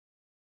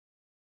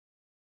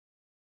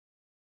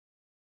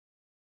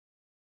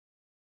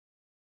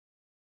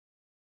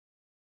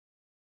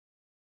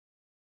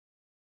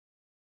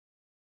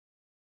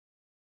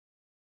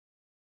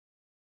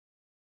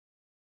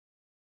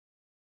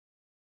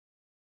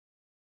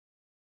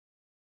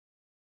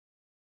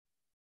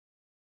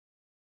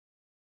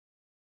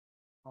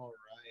All right,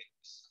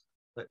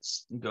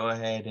 let's go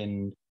ahead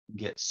and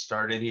get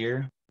started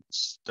here.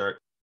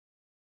 Start.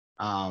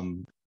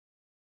 Oh,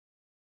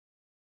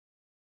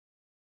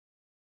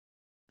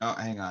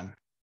 hang on.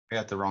 I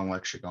got the wrong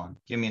lecture going.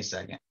 Give me a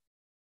second.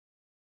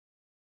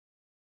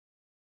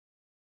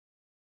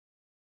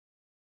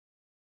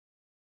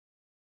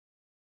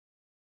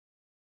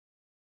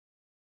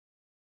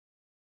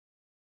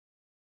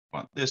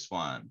 Want this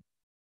one.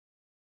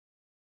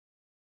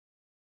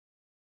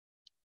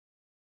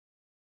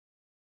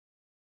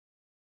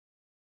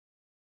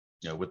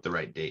 Yeah, with the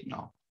right date and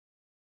all.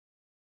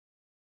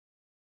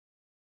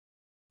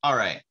 All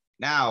right,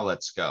 now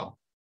let's go.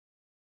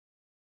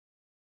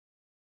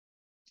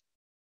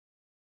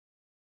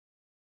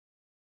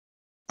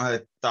 I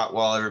thought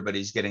while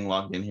everybody's getting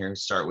logged in here,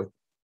 start with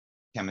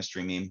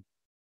chemistry meme.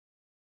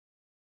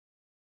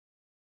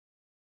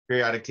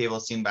 Periodic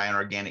table seen by an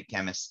organic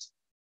chemist.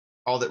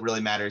 All that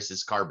really matters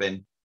is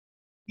carbon.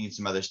 You need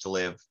some others to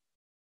live.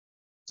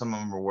 Some of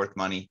them are worth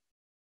money.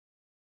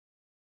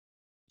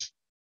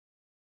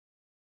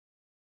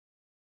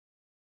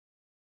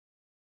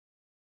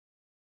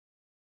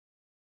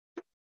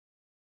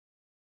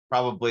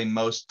 Probably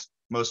most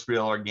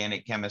real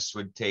organic chemists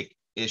would take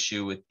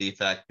issue with the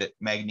fact that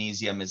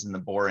magnesium is in the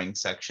boring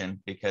section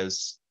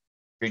because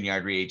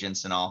Grignard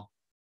reagents and all.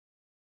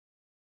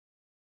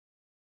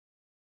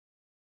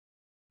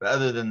 But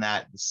other than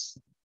that, it's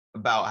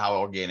about how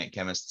organic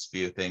chemists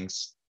view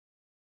things.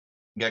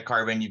 You got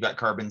carbon, you've got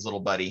carbon's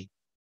little buddy.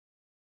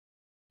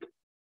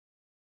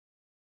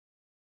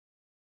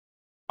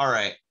 All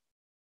right.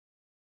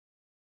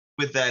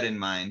 With that in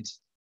mind,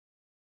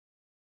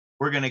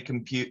 we're going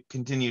to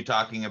continue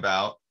talking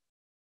about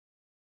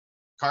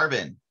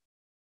carbon.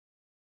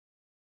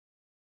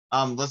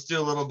 Let's do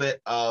a little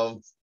bit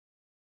of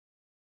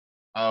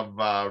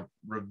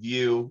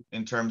review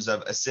in terms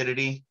of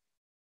acidity.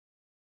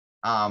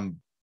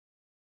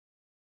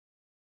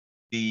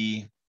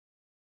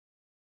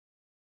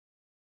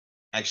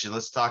 Actually,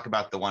 let's talk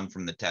about the one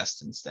from the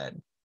test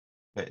instead,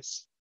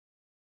 because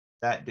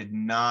that did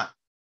not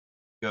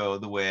go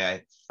the way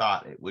I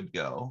thought it would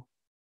go.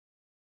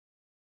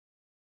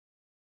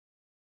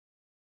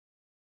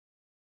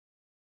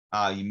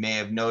 You may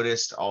have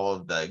noticed all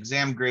of the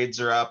exam grades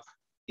are up.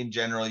 In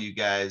general, you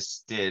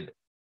guys did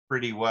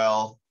pretty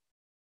well.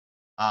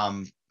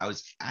 I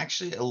was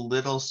actually a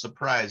little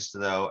surprised,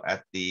 though,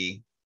 at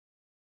the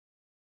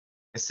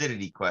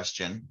acidity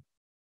question.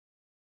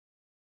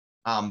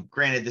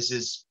 Granted, this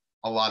is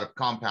a lot of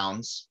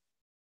compounds,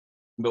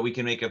 but we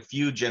can make a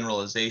few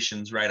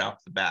generalizations right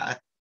off the bat.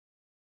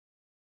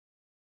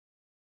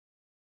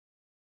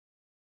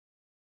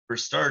 For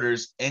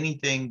starters,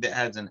 anything that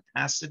has an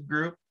acid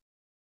group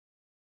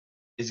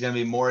is going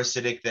to be more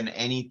acidic than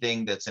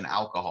anything that's an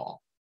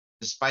alcohol.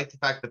 Despite the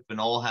fact that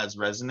phenol has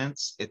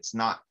resonance, it's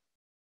not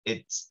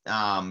a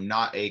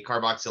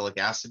carboxylic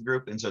acid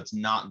group, and so it's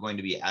not going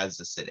to be as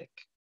acidic.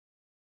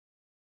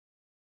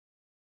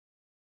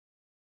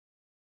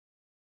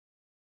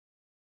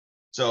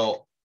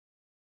 So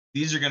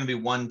these are going to be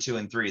 1, 2,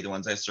 and 3, the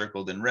ones I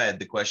circled in red.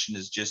 The question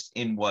is just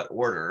in what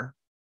order.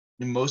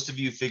 And most of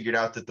you figured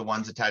out that the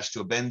ones attached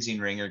to a benzene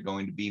ring are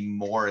going to be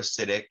more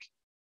acidic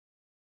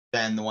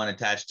than the one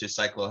attached to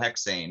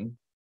cyclohexane.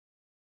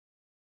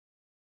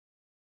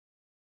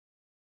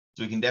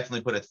 So we can definitely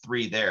put a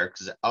 3 there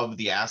because of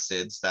the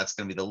acids, that's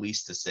going to be the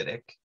least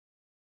acidic.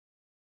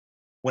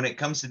 When it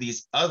comes to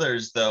these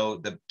others, though,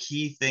 the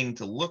key thing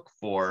to look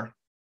for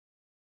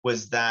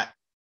was that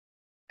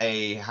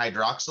a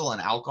hydroxyl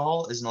and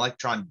alcohol is an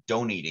electron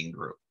donating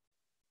group.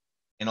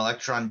 And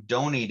electron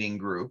donating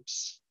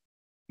groups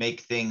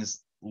make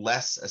things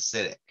less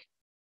acidic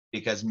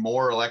because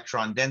more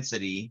electron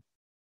density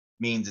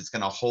means it's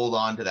going to hold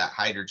on to that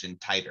hydrogen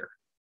tighter.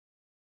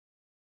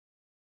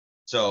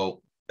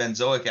 So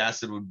benzoic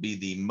acid would be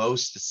the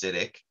most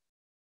acidic,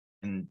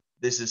 and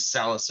this is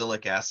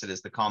salicylic acid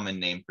is the common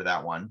name for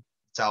that one.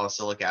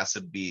 Salicylic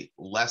acid would be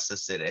less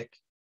acidic,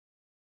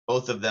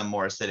 both of them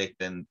more acidic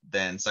than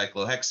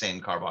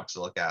cyclohexane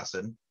carboxylic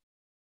acid.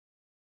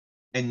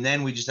 And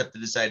then we just have to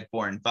decide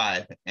 4 and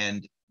 5.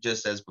 And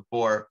just as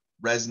before,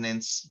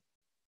 resonance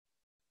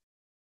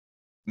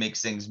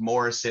makes things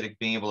more acidic.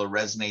 Being able to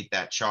resonate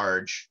that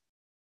charge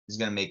is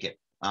going to make it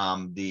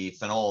the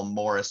phenol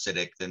more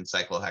acidic than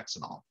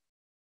cyclohexanol.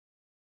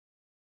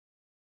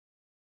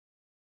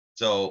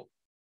 So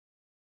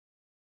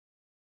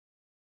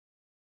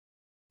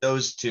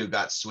those two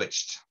got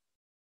switched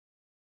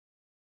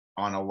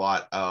on a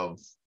lot of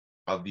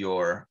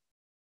your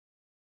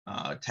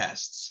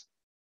tests.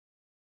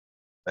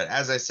 But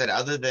as I said,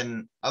 other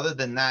than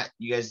that,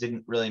 you guys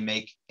didn't really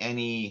make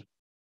any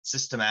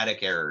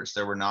systematic errors.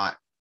 There were not,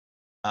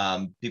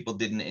 people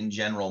didn't in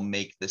general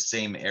make the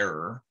same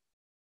error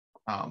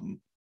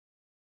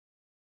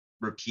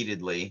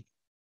repeatedly,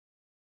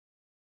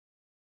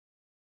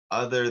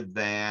 other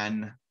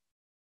than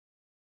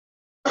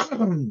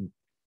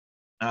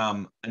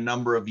a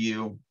number of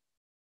you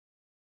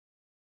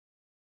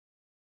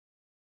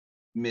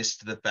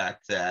missed the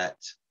fact that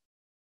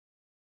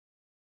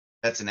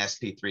That's an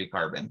sp3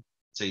 carbon.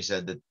 So you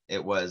said that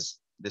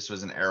this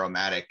was an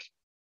aromatic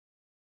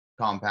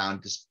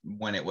compound just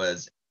when it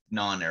was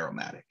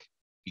non-aromatic.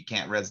 You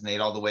can't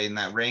resonate all the way in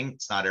that ring,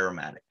 it's not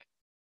aromatic.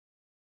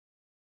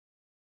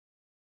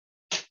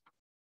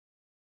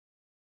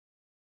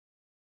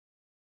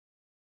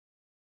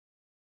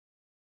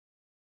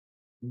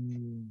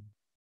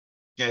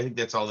 Yeah, I think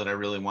that's all that I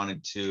really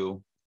wanted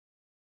to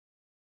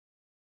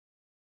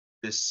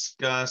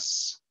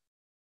discuss.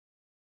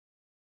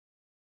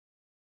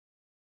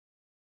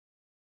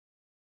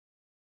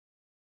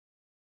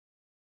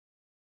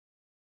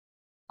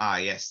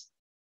 Yes.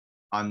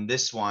 On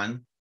this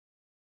one,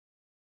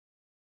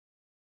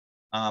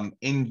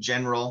 in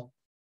general,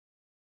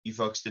 you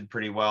folks did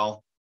pretty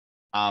well.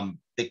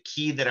 The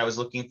key that I was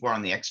looking for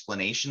on the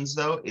explanations,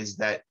 though, is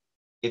that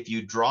if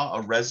you draw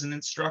a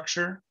resonance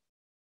structure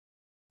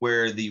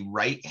where the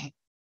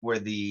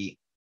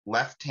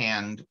left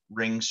hand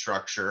ring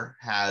structure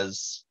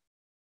has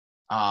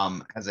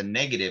a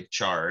negative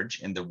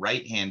charge and the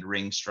right hand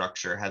ring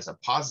structure has a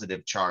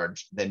positive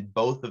charge, then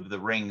both of the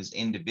rings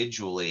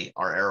individually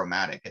are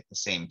aromatic at the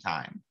same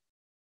time.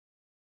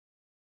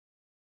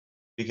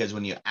 Because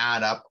when you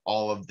add up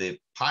all of the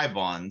pi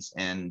bonds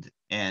and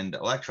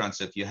electrons,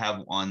 so if you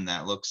have one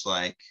that looks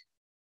like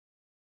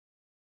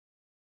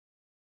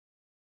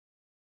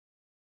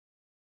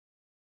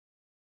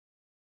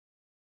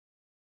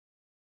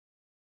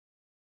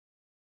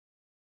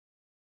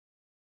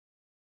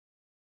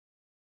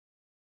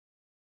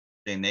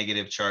a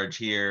negative charge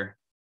here,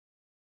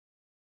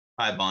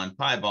 pi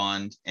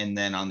bond, and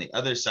then on the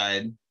other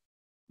side,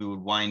 we would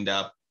wind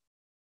up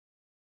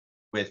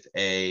with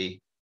a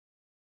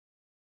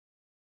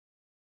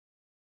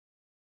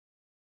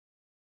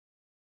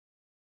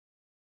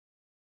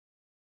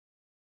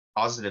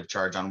positive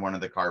charge on one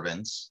of the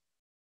carbons.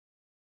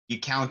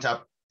 You count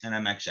up, and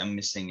I'm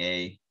missing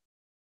a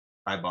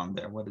pi bond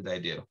there. What did I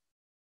do?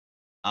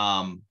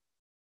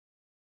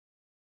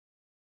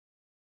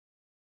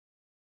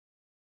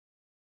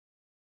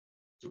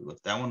 So we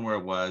left that one where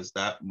it was,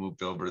 that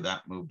moved over,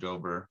 that moved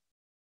over.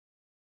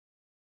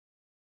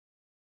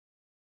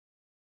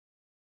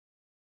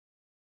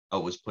 Oh,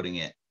 it was putting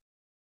it.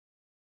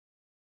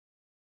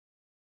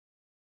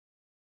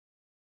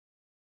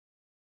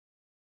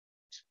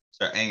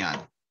 So hang on.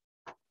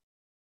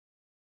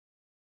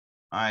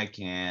 I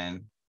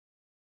can,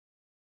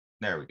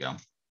 there we go.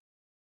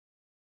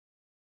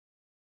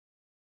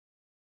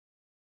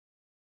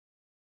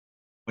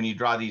 When you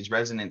draw these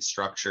resonance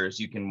structures,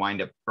 you can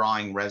wind up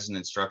drawing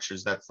resonance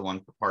structures. That's the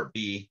one for part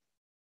B,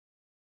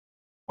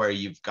 where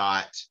you've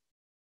got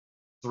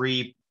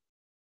 3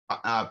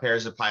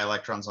 pairs of pi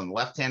electrons on the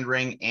left-hand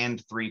ring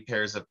and 3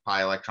 pairs of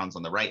pi electrons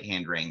on the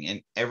right-hand ring.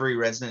 And every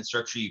resonance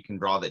structure you can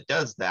draw that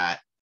does that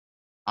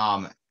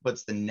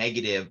puts the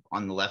negative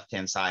on the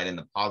left-hand side and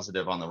the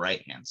positive on the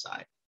right-hand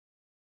side.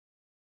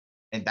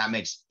 And that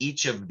makes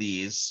each of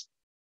these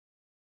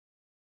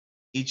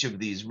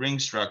ring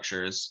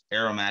structures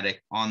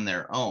aromatic on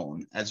their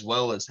own, as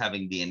well as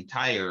having the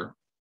entire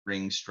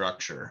ring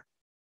structure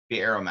be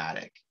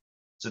aromatic.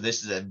 So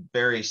this is a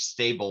very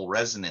stable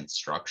resonance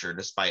structure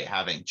despite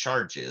having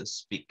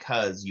charges,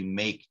 because you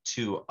make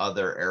 2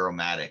 other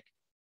aromatic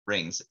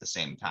rings at the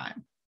same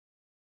time.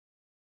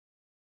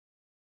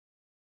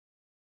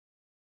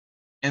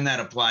 And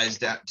that applies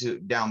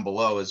down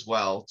below as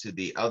well to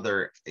the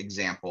other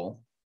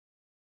example.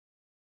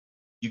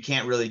 You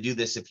can't really do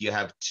this if you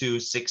have 2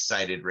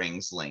 6-sided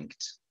rings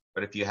linked.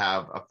 But if you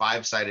have a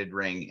 5-sided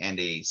ring and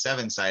a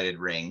 7-sided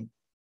ring,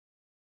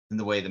 then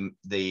the way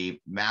the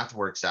math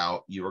works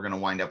out, you are going to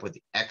wind up with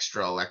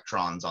extra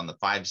electrons on the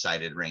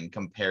 5-sided ring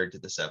compared to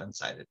the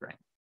 7-sided ring.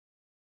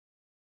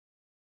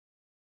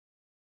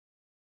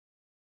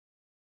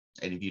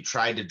 And if you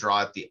try to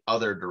draw it the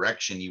other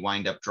direction, you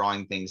wind up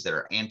drawing things that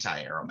are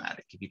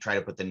anti-aromatic. If you try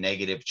to put the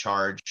negative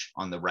charge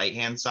on the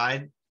right-hand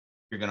side,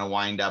 you're going to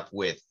wind up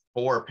with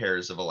 4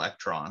 pairs of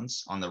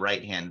electrons on the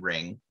right-hand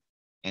ring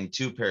and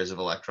 2 pairs of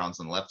electrons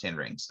on the left-hand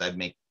ring. So that'd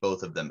make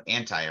both of them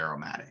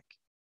anti-aromatic.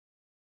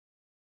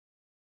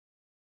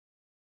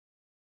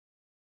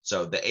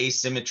 So the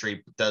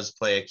asymmetry does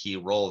play a key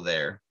role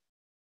there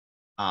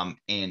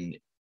in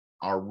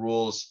our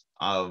rules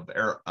of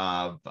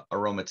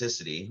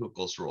aromaticity,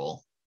 Huckel's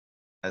rule,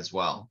 as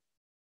well.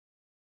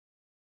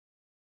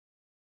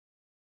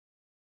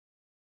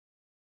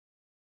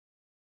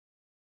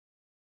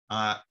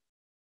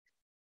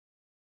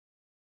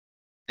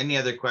 Any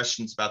other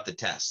questions about the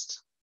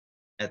test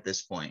at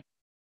this point?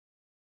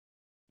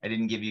 I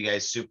didn't give you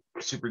guys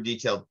super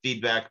detailed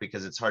feedback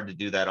because it's hard to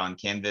do that on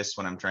Canvas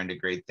when I'm trying to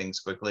grade things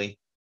quickly,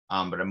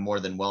 but I'm more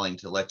than willing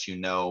to let you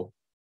know.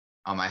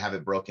 I have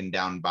it broken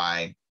down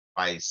by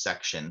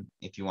section.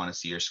 If you want to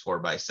see your score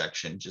by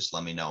section, just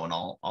let me know and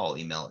I'll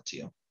email it to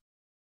you.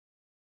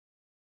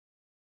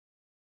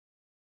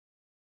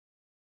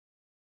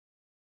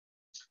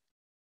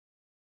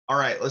 All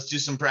right, let's do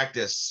some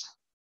practice.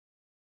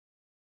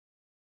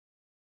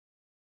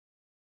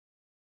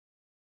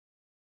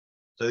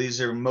 So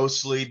these are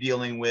mostly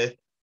dealing with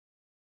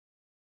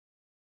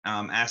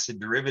acid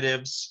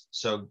derivatives.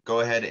 So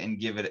go ahead and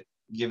give it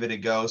a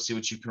go. See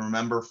what you can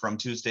remember from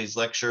Tuesday's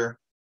lecture.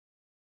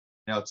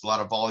 You know, it's a lot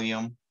of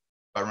volume,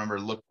 but remember,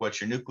 look what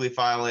your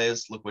nucleophile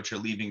is, look what your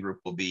leaving group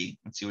will be,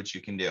 and see what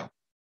you can do.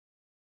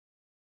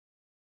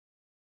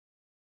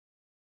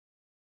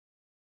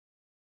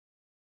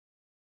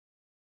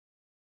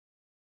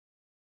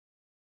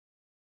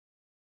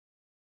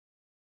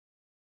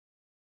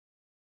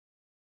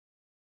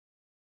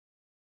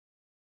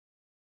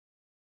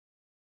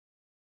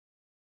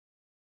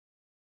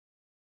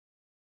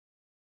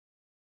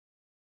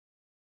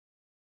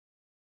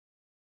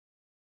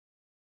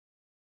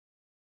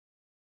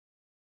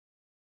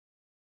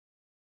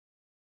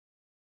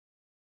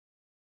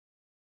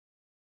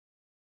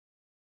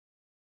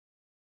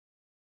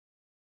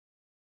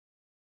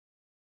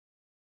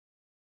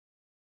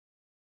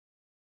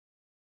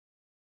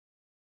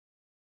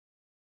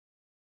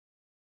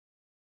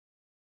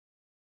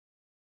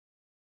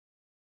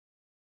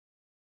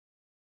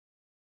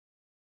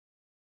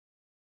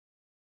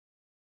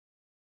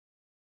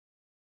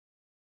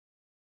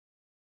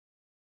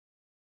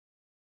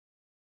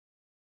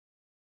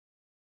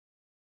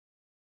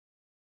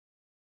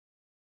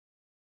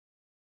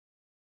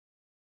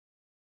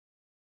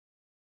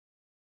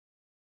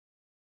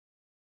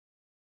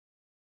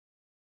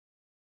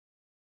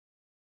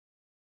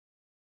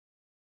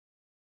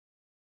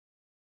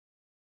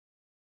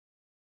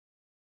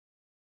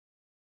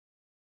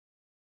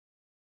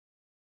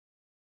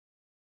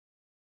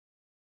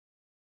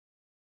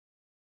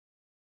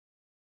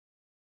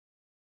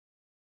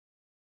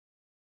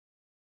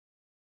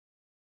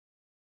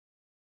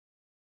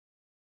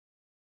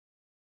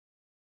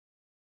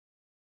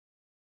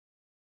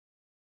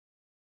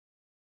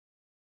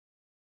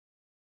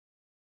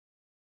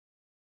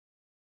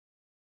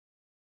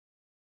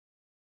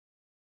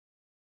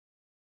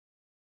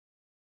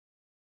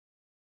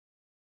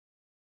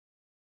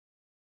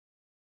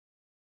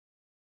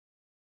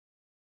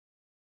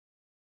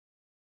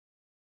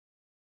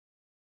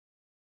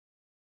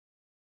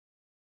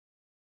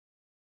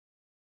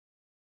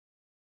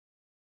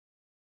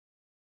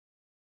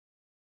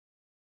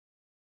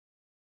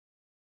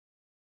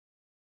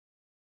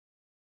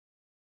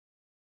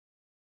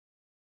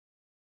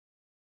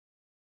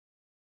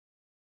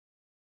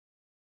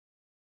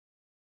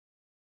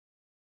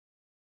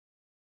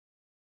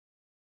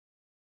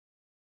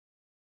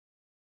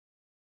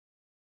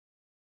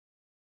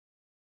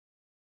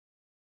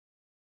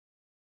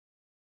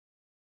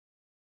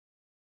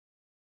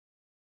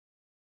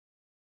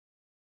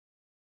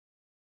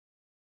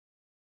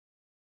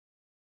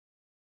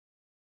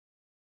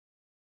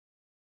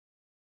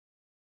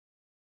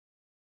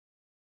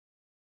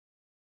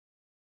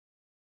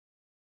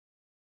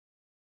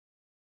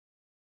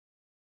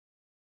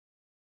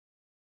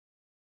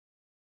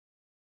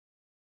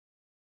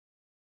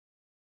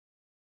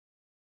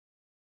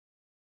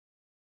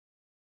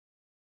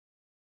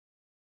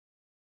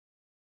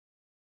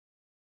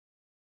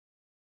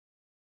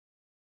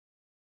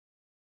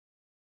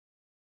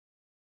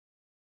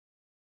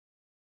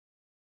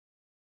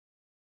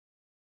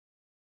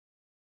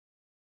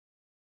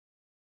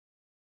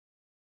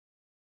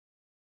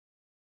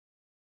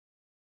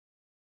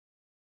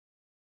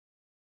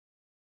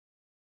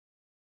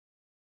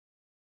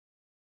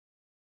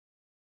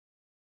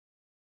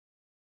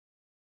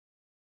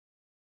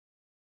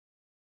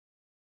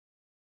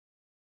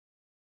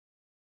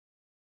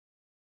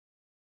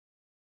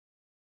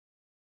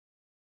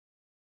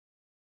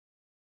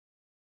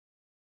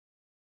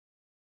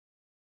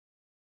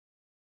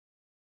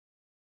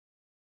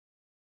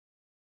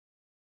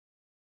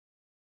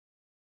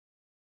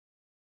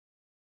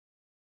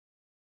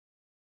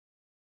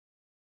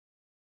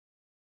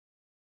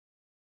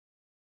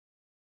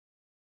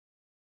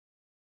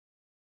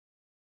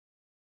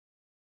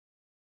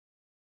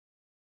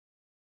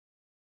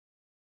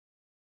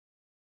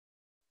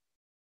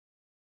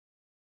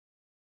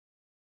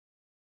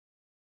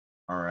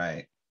 All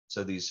right,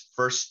 so these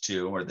first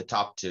two, or the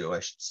top two, I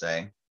should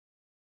say,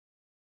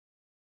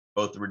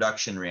 both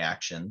reduction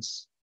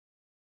reactions.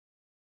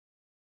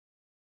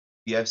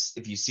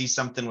 If you see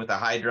something with a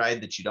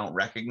hydride that you don't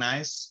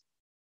recognize,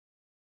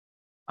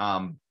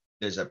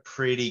 there's a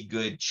pretty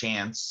good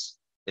chance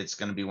it's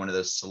going to be one of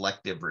those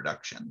selective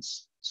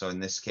reductions. So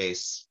in this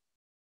case,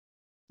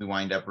 we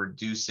wind up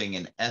reducing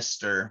an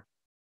ester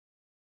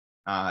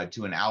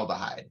to an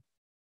aldehyde,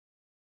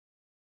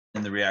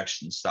 and the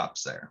reaction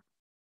stops there.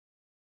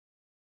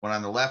 One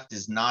on the left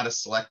is not a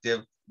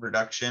selective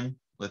reduction.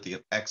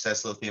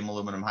 Excess lithium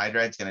aluminum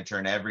hydride is going to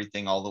turn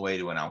everything all the way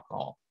to an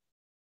alcohol.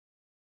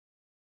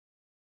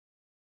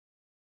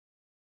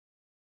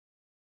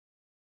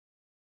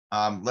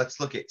 Let's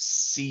look at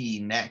C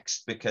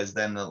next, because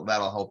then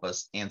that'll help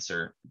us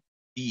answer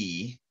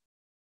B.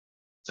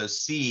 So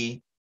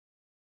C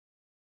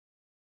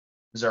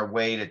is our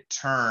way to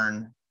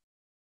turn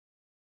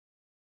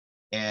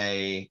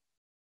an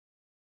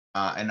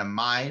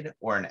amide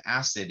or an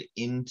acid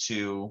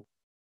into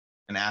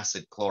an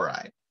acid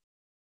chloride.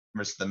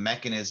 Remember, the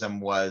mechanism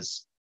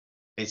was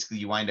basically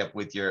you wind up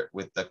with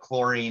the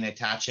chlorine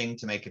attaching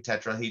to make a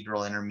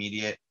tetrahedral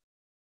intermediate.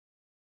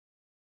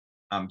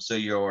 So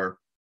your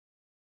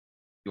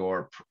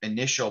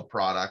initial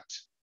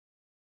product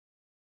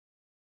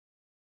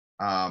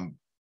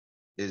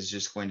is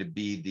just going to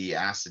be the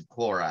acid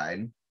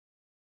chloride.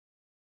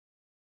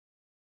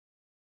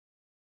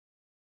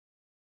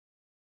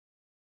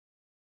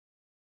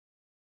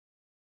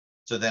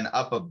 So then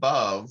up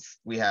above,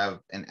 we have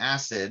an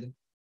acid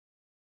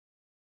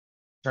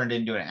turned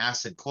into an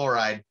acid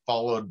chloride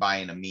followed by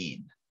an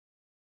amine.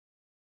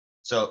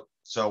 So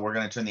we're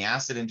going to turn the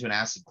acid into an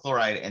acid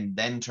chloride and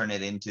then turn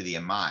it into the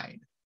amide.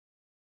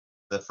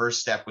 The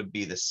first step would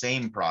be the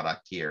same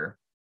product here.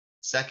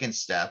 Second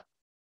step,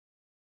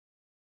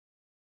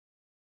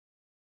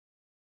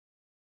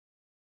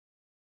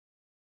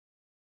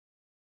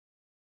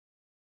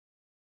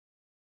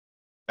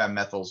 got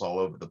methyls all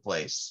over the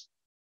place.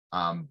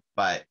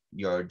 But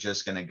you're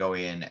just going to go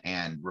in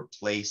and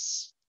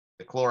replace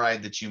the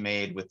chloride that you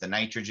made with the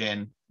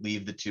nitrogen,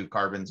 leave the 2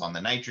 carbons on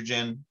the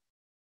nitrogen.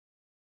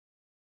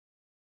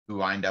 We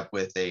wind up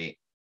with a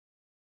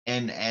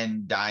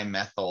NN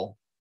dimethyl,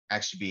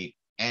 actually be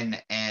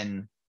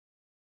NN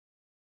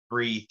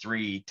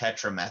 3,3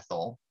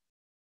 tetramethyl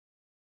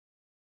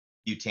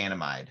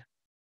butanamide.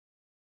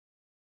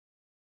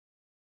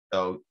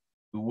 So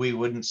we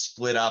wouldn't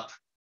split up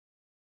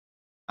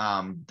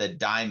the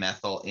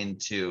dimethyl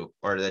into,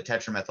 or the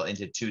tetramethyl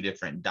into 2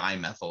 different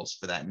dimethyls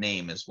for that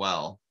name as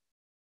well.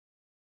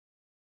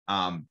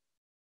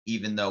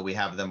 Even though we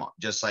have them,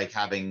 just like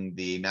having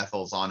the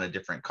methyls on a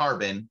different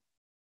carbon,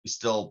 we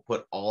still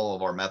put all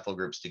of our methyl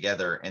groups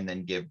together and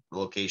then give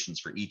locations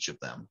for each of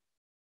them.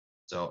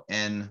 So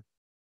N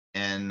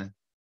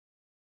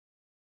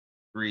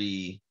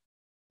 3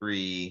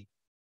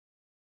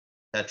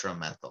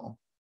 tetramethyl.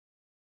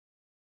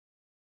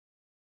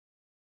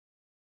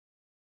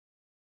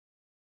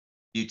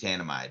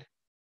 Butanamide.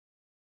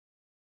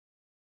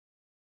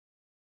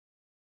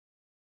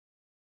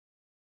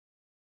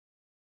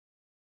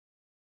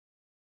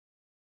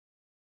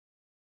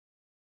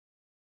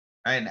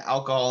 All right, an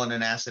alcohol and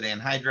an acid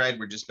anhydride,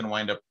 we're just going to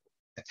wind up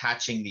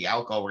attaching the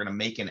alcohol. We're going to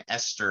make an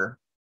ester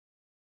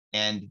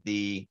and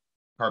the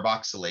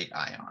carboxylate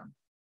ion.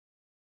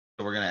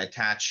 So we're going to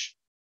attach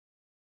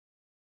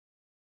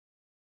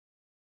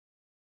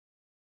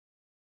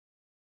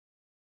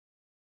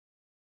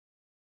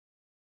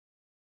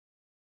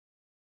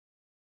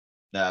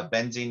the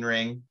benzene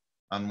ring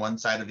on one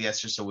side of the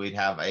ester. So we'd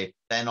have a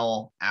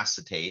phenyl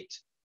acetate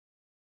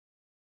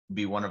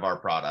be one of our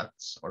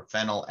products, or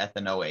phenyl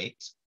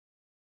ethanoate.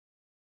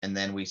 And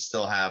then we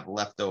still have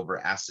leftover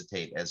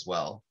acetate as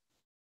well.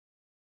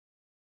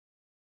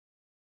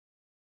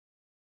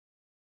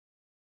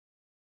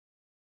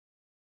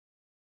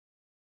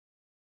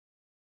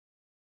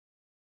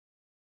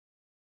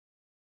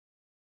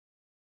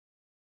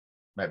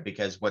 Right,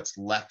 because what's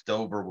left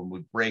over when we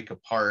break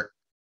apart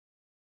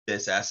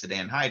this acid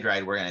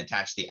anhydride, we're going to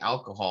attach the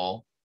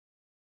alcohol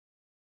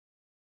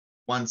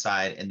one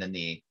side and then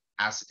the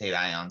acetate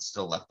ion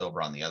still left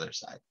over on the other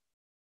side.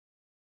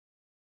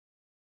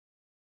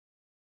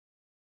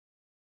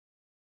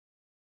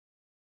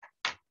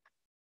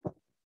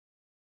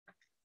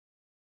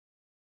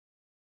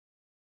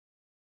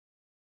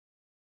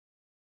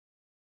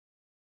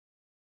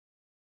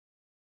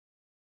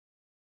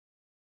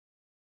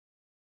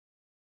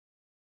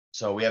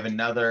 So we have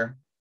another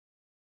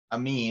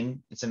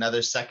amine. It's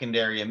another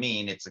secondary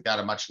amine. It's got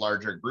a much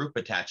larger group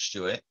attached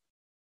to it.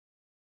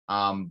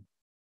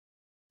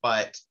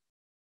 But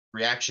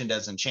reaction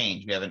doesn't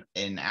change. We have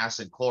an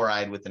acid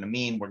chloride with an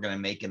amine. We're going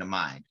to make an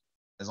amide.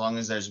 As long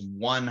as there's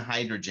 1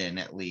 hydrogen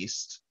at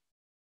least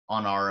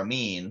on our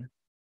amine,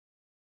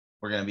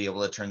 we're going to be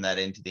able to turn that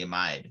into the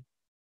amide.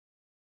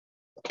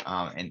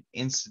 And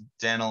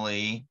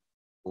incidentally,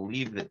 I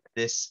believe that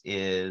this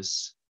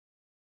is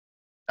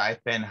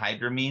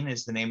diphenhydramine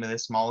is the name of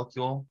this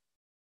molecule,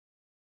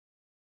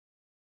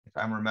 if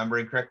I'm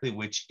remembering correctly,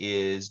 which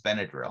is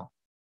Benadryl.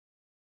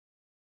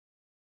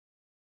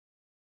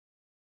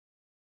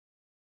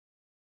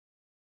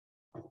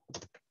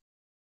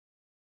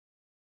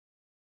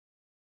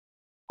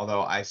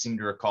 Although I seem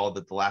to recall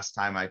that the last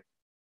time I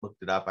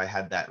looked it up, I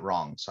had that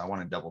wrong. So I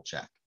want to double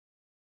check.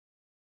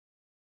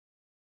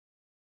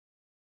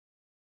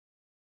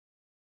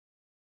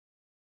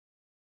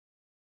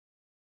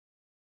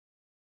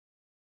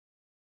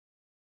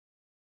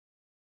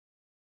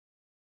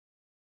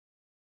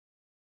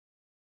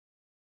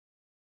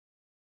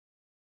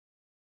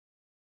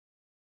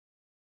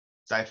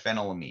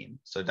 Diphenylamine.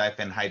 So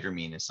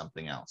diphenhydramine is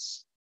something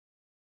else.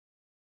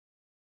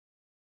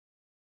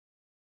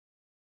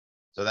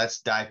 So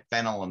that's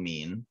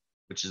diphenylamine,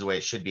 which is the way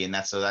it should be. And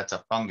that's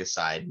a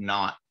fungicide,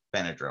 not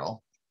Benadryl.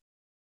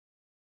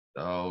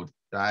 So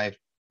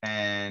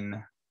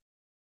diphenhydramine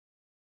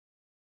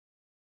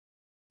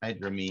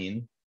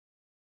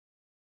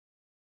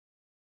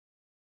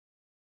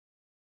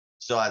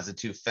still has the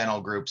 2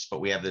 phenyl groups, but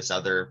we have this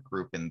other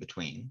group in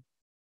between.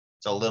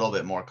 It's a little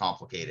bit more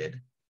complicated.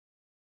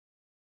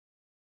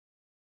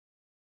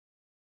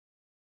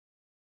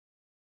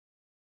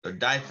 So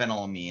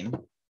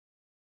diphenylamine,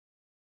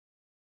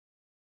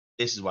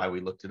 this is why we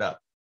looked it up.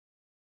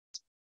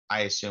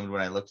 I assumed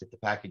when I looked at the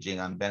packaging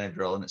on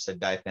Benadryl and it said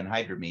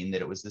diphenhydramine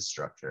that it was this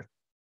structure.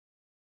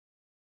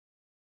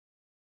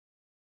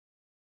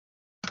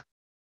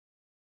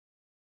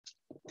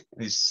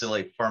 These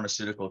silly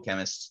pharmaceutical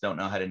chemists don't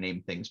know how to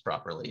name things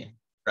properly. It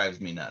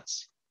drives me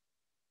nuts.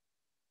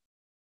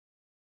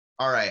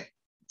 All right,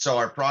 so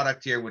our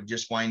product here would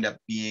just wind up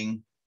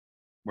being,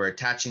 we're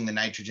attaching the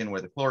nitrogen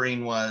where the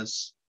chlorine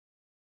was.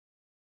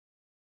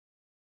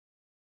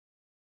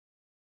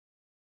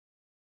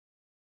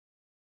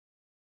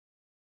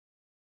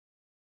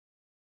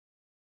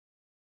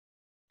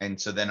 And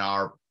so then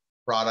our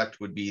product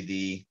would be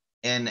the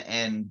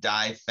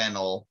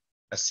NN-diphenyl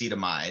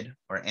acetamide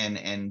or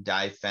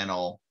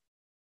NN-diphenyl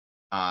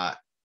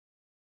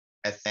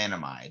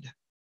ethanamide.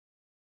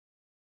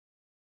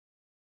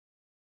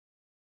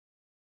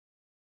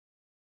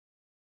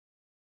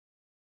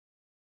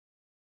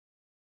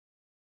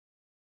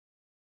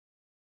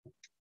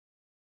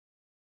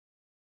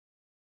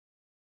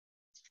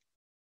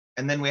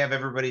 And then we have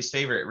everybody's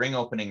favorite ring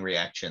opening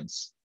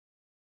reactions.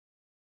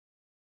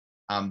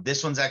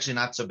 This one's actually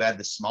not so bad.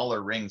 The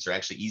smaller rings are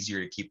actually easier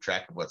to keep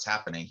track of what's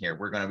happening here.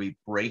 We're going to be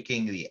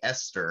breaking the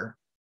ester.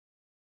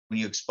 When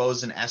you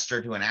expose an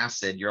ester to an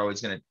acid, you're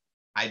always going to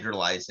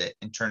hydrolyze it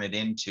and turn it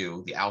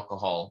into the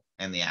alcohol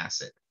and the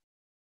acid.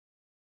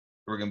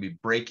 We're going to be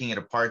breaking it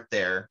apart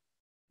there.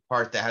 The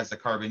part that has the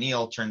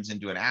carbonyl turns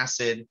into an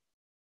acid.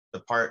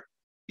 The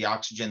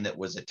oxygen that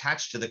was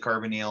attached to the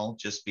carbonyl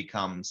just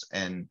becomes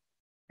an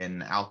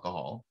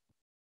alcohol.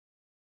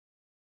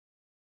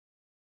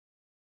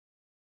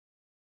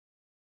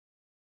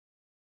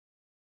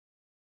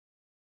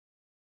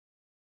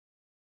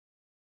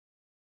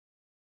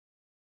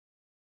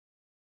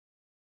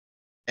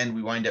 And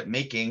we wind up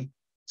making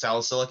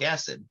salicylic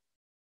acid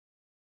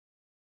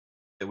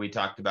that we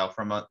talked about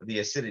from the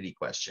acidity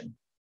question.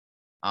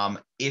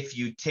 If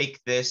you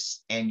take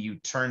this and you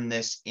turn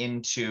this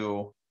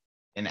into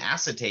an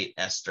acetate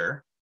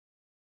ester,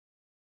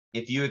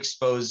 if you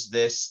expose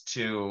this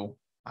to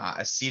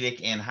acetic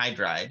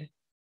anhydride,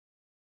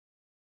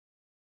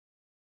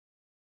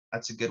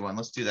 that's a good one.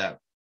 Let's do that.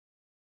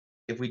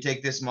 If we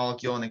take this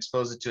molecule and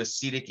expose it to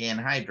acetic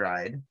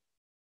anhydride,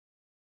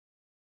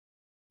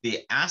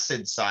 the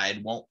acid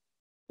side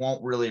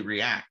won't really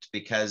react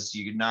because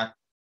you're not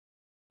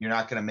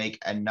going to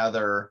make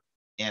another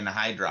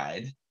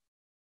anhydride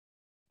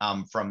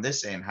from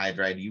this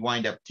anhydride. You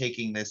wind up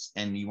taking this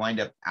and you wind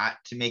up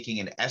making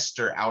an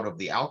ester out of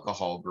the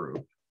alcohol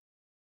group.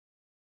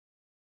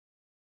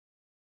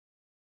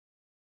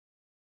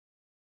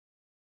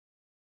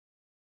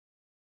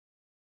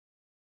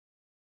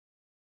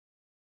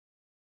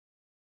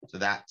 So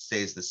that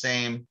stays the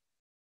same.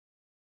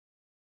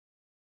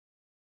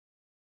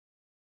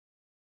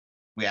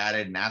 We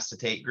added an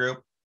acetate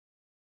group,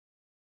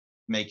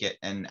 make it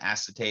an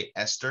acetate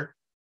ester.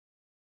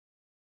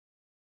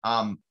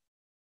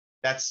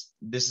 This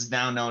is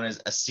now known as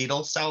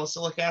acetyl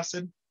salicylic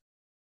acid.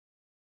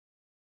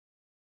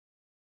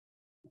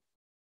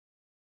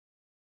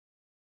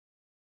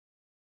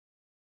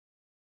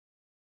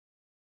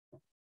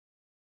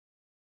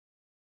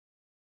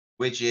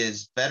 Which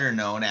is better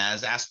known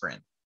as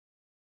aspirin.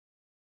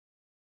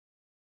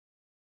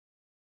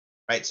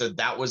 Right, so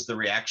that was the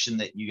reaction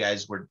that you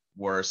guys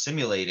were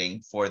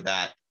simulating for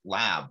that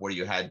lab where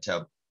you had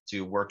to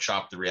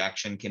workshop the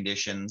reaction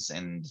conditions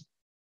and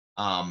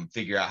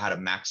figure out how to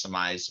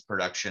maximize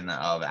production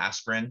of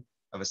aspirin,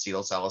 of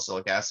acetyl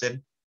salicylic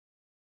acid.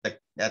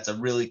 That's a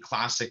really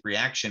classic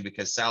reaction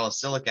because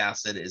salicylic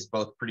acid is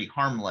both pretty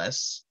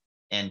harmless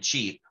and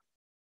cheap.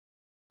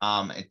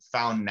 It's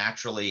found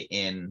naturally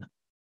in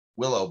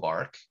willow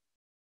bark.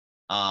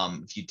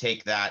 If you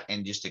take that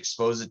and just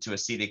expose it to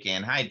acetic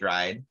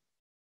anhydride,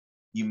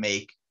 you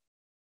make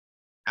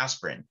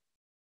aspirin.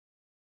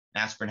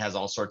 Aspirin has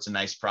all sorts of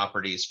nice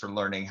properties for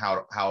learning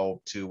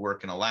how to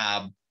work in a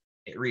lab.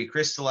 It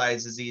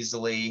recrystallizes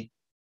easily.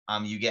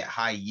 You get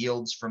high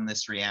yields from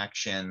this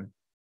reaction.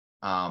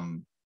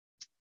 The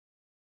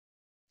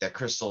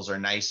crystals are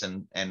nice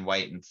and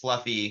white and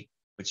fluffy,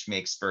 which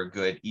makes for a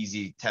good,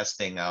 easy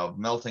testing of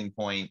melting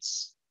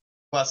points.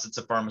 Plus, it's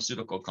a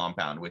pharmaceutical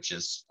compound, which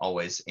is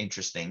always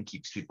interesting,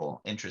 keeps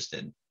people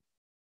interested.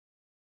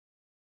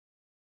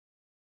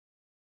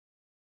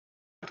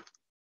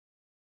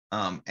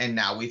 And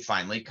now we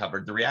finally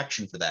covered the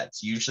reaction for that.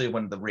 It's usually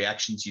one of the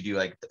reactions you do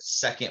like the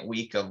second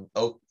week of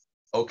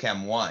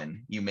OChem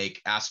 1, you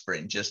make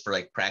aspirin just for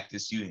like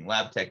practice using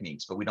lab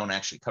techniques, but we don't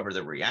actually cover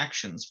the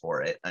reactions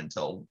for it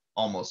until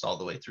almost all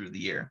the way through the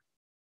year.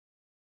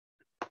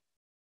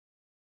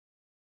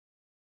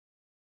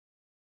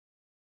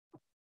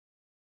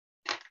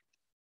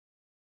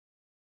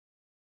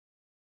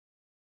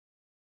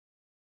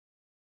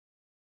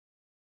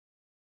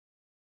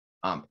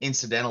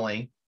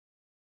 Incidentally,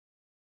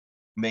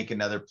 make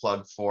another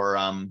plug for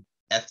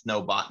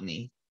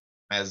ethnobotany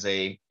as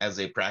a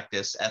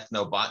practice.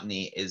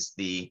 Ethnobotany is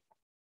the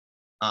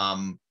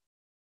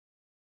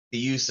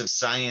use of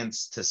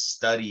science to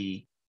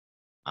study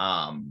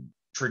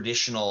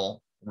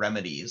traditional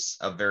remedies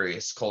of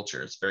various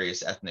cultures,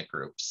 various ethnic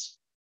groups.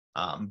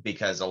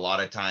 Because a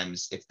lot of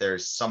times, if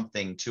there's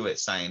something to it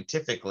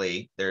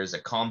scientifically, there's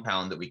a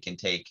compound that we can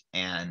take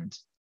and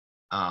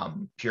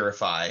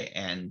purify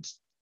and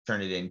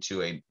turn it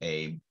into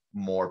a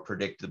more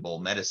predictable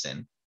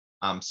medicine.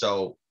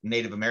 So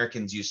Native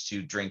Americans used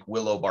to drink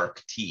willow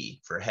bark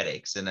tea for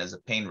headaches and as a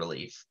pain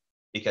relief,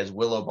 because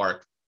willow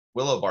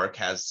bark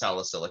has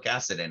salicylic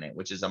acid in it,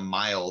 which is a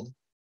mild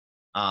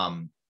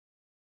pain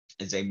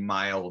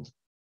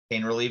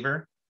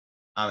reliever.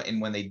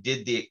 And when they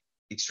did the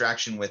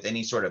extraction with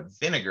any sort of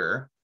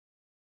vinegar,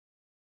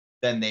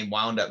 then they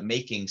wound up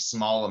making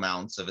small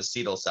amounts of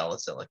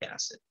acetylsalicylic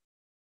acid.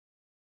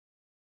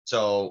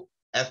 So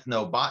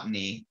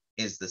ethnobotany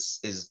is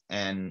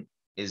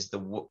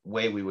the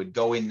way we would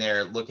go in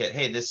there, look at,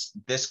 hey,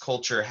 this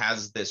culture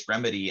has this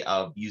remedy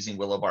of using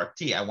willow bark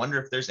tea. I wonder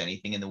if there's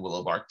anything in the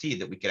willow bark tea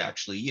that we could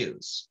actually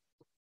use.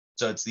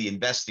 So it's the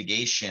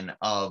investigation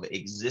of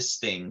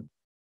existing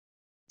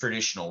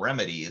traditional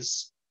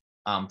remedies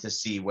to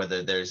see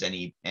whether there's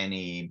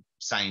any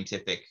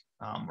scientific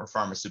or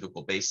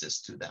pharmaceutical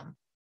basis to them.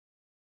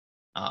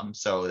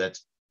 So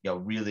that's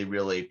really,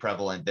 really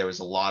prevalent. There was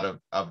a lot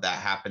of that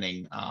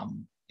happening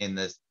in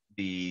the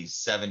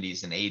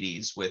 70s and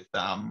 80s with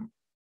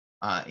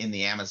in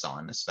the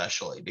Amazon,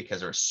 especially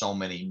because there are so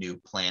many new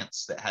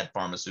plants that had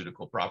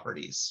pharmaceutical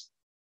properties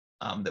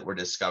that were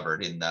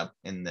discovered in the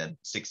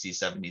 60s,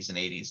 70s, and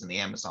 80s in the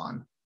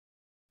Amazon.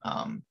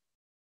 Of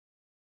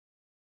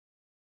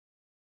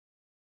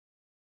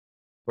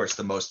course,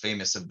 the most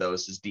famous of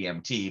those is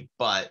DMT,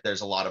 but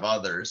there's a lot of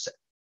others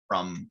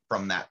from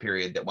that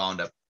period that wound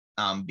up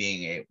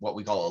being what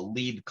we call a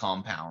lead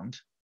compound,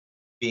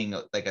 being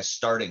like a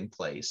starting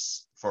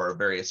place for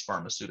various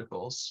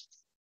pharmaceuticals.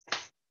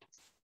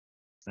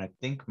 And I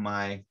think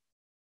my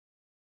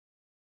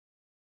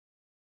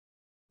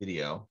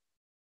video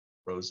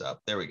rose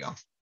up. There we go.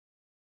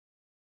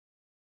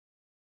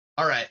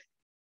 All right.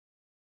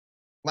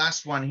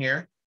 Last one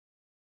here.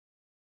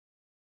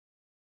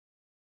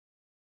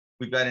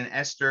 We've got an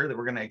ester that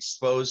we're going to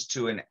expose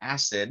to an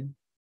acid,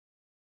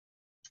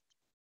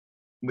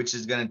 which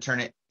is going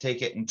to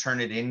take it and turn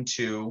it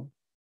into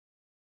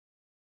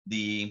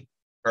the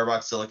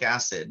carboxylic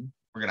acid.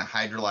 We're going to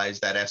hydrolyze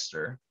that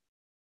ester.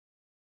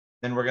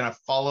 Then we're going to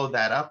follow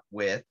that up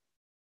with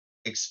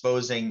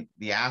exposing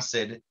the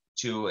acid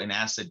to an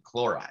acid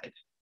chloride.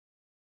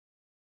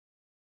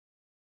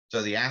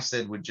 So the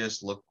acid would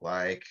just look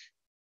like,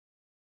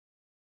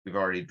 we've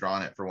already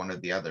drawn it for one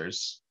of the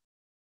others.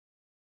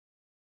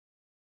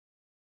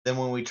 Then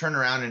when we turn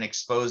around and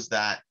expose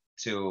that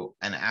to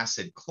an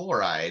acid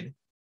chlorides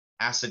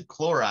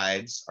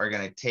are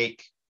going to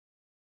take,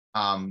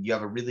 you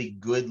have a really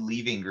good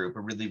leaving group, a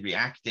really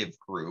reactive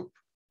group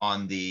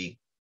on the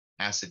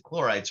acid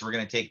chloride. So we're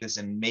going to take this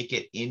and make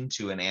it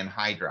into an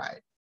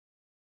anhydride,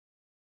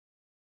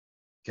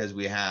 because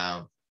we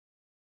have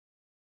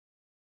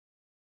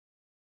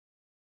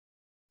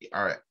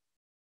our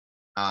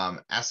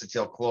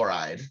acetyl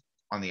chloride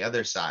on the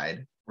other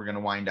side. We're going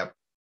to wind up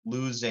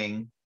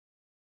losing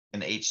an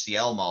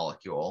HCl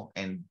molecule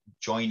and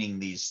joining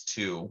these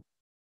two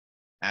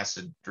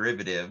acid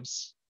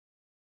derivatives.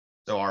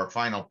 So our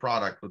final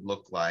product would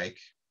look like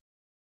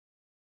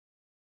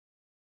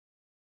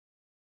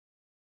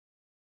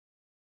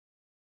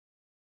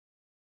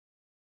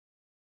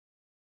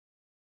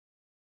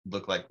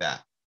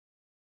that.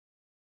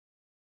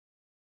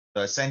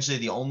 So essentially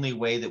the only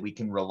way that we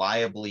can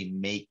reliably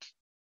make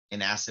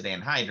an acid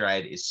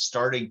anhydride is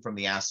starting from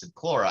the acid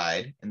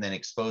chloride and then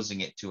exposing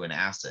it to an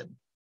acid.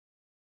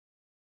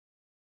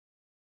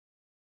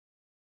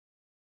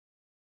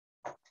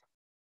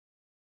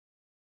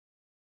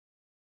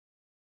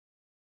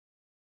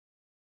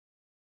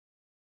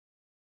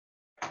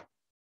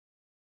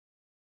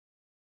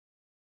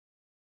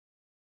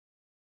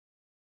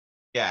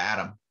 Yeah,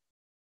 Adam.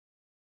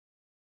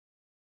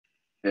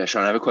 Yeah,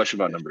 Sean, I have a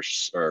question about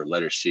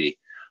letter C.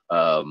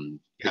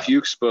 If you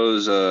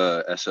expose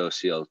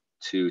SOCl2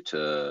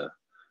 to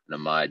an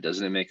amide,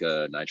 doesn't it make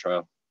a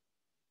nitrile?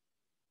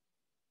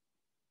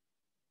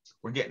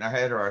 We're getting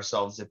ahead of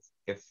ourselves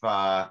if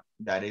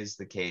that is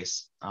the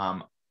case.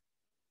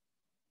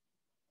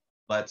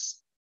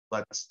 Let's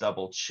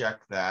double check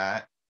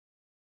that.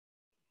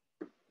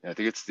 I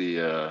think it's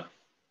the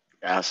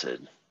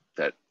acid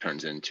that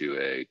turns into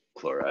a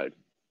chloride.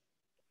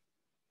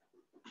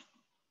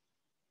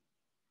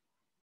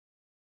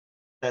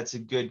 That's a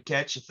good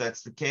catch if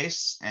that's the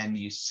case, and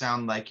you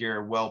sound like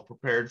you're well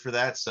prepared for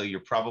that, so you're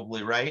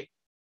probably right.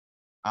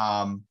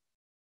 So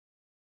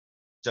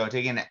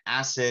taking an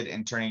acid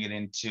and turning it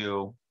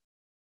into,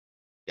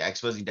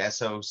 exposing to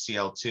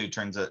SOCl2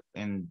 turns it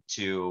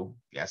into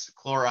the acid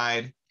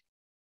chloride.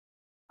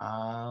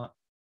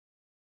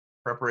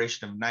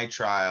 Preparation of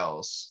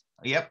nitriles.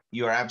 Yep,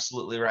 you are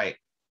absolutely right.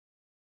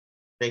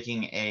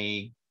 Taking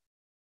an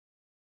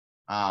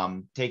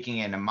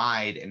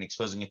amide and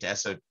exposing it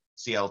to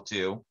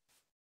SOCl2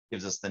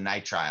 gives us the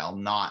nitrile,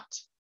 not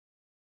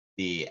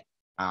the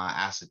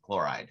acid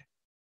chloride.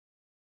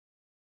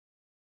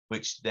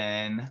 which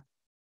then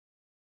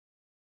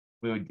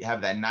we would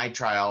have that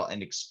nitrile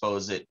and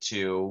expose it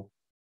to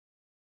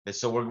this.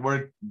 So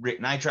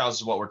nitriles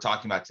is what we're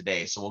talking about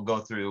today. So we'll go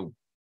through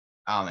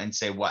and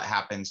say what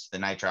happens to the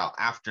nitrile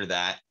after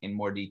that in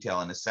more detail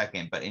in a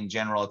second. But in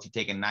general, if you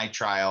take a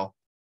nitrile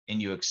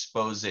and you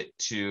expose it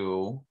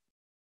to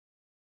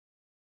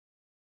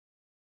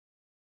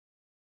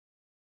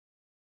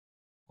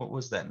what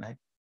was that?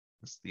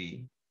 What's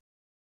the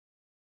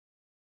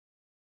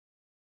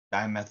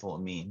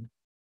dimethylamine?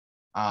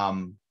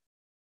 That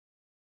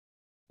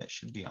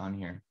should be on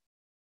here.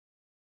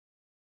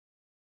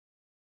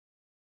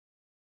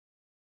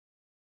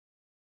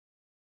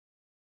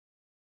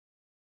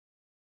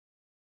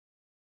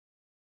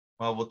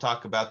 Well, we'll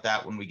talk about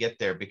that when we get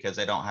there because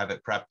I don't have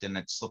it prepped and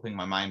it's slipping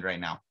my mind right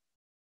now.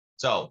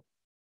 So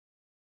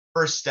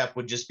first step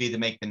would just be to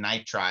make the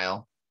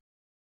nitrile.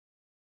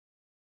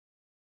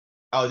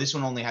 Oh, this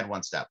one only had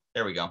one step.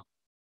 There we go.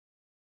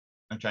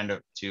 I'm trying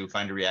to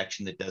find a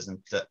reaction that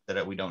doesn't,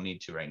 that we don't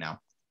need to right now.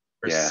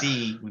 For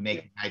C, we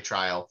make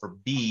nitrile. For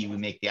B, we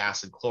make the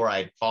acid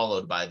chloride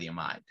followed by the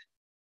amide.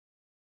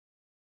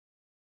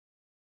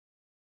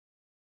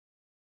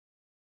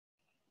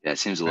 Yeah, it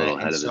seems a little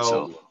ahead of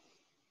itself.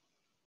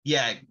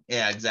 Yeah,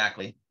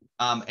 exactly.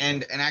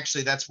 And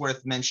actually that's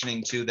worth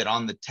mentioning too, that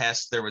on the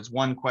test, there was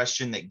one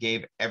question that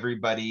gave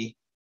everybody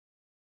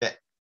that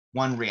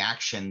one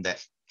reaction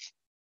that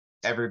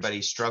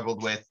everybody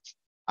struggled with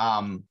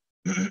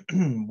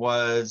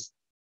was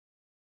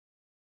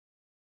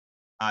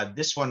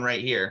this one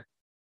right here,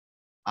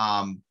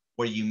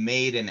 where you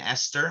made an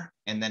ester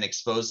and then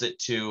exposed it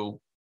to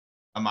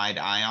amide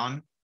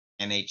ion,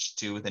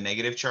 NH2 with a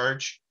negative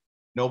charge.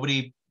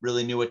 Nobody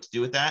really knew what to do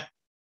with that.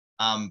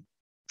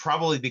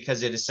 Probably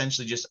because it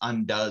essentially just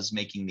undoes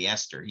making the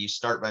ester. You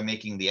start by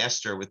making the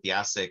ester with the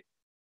acetic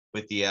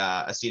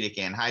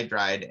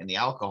anhydride and the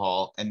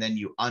alcohol, and then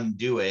you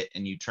undo it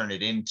and you turn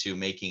it into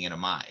making an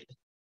amide.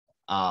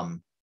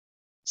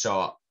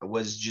 So I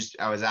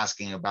was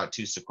asking about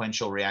two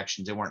sequential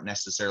reactions. They weren't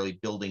necessarily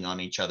building on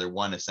each other.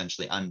 One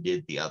essentially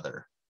undid the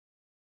other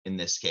in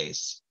this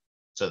case.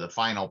 So the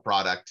final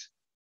product,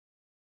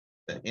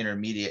 the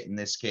intermediate in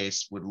this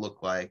case, would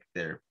look like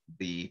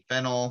the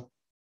phenyl,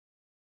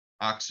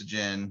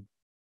 oxygen,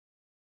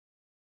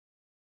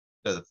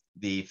 so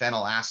the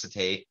phenyl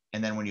acetate,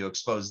 and then when you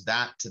expose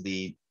that to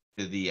the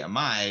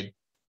amide,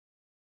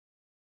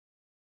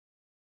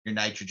 your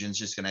nitrogen's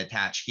just going to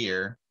attach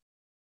here,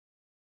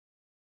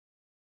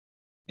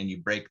 and you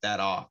break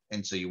that off,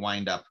 and so you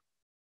wind up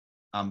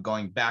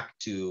going back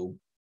to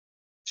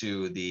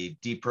the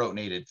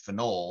deprotonated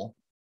phenol,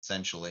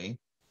 essentially,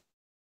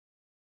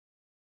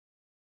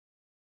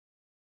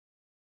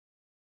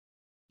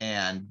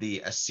 and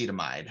the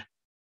acetamide.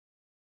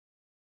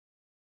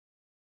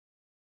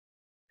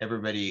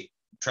 Everybody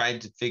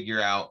tried to figure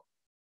out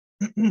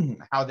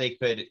how they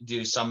could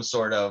do some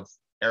sort of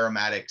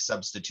aromatic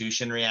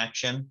substitution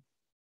reaction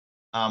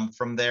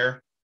from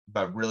there.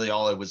 But really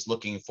all I was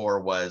looking for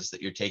was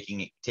that you're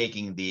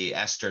taking the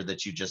ester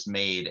that you just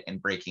made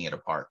and breaking it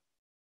apart.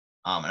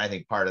 And I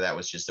think part of that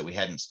was just that we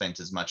hadn't spent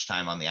as much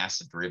time on the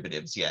acid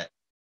derivatives yet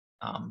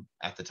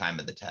at the time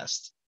of the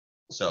test.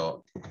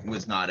 So it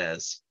was not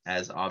as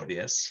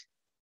obvious.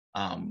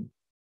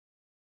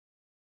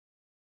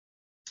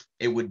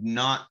 It would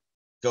not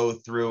go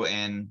through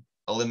an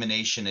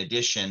elimination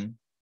addition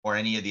or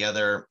any of the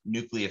other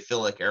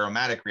nucleophilic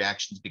aromatic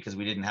reactions because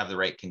we didn't have the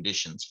right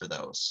conditions for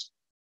those.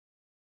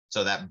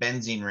 So that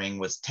benzene ring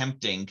was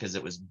tempting because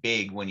it was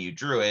big when you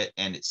drew it,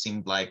 and it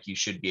seemed like you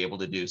should be able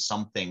to do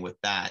something with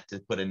that to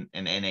put an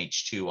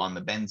NH2 on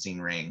the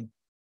benzene ring,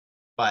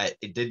 but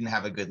it didn't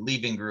have a good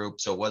leaving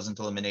group, so it wasn't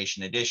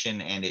elimination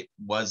addition, and it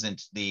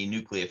wasn't the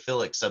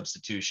nucleophilic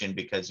substitution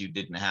because you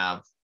didn't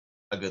have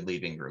a good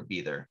leaving group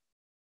either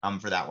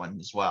for that one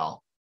as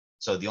well.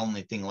 So the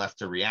only thing left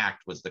to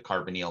react was the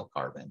carbonyl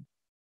carbon.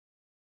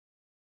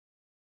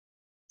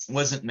 It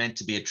wasn't meant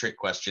to be a trick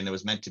question. It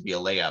was meant to be a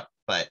layup,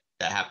 but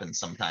that happens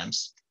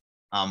sometimes.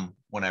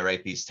 When I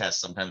write these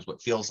tests, sometimes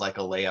what feels like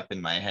a layup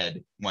in my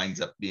head winds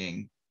up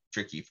being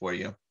tricky for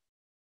you.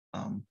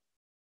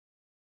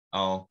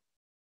 Oh,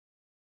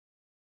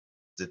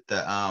 is it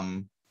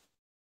the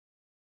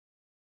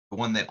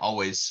one that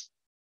always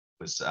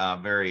was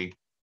very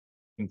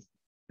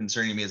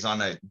concerning me is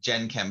on a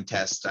Gen Chem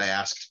test. I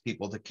asked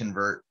people to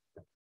convert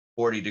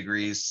 40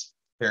 degrees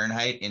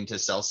Fahrenheit into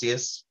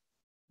Celsius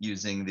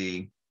using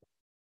the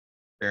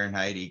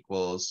Fahrenheit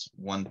equals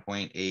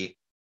 1.8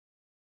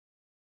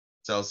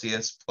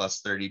 Celsius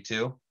plus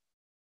 32.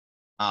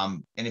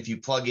 And if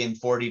you plug in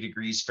 40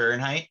 degrees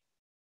Fahrenheit,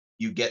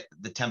 you get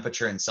the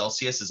temperature in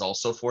Celsius is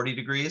also 40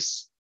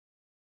 degrees.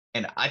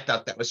 And I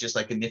thought that was just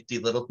like a nifty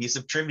little piece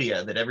of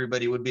trivia that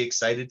everybody would be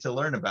excited to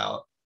learn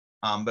about.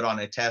 But on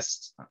a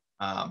test,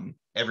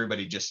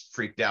 everybody just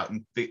freaked out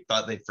and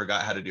thought they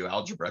forgot how to do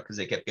algebra because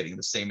they kept getting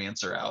the same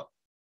answer out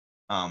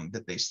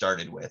that they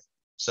started with.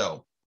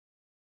 So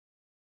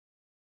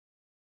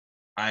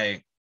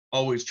I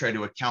always try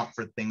to account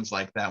for things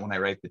like that when I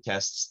write the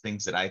tests.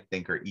 Things that I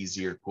think are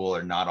easy or cool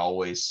are not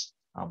always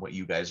what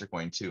you guys are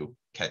going to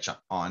catch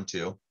on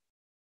to.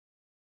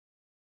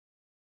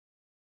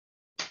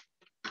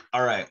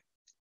 All right.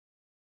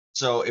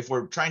 So if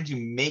we're trying to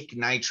make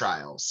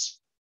nitriles,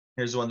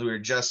 here's the ones we were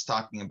just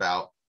talking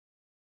about.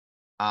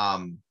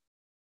 One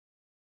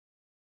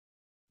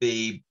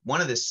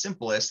of the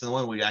simplest, and the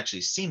one we've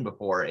actually seen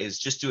before, is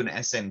just do an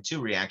SN2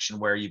 reaction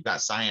where you've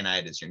got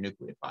cyanide as your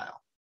nucleophile.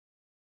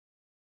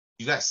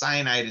 You've got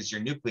cyanide as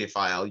your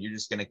nucleophile, you're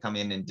just going to come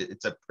in and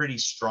it's a pretty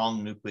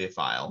strong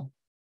nucleophile.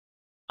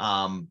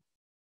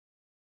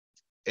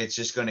 It's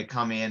just going to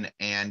come in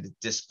and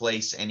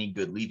displace any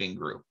good leaving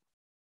group.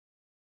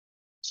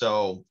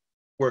 So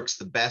works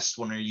the best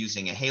when we're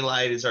using a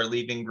halide as our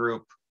leaving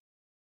group,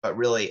 but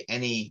really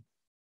any,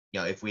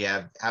 if we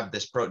have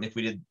this protein, if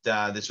we did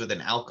this with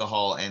an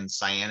alcohol and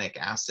hydrocyanic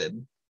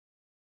acid,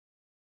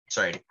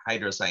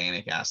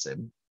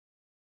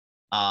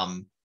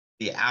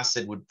 the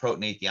acid would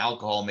protonate the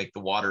alcohol, make the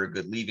water a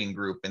good leaving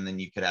group, and then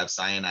you could have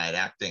cyanide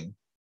acting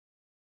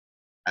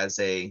as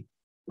a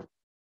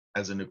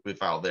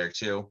nucleophile there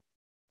too.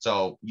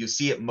 So you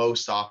see it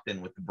most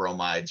often with the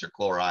bromides or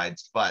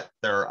chlorides, but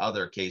there are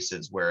other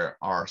cases where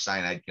our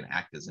cyanide can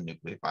act as a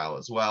nucleophile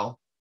as well.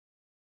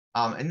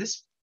 And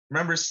this,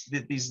 remember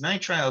that these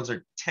nitriles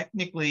are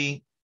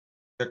technically,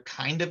 they're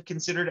kind of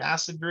considered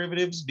acid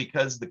derivatives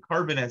because the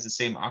carbon has the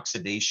same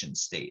oxidation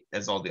state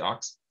as all the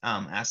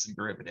acid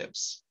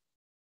derivatives.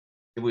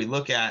 If we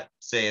look at,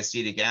 say,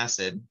 acetic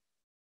acid,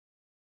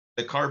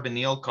 the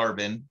carbonyl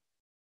carbon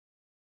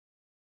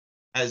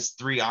has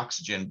 3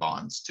 oxygen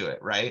bonds to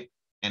it, right?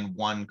 And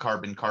 1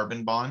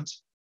 carbon-carbon bond.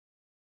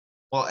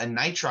 Well, a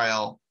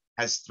nitrile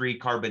has 3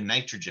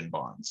 carbon-nitrogen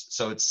bonds.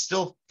 So it's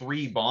still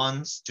 3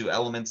 bonds to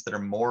elements that are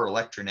more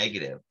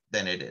electronegative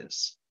than it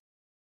is.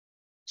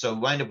 So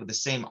we wind up with the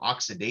same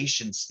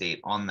oxidation state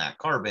on that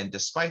carbon,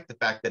 despite the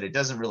fact that it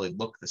doesn't really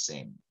look the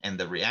same and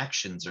the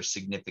reactions are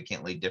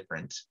significantly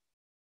different.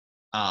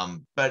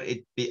 But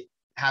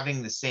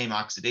having the same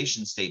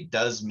oxidation state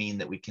does mean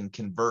that we can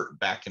convert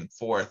back and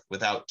forth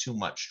without too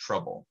much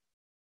trouble.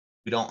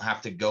 We don't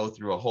have to go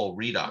through a whole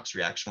redox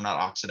reaction. We're not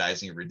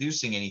oxidizing or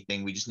reducing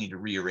anything. We just need to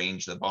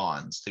rearrange the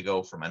bonds to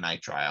go from a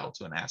nitrile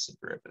to an acid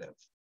derivative,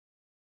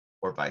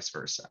 or vice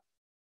versa.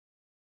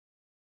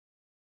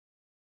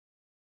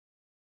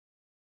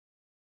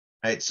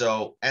 Right,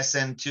 so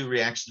SN2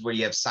 reactions where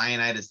you have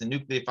cyanide as the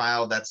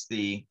nucleophile,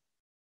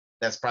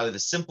 that's probably the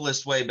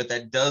simplest way, but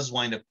that does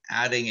wind up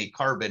adding a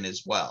carbon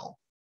as well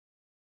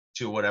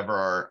to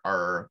whatever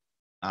our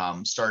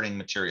starting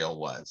material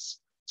was.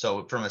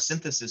 So from a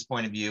synthesis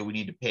point of view, we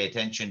need to pay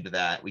attention to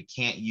that. We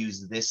can't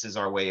use this as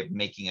our way of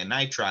making a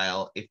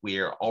nitrile if we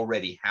are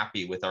already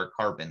happy with our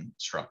carbon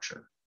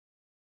structure.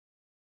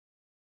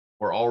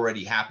 We're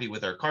already happy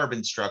with our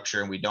carbon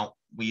structure, and we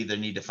either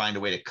need to find a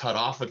way to cut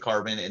off a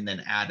carbon and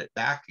then add it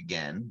back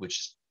again, which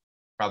is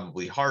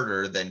probably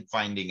harder than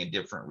finding a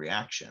different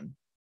reaction.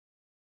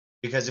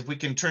 Because if we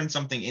can turn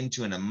something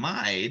into an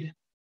amide,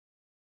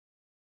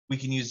 we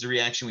can use the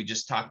reaction we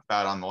just talked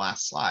about on the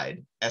last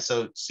slide.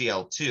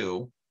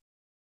 SOCl2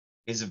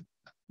 is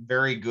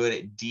very good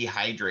at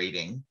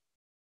dehydrating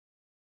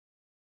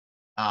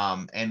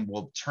and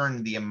will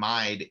turn the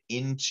amide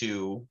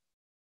into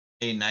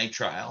a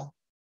nitrile.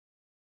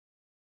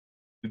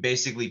 We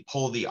basically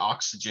pull the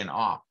oxygen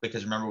off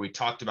because remember we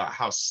talked about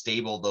how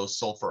stable those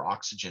sulfur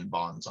oxygen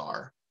bonds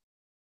are.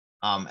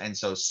 And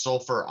so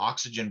sulfur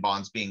oxygen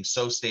bonds being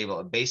so stable,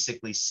 it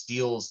basically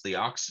steals the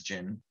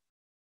oxygen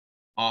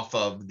off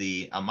of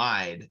the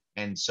amide.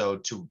 And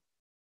so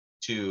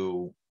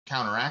to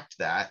counteract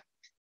that,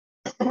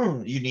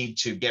 you need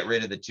to get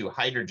rid of the 2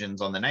 hydrogens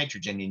on the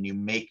nitrogen and you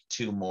make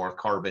 2 more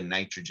carbon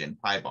nitrogen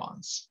pi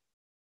bonds.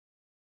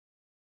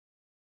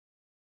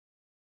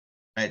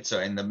 Right, so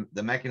and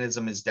the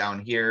mechanism is down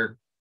here.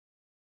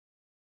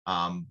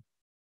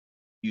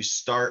 You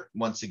start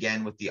once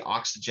again with the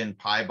oxygen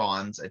pi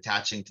bonds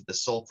attaching to the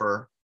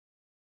sulfur,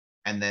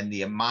 and then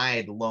the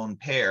amide lone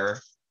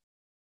pair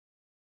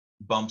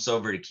bumps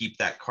over to keep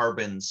that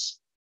carbon's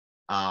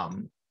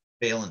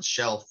valence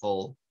shell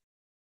full.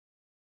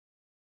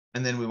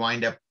 And then we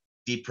wind up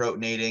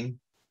deprotonating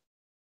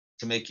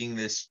to making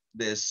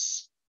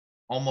this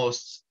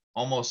almost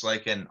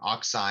like an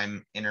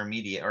oxime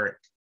intermediate or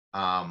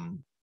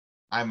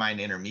imine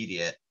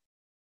intermediate.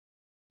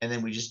 And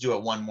then we just do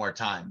it one more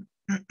time.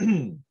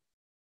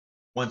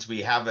 Once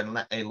we have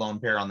a lone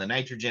pair on the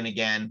nitrogen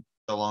again,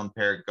 the lone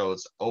pair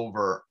goes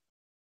over,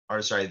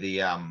 or sorry, they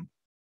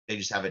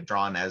just have it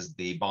drawn as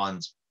the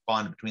bond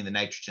between the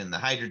nitrogen and the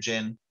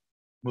hydrogen,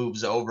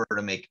 moves over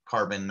to make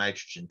carbon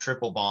nitrogen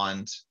triple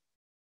bond,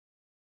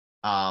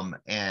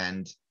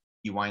 and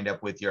you wind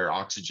up with your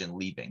oxygen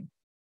leaving.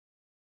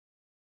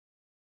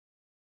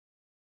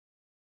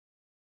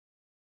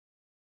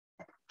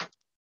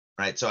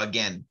 Right, so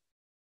again,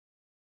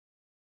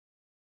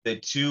 the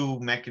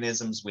 2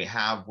 mechanisms we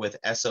have with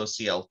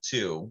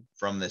SOCl2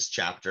 from this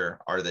chapter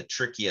are the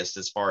trickiest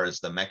as far as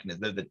the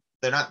mechanism.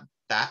 They're not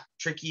that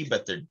tricky,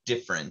 but they're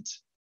different.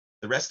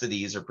 The rest of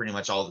these are pretty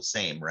much all the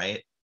same,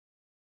 right?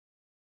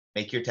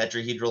 make your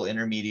tetrahedral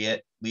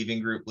intermediate,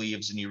 leaving group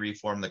leaves, and you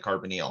reform the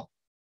carbonyl,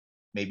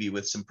 maybe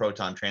with some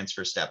proton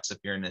transfer steps if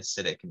you're in an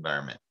acidic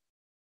environment.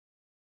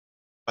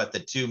 But the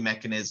two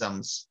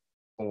mechanisms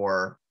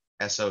for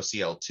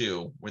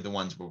SOCl2 were the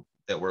ones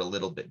that were a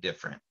little bit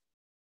different.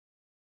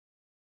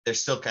 They're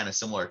still kind of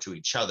similar to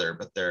each other,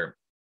 but they're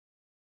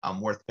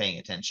worth paying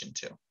attention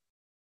to.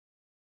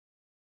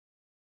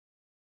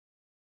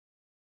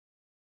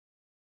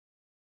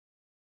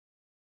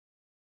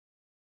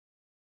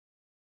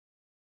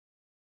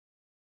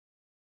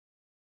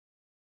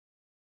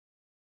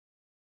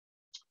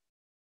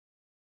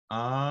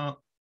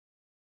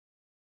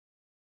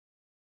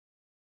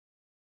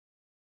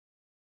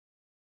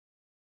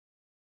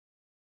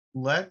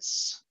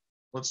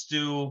 Let's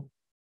do,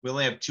 we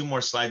only have 2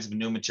 more slides of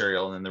new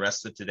material, and then the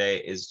rest of today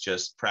is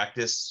just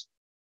practice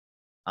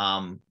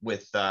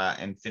with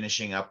and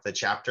finishing up the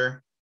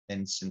chapter.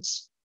 And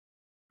since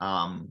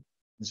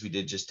we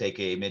did just take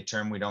a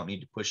midterm, we don't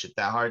need to push it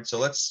that hard. So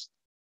let's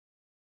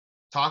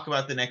talk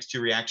about the next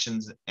 2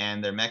 reactions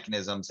and their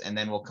mechanisms, and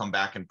then we'll come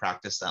back and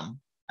practice them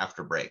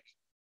after break.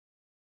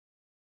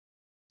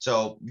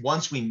 So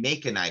once we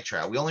make a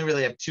nitrile, we only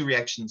really have 2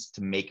 reactions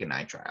to make a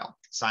nitrile.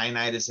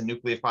 Cyanide is a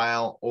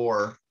nucleophile,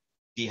 or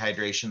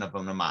dehydration of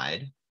an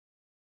amide.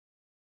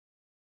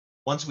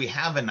 Once we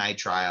have a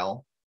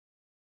nitrile,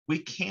 we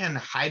can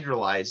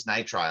hydrolyze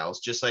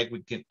nitriles just like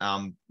we can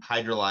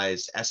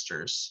hydrolyze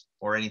esters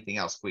or anything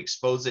else. If we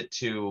expose it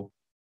to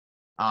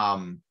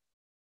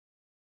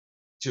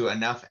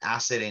enough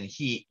acid and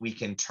heat, we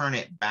can turn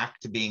it back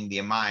to being the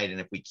amide. And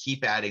if we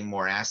keep adding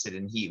more acid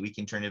and heat, we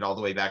can turn it all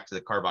the way back to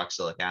the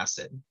carboxylic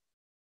acid.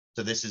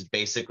 So this is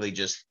basically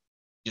just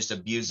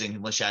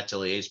abusing Le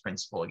Chatelier's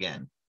principle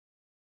again.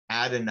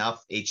 Add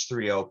enough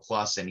H3O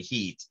plus and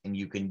heat, and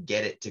you can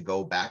get it to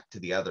go back to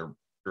the other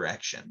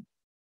direction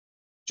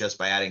just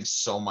by adding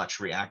so much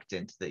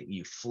reactant that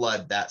you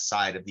flood that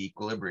side of the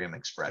equilibrium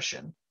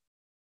expression.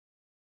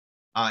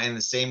 And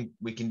the same,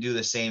 we can do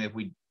the same if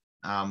we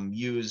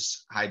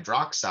use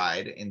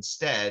hydroxide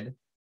instead.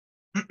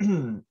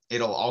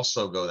 It'll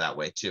also go that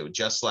way too.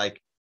 Just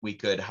like we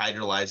could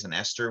hydrolyze an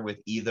ester with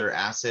either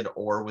acid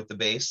or with the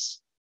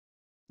base,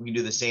 we can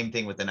do the same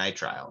thing with the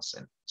nitriles.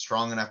 And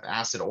strong enough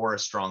acid or a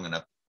strong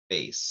enough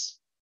base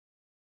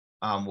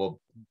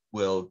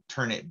will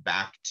turn it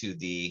back to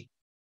the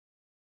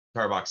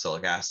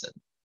carboxylic acid.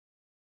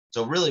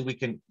 So really, we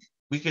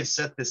could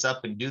set this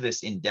up and do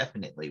this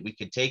indefinitely. We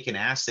could take an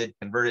acid,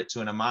 convert it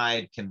to an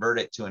amide, convert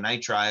it to a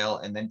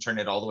nitrile, and then turn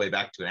it all the way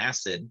back to an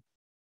acid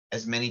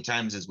as many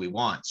times as we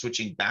want,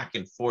 switching back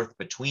and forth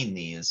between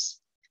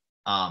these.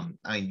 I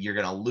mean, you're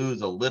going to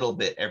lose a little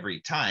bit every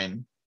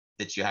time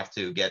that you have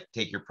to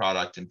take your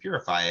product and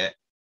purify it,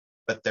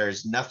 but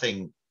there's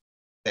nothing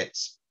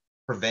that's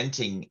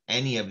preventing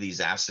any of these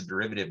acid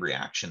derivative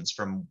reactions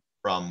from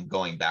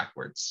going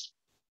backwards.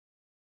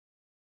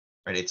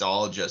 Right? It's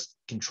all just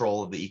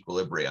control of the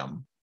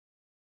equilibrium.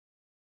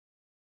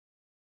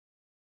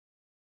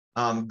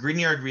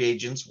 Grignard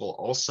reagents will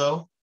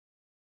also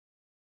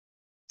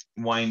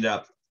wind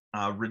up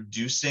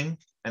reducing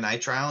a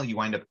nitrile. You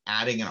wind up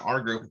adding an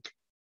R group.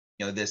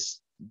 You know,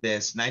 this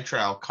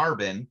nitrile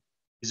carbon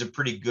is a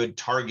pretty good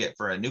target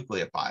for a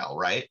nucleophile,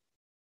 right?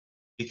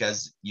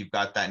 Because you've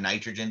got that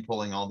nitrogen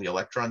pulling all the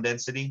electron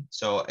density.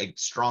 So a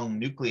strong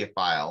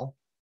nucleophile,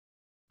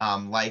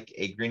 like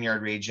a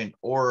Grignard reagent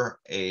or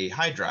a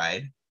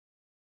hydride,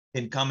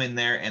 can come in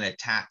there and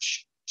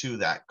attach to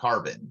that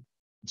carbon.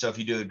 So if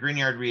you do a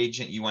Grignard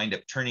reagent, you wind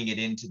up turning it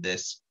into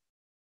this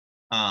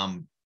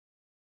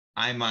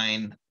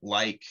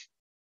imine-like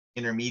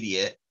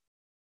intermediate,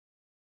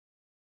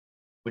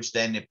 which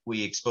then if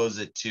we expose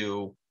it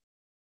to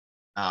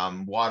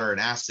water and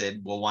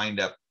acid, will wind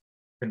up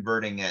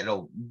converting it.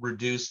 It'll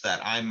reduce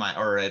that imine,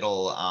 or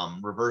it'll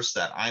reverse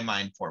that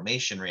imine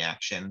formation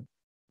reaction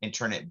and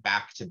turn it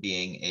back to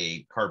being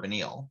a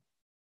carbonyl.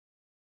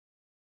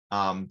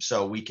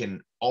 So we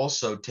can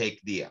also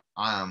take the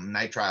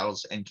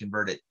nitriles and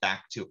convert it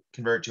to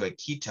a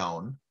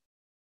ketone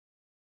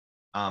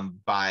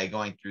by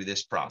going through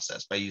this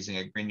process by using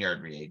a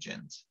Grignard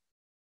reagent,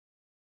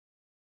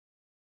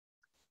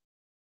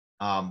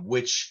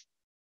 which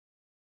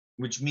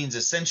means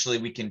essentially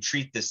we can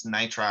treat this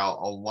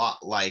nitrile a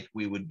lot like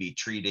we would be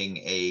treating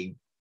an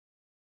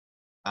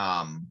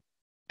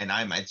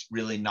imine. It's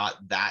really not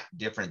that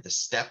different. The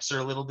steps are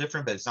a little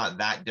different, but it's not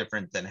that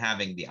different than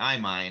having the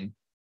imine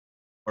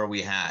where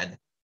we had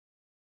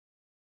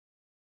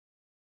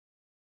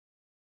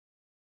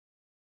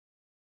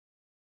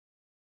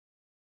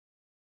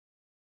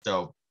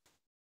so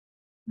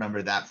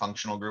remember that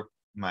functional group.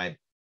 My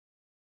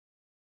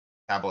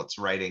tablet's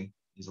writing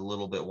is a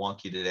little bit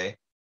wonky today.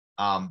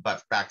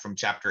 But back from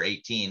chapter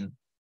 18,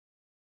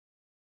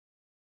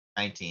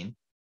 19,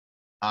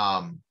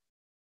 when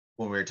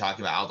we were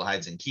talking about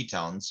aldehydes and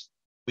ketones,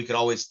 we could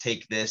always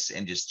take this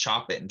and just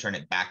chop it and turn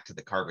it back to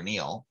the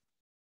carbonyl.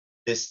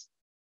 This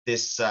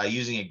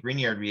using a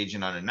Grignard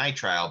reagent on a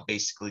nitrile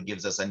basically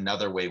gives us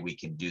another way we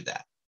can do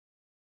that.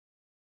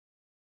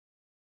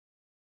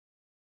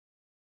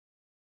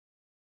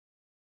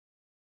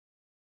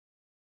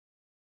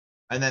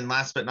 And then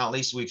last but not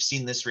least, we've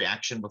seen this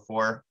reaction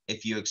before.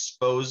 If you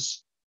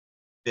expose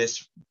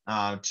this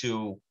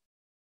to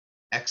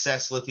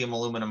excess lithium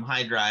aluminum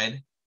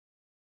hydride,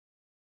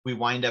 we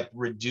wind up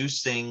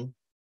reducing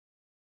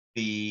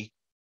the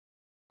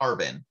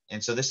carbon.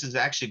 And so this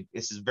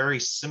is very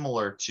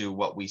similar to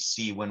what we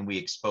see when we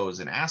expose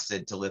an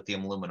acid to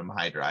lithium aluminum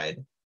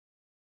hydride.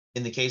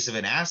 In the case of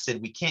an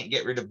acid, we can't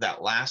get rid of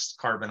that last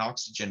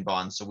carbon-oxygen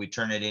bond, so we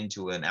turn it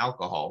into an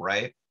alcohol,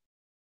 right?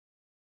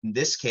 In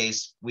this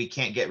case, we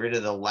can't get rid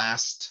of the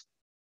last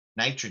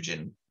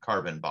nitrogen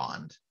carbon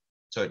bond,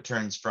 so it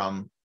turns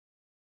from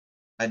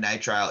a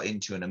nitrile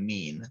into an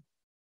amine.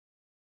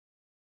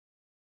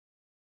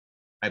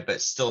 Right,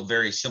 but still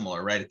very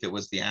similar, right? If it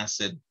was the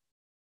acid,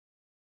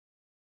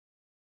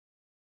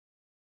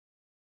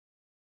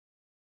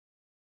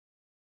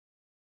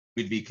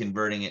 we'd be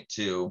converting it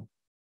to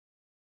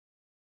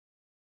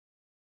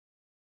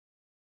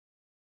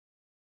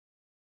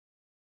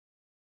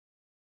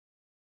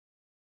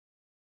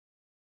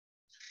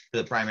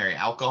the primary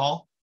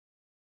alcohol.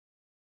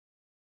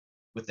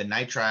 With the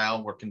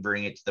nitrile, we're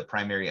converting it to the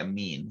primary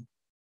amine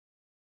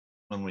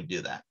when we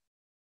do that.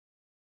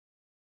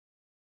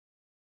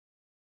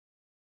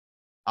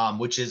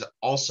 Which is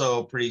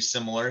also pretty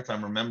similar, if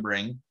I'm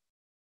remembering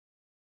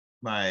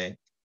this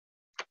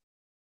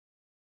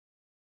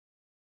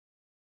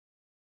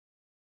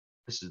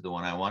is the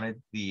one I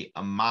wanted, the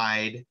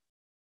amide.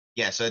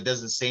 Yeah, so it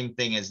does the same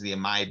thing as the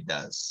amide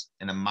does.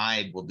 An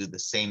amide will do the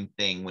same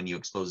thing when you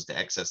expose it to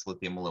excess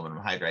lithium aluminum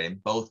hydride.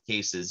 In both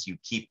cases, you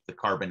keep the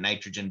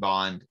carbon-nitrogen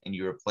bond and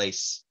you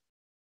replace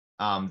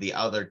the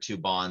other two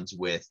bonds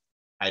with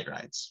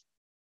hydrides.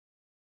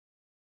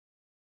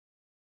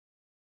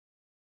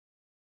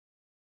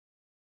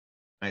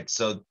 Right,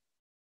 so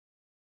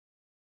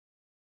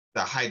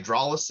the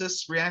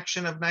hydrolysis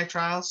reaction of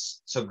nitriles.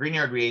 So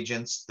Grignard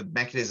reagents, the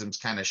mechanism's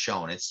kind of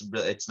shown.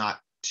 It's not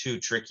too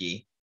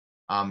tricky.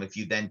 If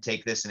you then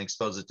take this and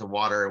expose it to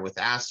water with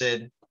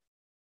acid,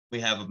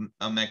 we have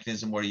a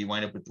mechanism where you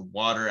wind up with the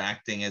water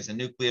acting as a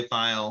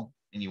nucleophile,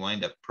 and you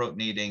wind up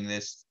protonating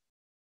this,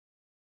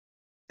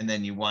 and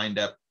then you wind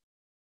up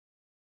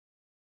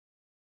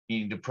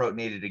needing to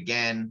protonate it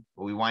again.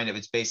 But we wind up,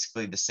 it's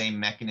basically the same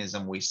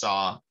mechanism we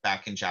saw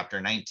back in chapter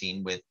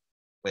 19 with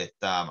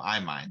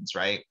imines,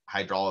 right?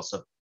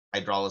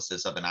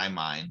 Hydrolysis of an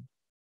imine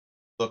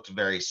looked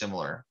very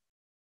similar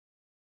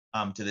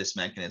to this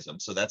mechanism.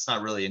 So that's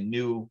not really a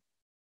new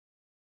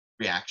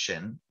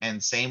reaction.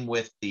 And same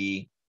with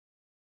the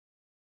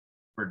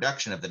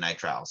reduction of the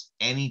nitriles.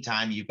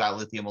 Anytime you've got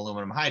lithium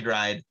aluminum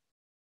hydride,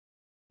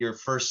 your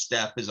first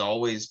step is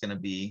always going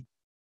to be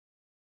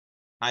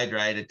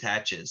hydride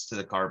attaches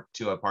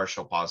to a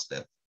partial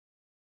positive.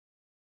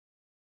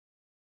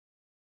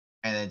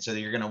 And then so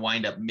you're going to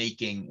wind up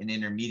making an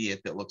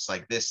intermediate that looks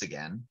like this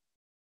again.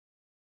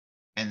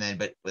 And then,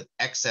 but with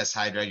excess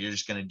hydride, you're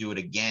just going to do it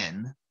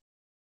again.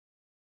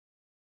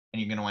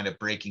 And you're going to wind up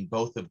breaking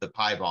both of the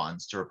pi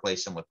bonds to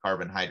replace them with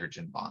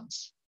carbon-hydrogen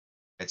bonds.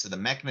 Right, so the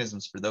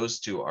mechanisms for those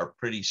two are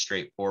pretty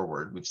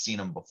straightforward. We've seen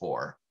them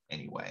before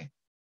anyway.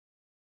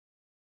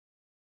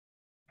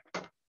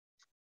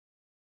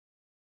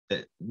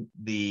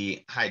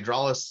 The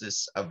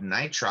hydrolysis of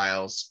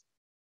nitriles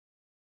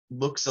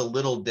looks a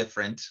little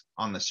different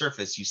on the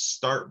surface. You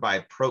start by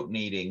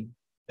protonating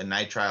the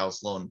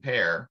nitriles lone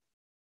pair,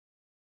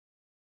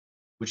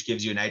 which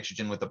gives you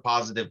nitrogen with a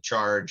positive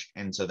charge.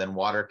 And so then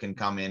water can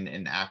come in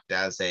and act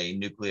as a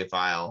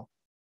nucleophile.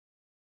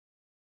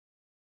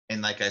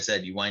 And like I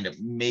said, you wind up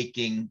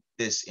making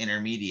this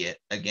intermediate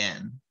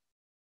again,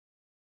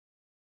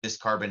 this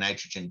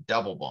carbon-nitrogen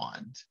double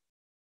bond,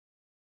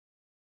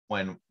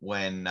 when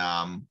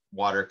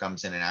water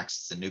comes in and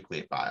acts as a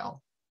nucleophile.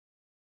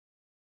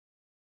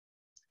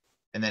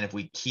 And then if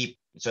we keep,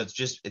 so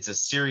it's a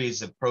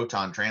series of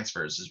proton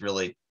transfers is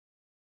really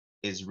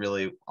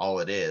all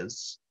it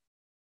is.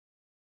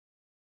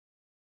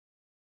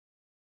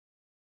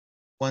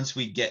 Once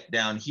we get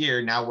down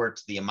here, now we're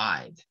to the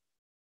amide.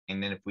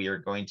 And then if we are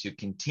going to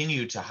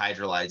continue to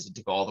hydrolyze it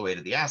to go all the way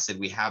to the acid,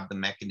 we have the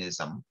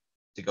mechanism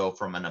to go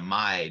from an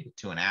amide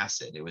to an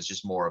acid. It was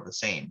just more of the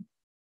same.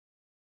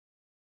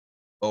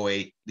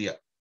 O8, the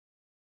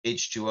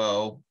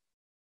H2O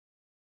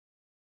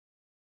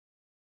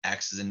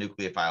acts as a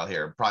nucleophile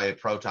here. Probably a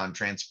proton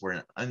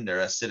transfer under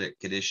acidic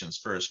conditions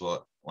first.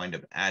 We'll wind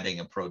up adding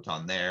a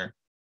proton there.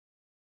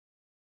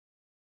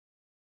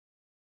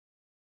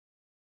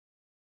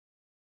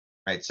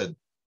 Right, so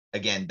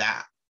again,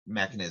 that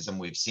mechanism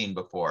we've seen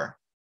before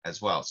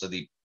as well. So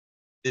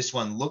this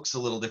one looks a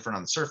little different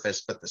on the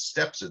surface, but the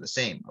steps are the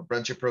same. A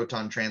bunch of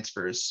proton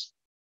transfers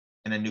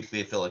and a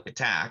nucleophilic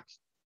attack.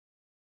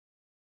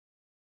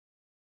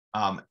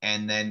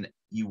 And then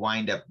you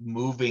wind up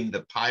moving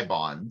the pi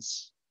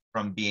bonds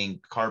from being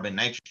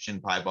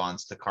carbon-nitrogen pi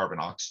bonds to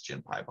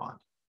carbon-oxygen pi bond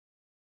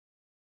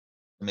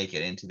to make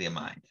it into the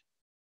amide.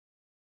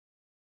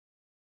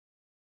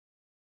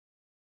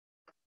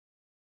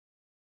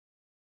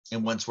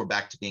 And once we're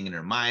back to being an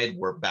amide,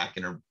 we're back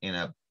in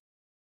a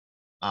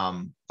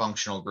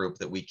functional group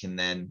that we can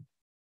then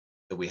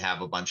that we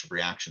have a bunch of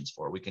reactions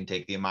for. We can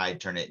take the amide,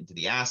 turn it into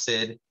the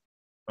acid.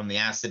 From the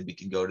acid, we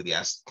can go to the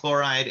acid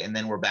chloride, and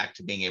then we're back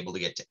to being able to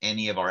get to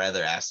any of our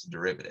other acid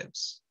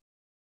derivatives.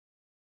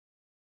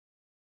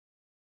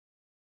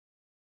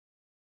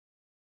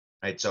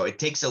 Right, so it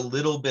takes a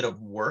little bit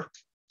of work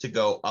to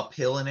go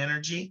uphill in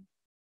energy.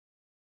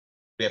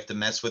 We have to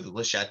mess with the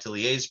Le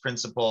Chatelier's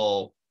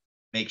principle,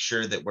 make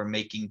sure that we're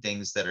making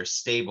things that are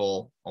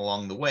stable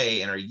along the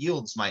way, and our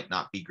yields might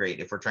not be great.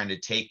 If we're trying to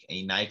take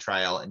a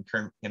nitrile and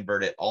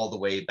convert it all the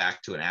way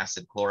back to an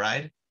acid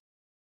chloride,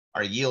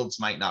 our yields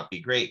might not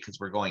be great because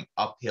we're going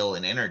uphill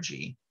in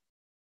energy,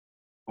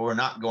 but we're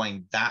not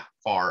going that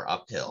far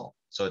uphill.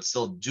 So it's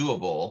still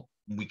doable.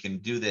 We can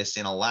do this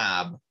in a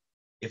lab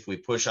if we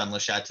push on Le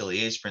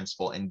Chatelier's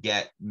principle and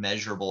get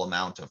measurable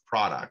amount of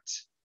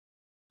product.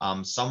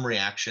 Some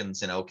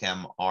reactions in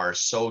OChem are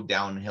so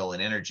downhill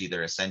in energy,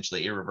 they're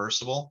essentially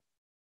irreversible.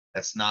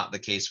 That's not the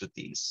case with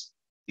these.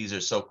 These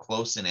are so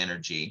close in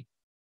energy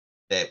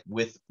that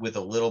with a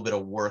little bit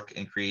of work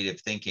and creative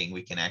thinking,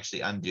 we can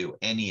actually undo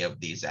any of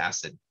these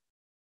acid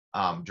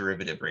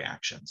derivative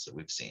reactions that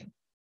we've seen.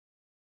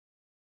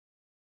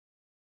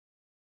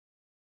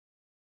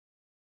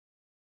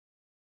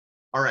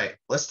 All right,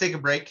 let's take a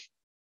break.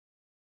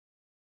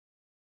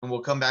 And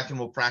we'll come back and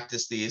we'll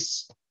practice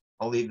these.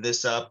 I'll leave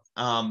this up.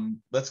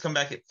 Let's come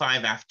back at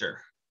 5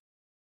 after.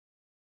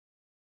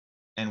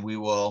 And we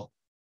will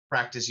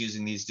practice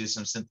using these, do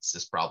some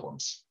synthesis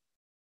problems.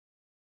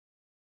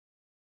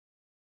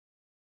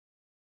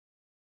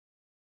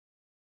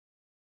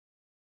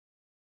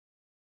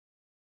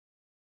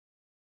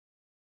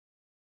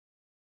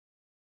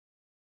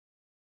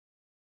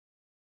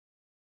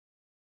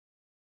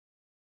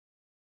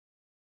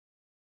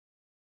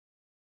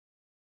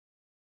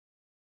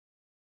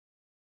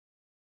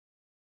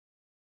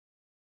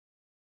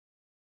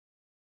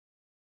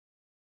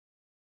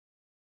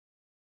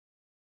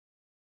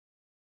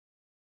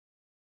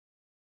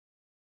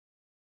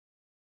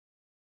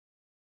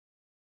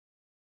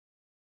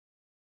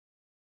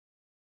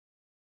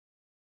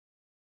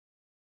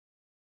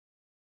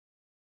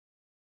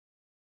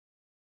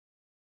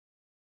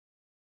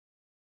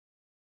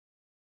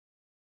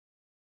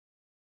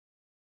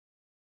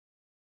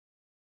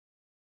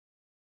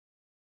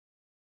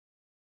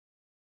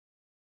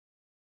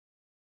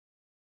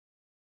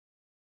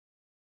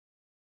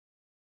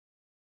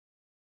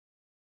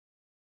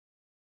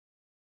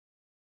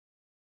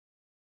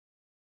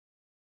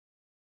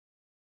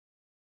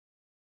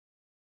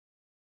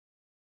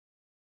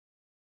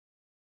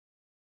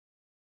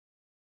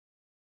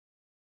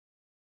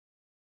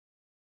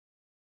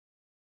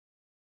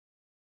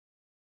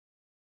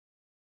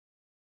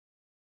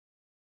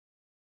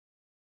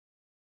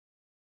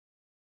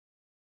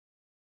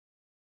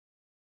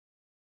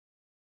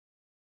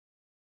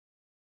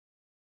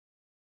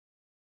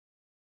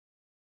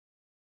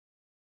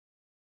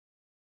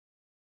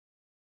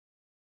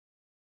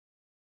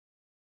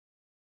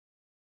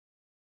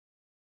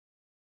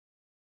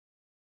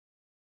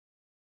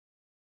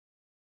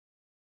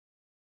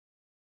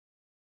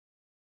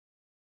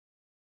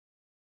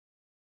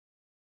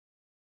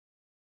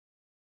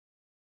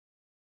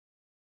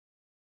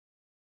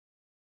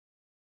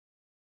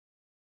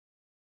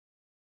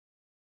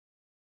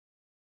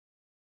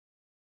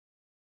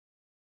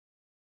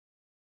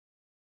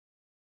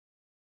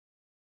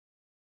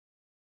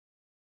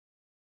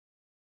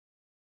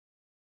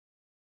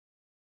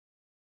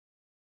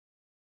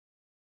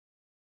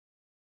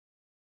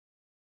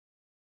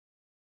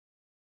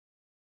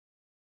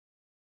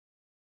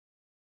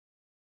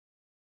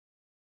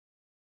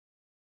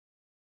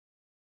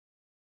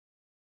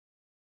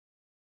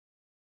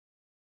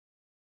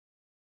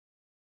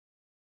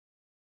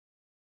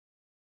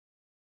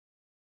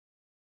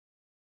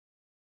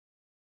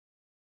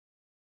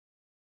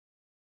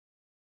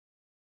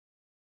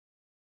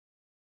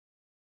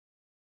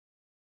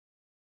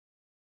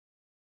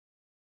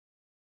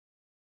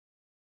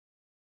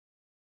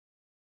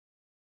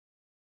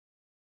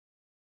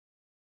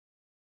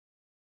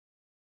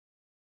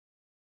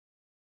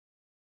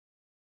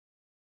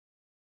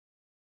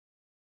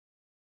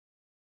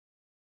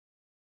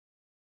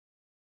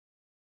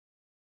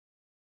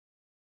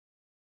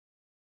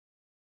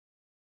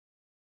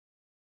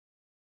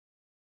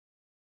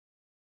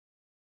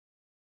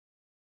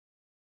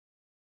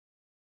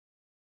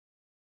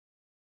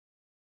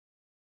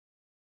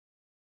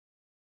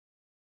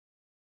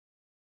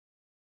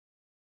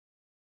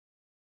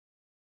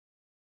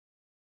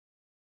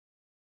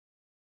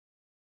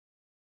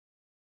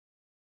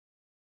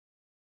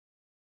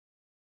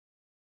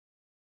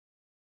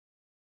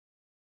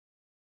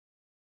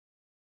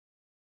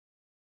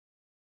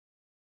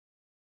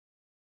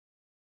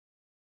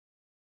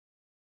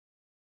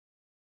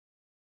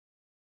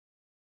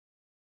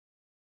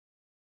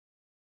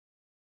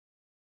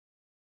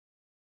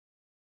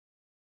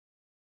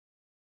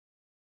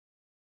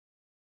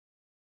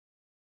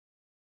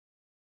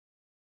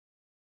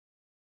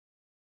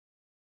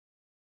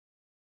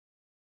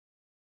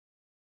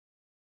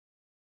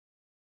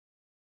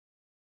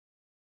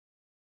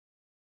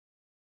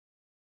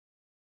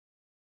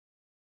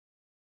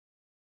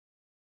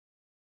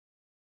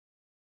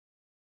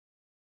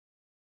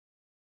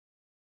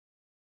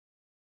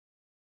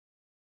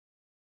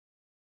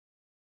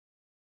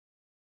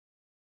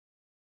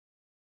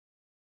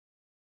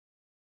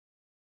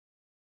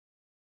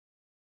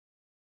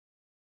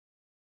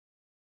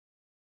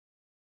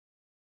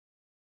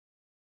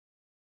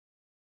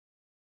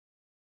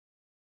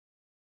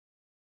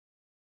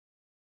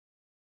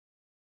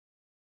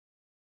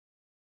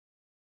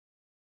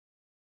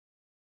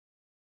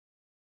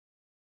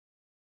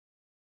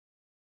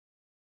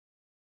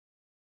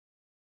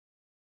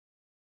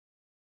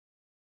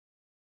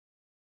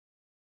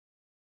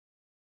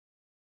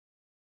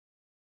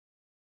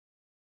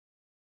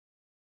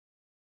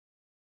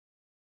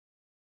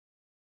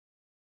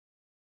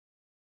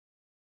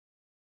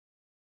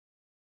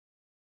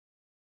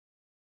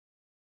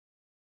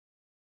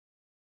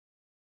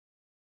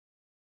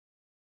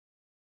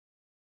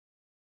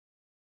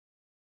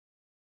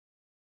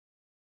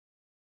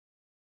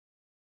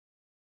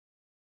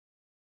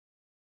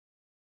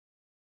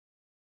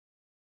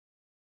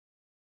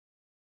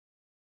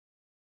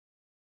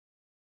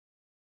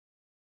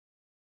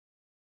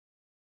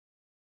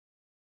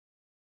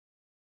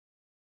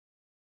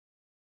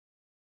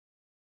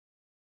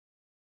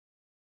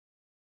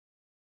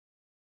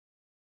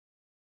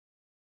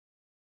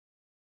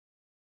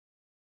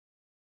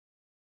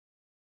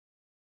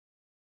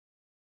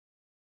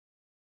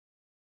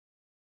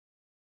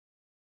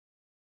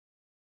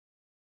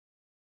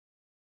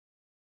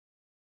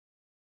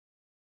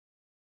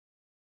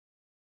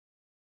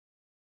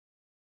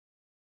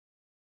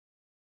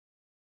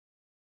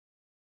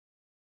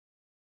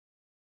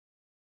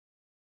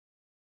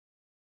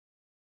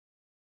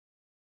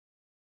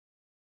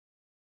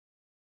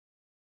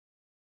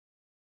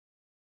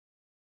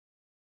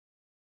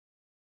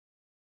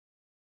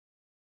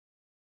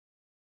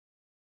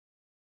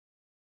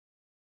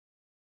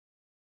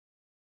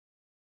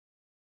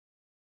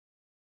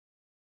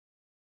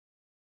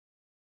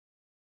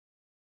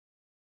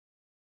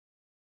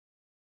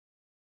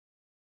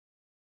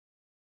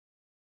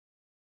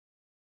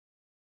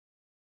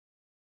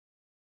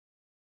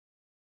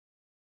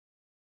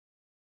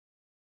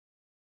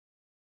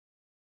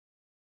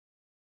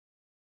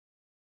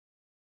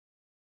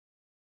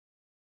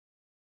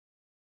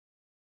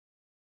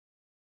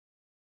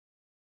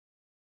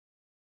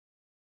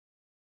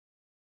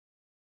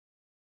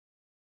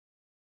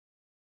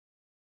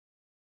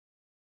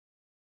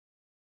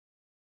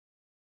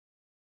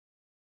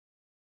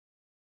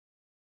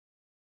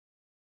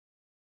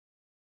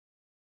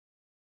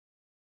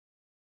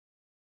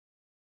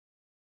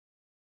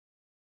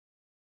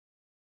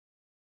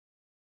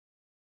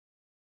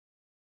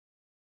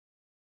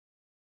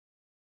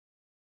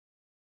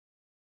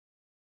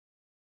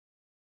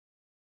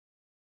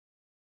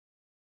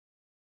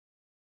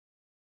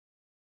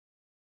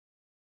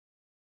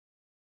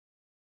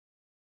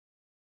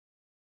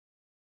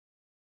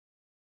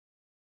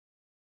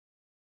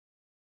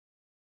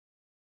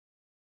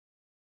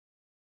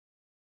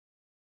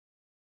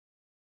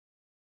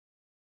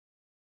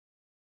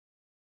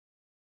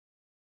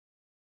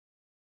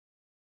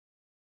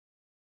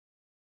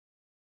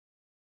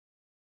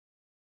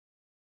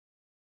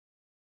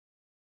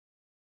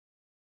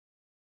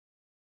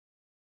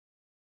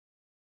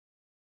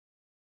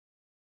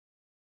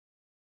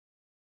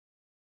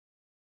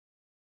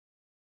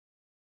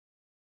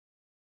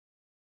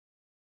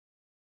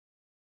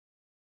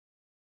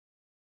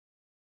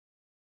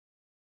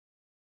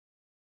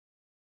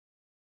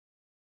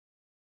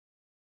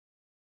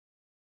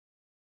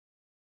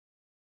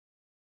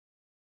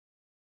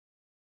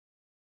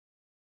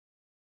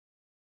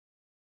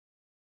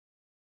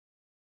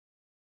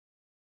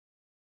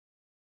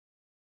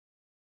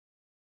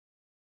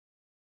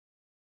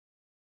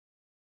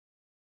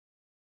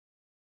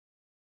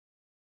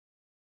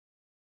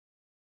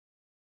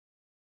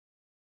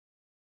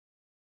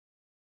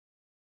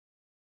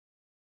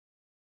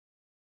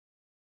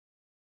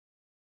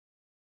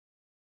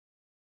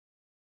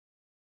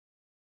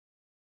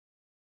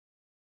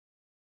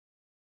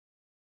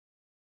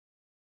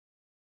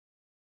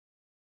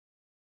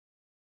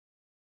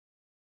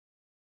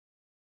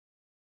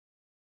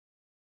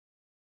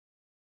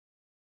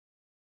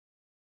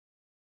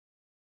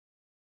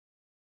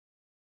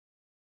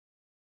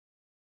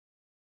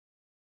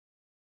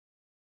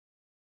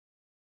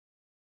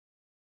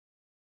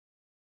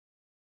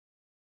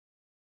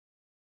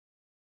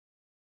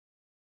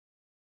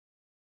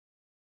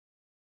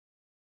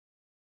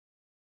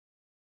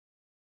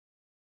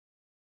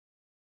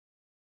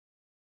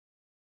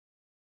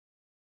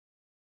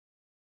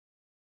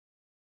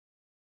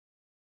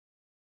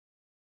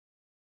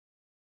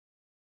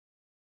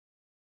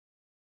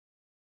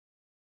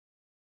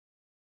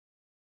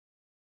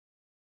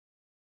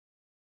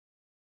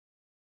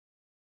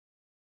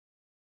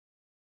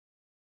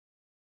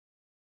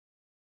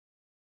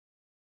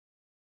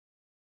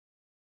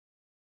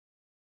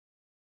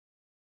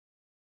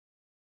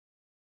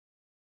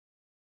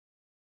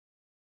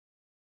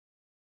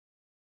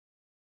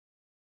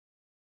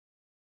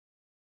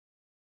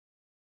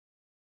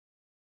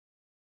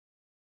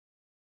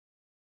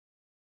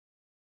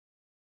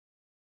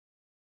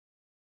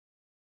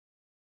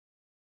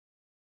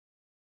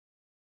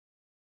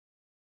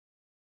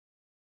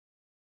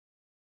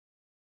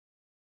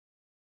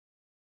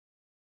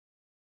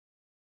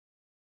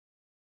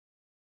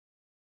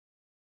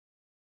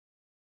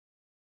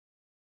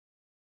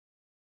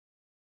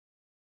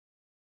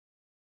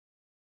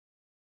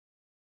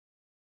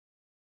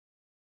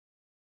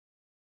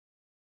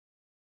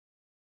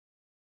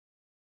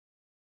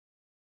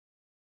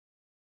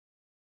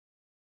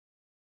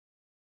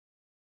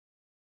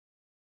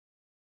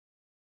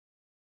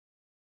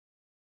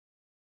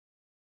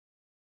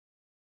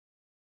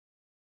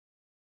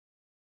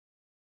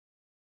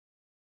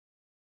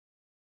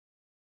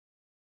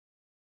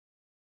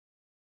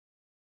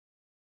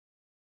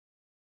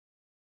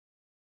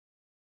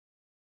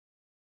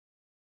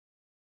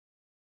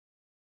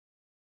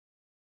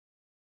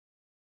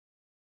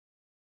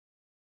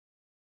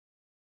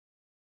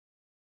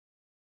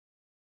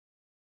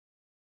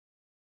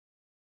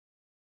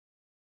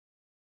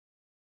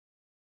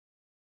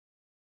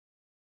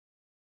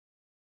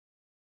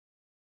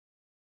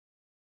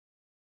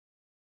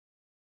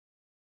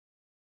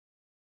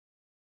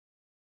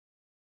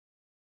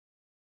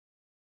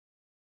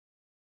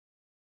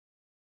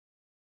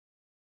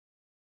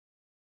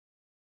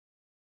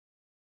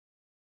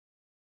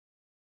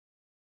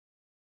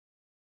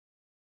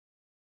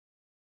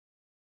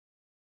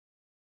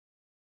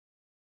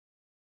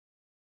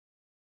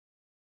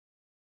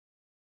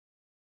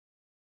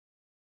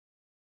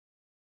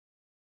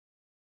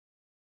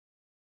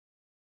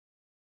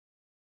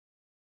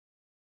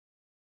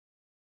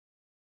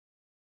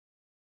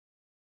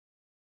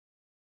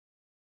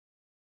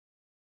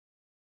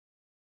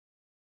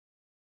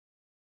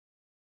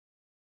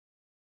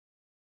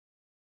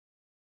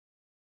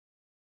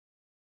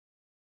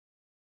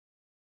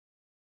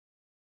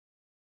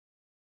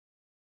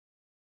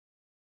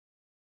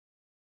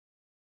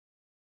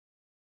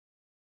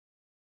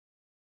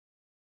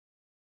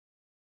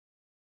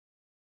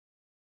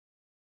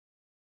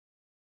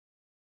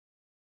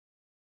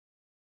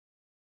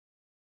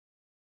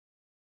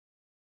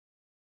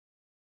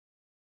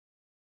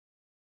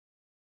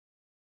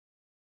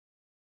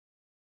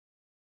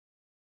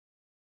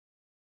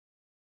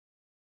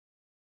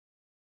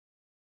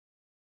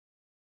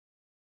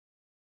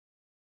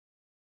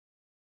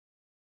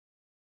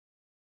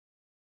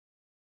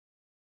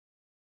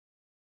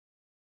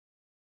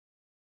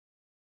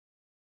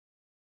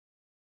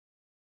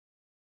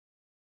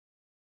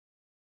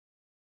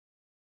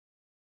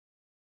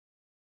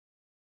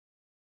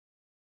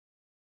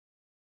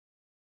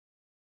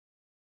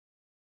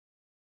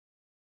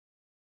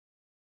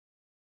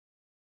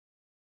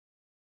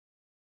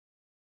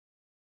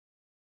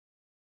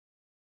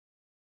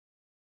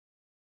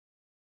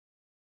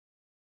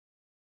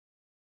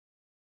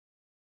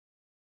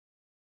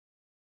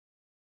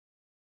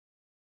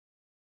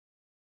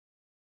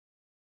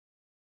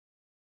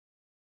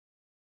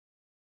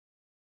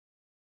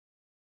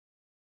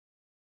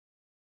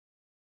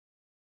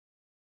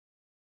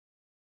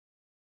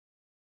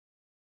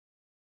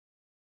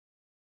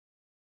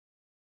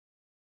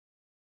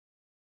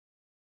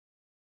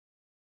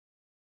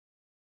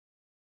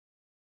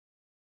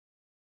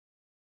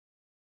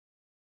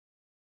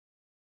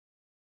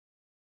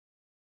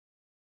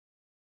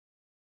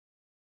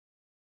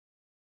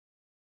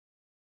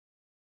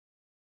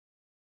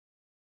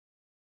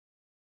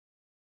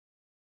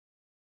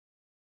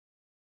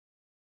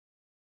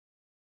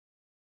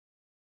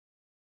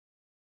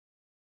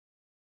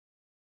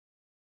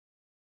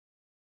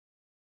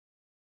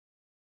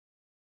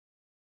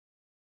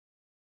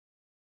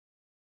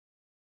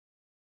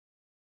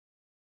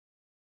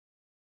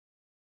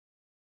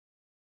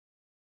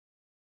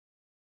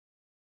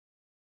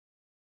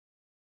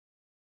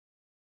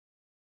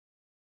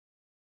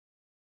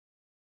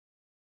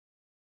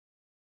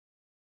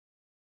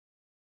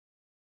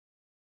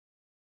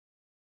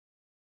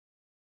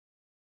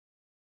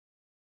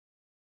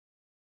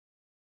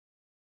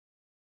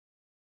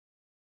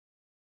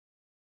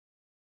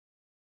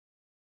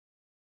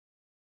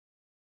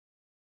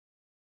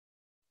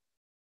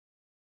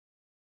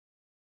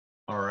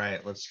 All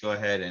right, let's go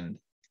ahead and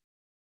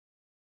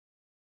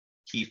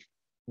keep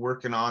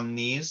working on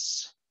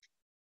these.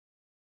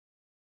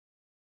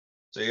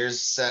 So here's a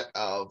set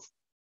of,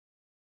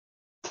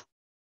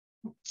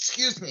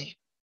 excuse me,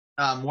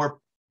 more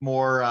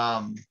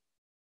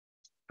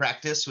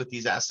practice with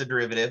these acid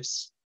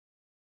derivatives.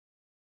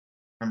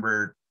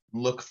 Remember,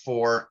 look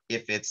for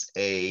if it's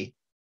a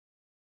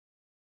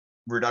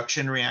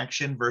reduction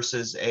reaction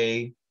versus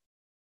a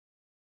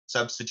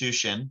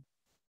substitution.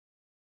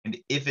 And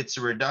if it's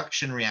a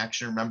reduction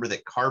reaction, remember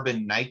that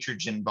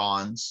carbon-nitrogen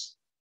bonds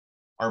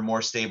are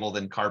more stable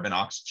than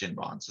carbon-oxygen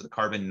bonds. So the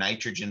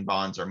carbon-nitrogen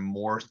bonds are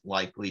more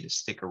likely to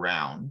stick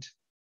around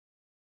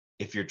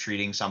if you're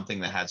treating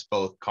something that has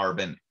both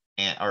carbon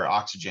and or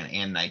oxygen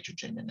and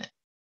nitrogen in it.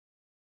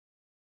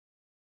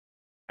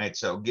 All right,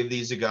 so give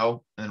these a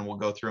go, and then we'll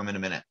go through them in a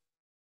minute.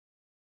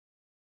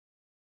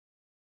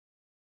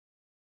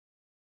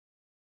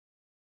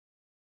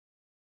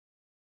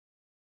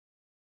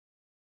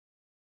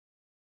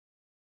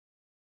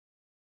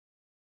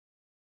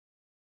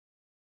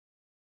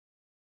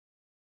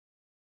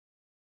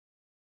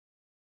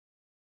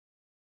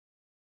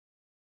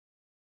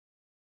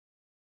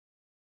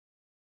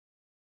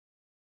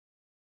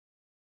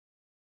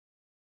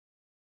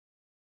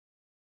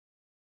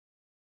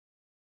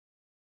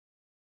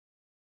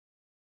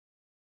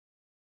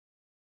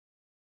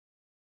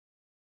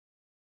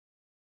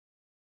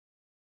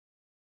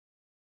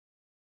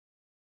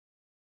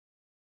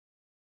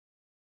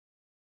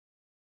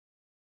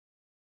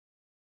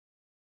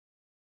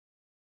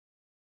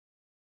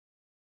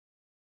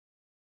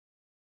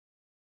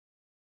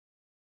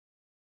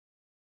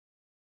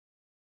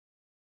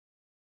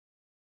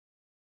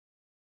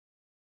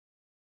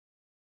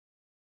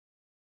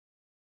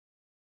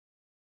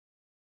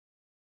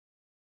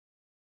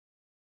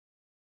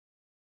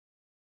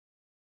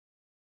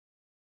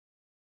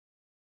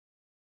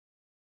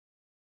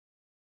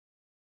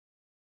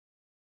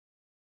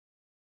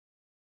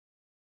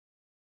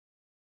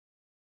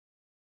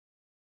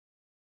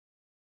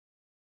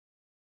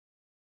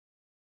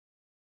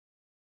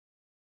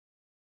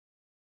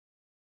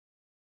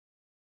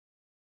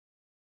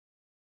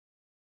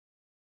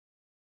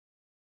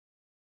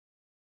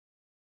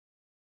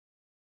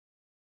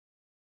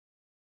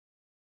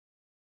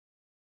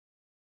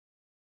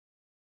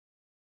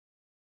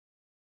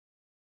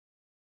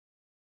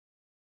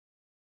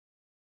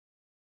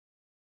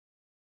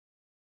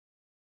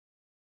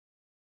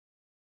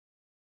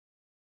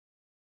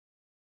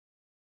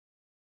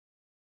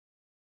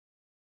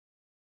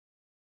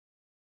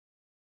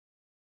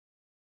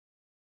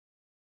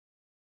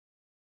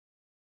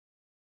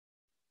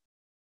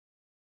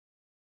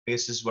 I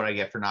guess this is what I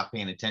get for not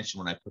paying attention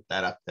when I put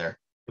that up there.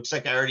 Looks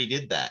like I already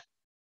did that.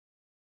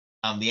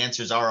 The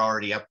answers are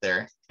already up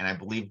there, and I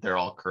believe they're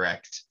all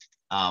correct.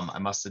 I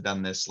must have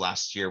done this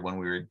last year when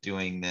we were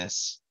doing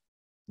this.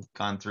 We've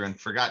gone through and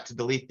forgot to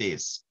delete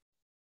these.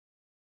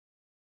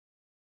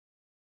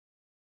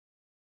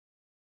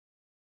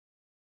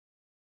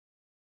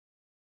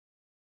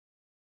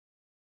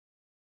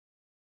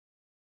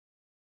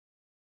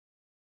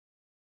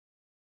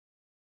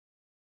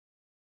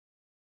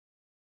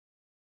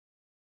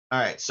 All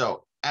right,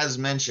 so as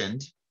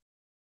mentioned,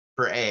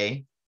 for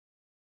A,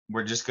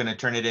 we're just going to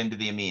turn it into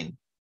the amine.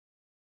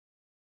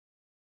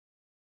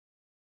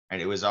 Right,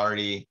 it was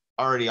already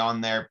on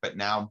there, but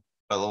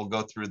we'll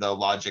go through the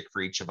logic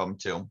for each of them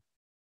too.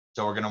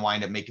 So we're going to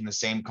wind up making the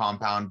same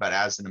compound, but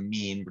as an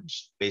amine, we're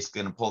just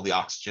basically going to pull the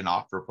oxygen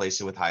off,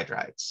 replace it with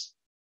hydrides.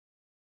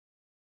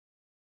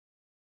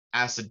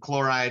 Acid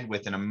chloride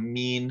with an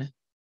amine,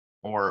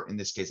 or in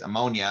this case,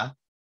 ammonia,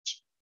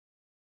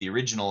 the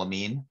original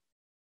amine,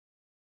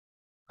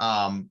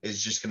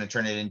 is just going to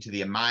turn it into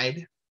the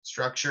amide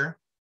structure.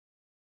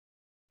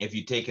 If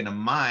you take an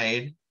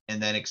amide and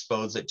then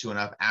expose it to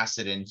enough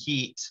acid and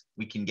heat,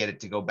 we can get it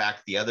to go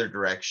back the other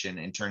direction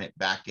and turn it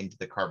back into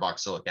the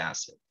carboxylic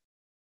acid.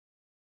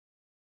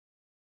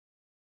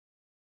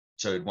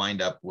 So it'd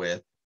wind up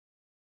with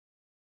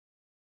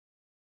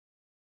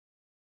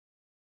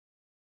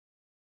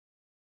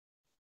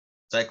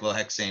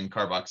cyclohexane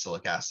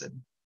carboxylic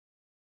acid,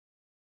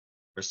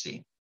 for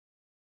C.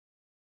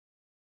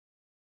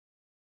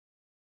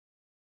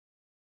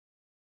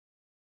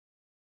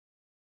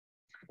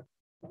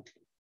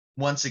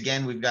 Once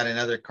again, we've got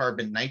another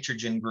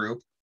carbon-nitrogen group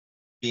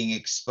being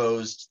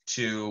exposed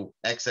to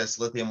excess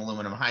lithium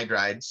aluminum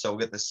hydride. So we'll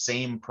get the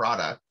same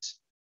product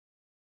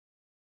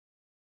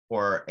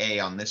for A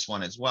on this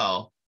one as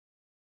well.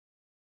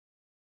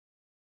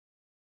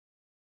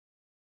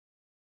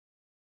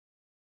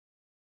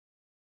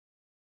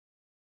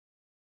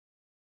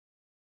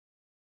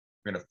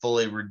 We're going to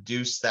fully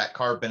reduce that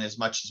carbon as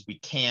much as we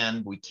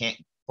can. We can't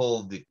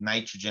pull the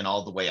nitrogen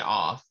all the way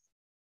off.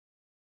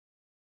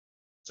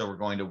 So we're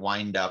going to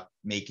wind up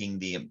making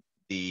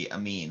the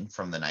amine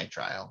from the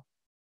nitrile.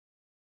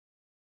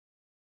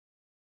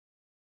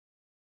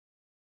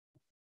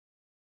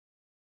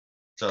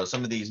 So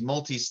some of these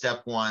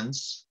multi-step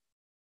ones,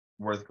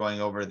 worth going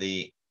over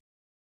the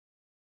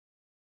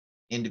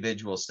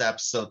individual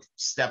steps. So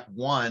step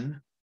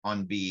 1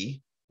 on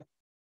B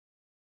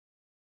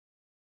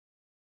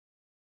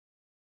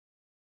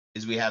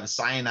is we have a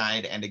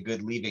cyanide and a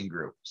good leaving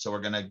group. So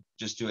we're going to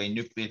just do a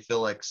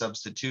nucleophilic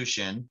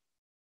substitution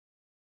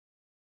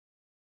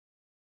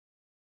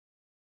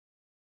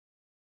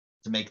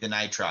to make the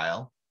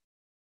nitrile.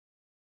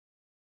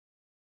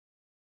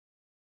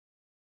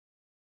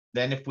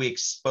 Then if we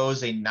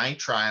expose a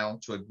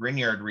nitrile to a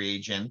Grignard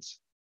reagent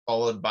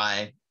followed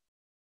by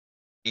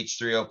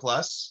H3O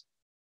plus,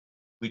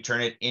 we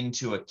turn it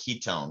into a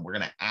ketone. We're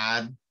going to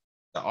add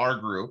the R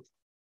group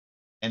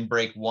and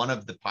break one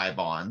of the pi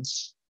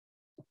bonds.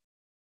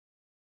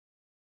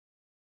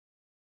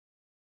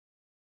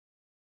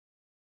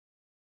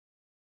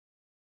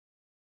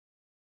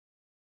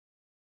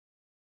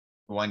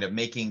 We wind up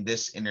making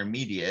this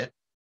intermediate,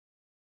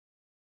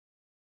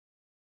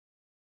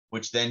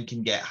 which then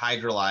can get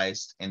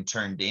hydrolyzed and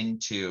turned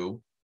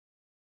into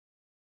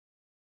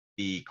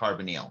the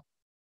carbonyl.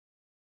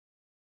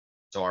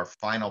 So our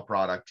final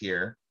product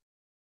here,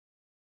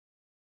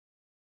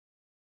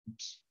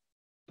 oops,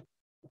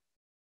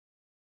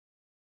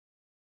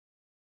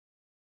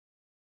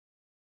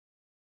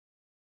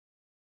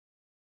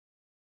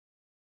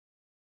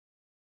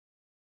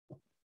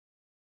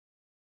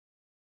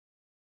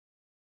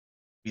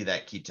 be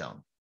that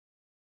ketone.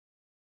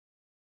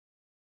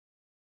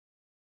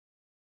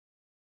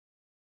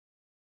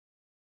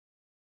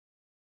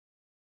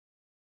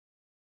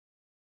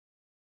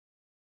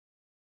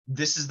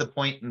 This is the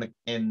point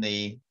in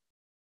the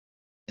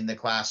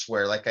class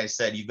where, like I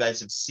said, you guys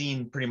have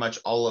seen pretty much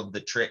all of the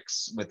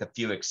tricks with a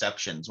few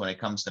exceptions when it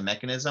comes to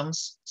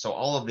mechanisms. So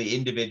all of the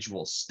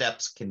individual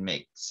steps can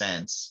make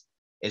sense.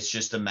 It's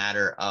just a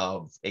matter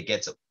of, it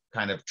gets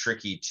kind of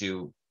tricky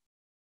to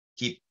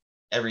keep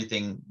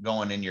everything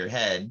going in your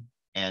head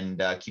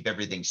and keep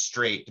everything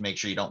straight to make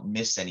sure you don't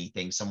miss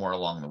anything somewhere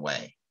along the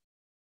way.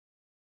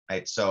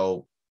 Right.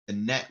 So the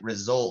net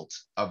result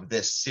of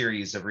this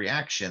series of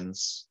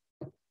reactions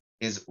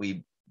is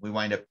we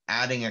wind up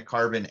adding a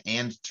carbon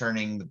and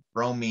turning the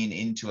bromine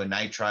into a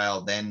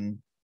nitrile,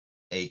 then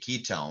a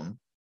ketone.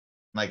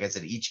 Like I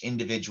said, each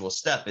individual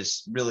step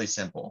is really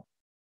simple,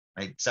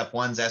 right? Step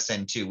 1's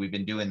SN2. We've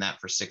been doing that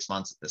for 6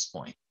 months at this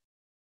point.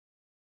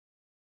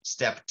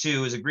 Step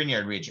 2 is a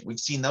Grignard reagent. We've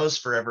seen those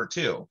forever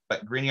too,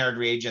 but Grignard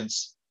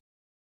reagents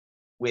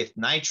with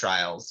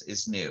nitriles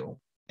is new.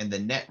 And the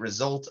net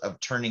result of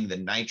turning the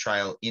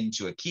nitrile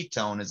into a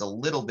ketone is a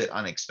little bit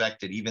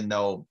unexpected, even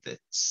though the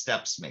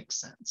steps make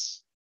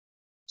sense.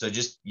 So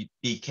just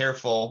be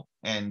careful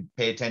and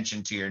pay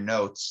attention to your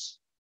notes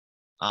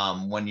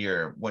when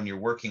you're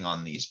working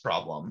on these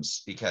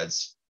problems,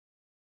 because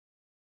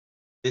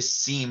this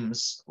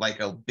seems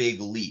like a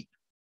big leap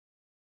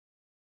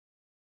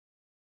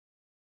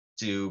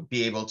to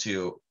be able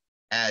to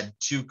add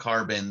 2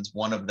 carbons,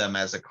 one of them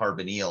as a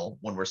carbonyl,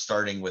 when we're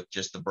starting with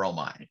just the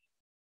bromide.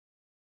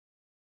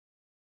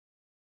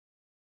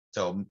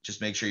 So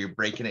just make sure you're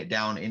breaking it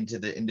down into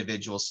the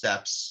individual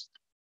steps.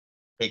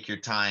 Take your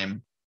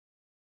time.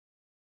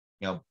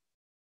 You know,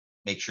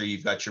 make sure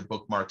you've got your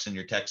bookmarks in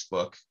your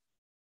textbook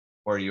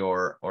or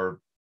your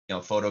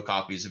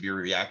photocopies of your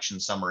reaction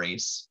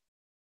summaries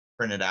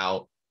printed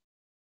out,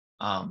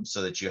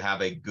 so that you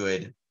have a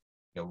good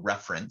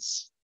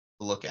reference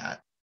to look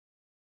at.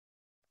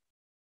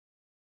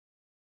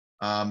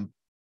 A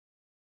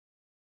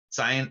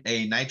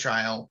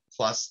nitrile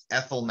plus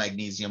ethyl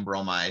magnesium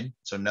bromide,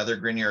 so another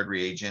Grignard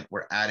reagent.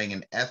 We're adding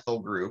an ethyl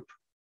group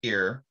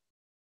here,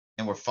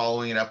 and we're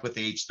following it up with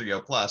the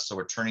H3O plus, so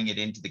we're turning it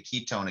into the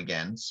ketone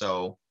again.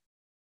 So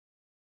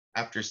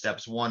after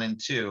steps 1 and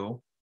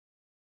 2,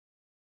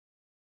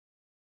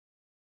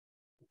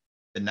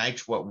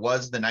 what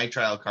was the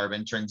nitrile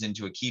carbon turns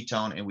into a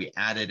ketone, and we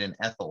added an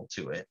ethyl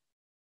to it.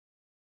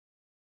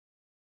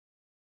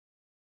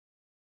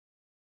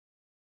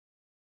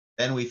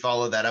 Then we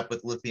follow that up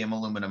with lithium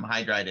aluminum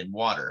hydride and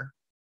water.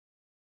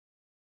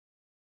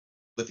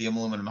 Lithium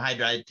aluminum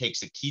hydride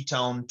takes a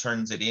ketone,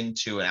 turns it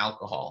into an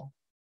alcohol.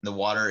 The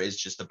water is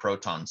just the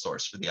proton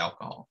source for the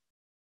alcohol.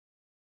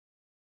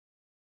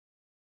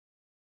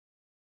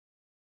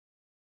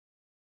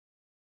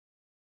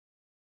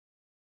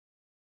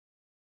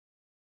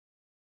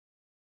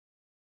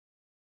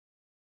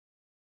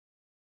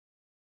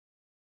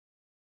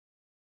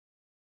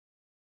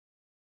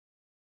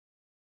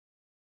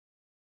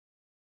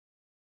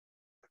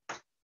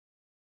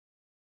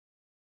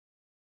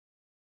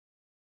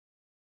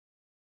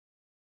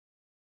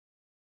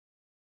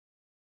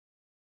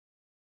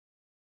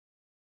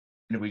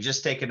 And if we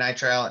just take a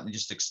nitrile and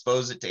just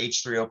expose it to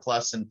H3O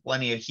plus and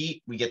plenty of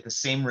heat, we get the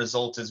same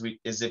result as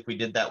if we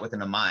did that with an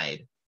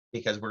amide,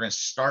 because we're going to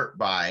start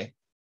by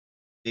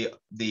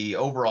the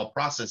overall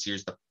process here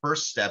is the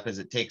first step is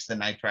it takes the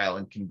nitrile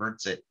and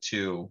converts it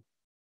to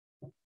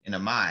an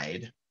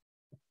amide.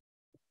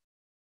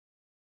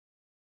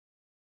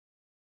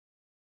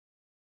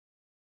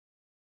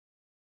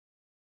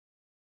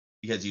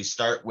 Because you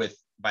start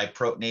by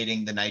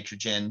protonating the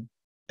nitrogen,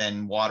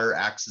 then water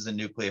acts as a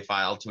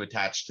nucleophile to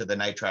attach to the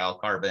nitrile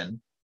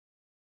carbon.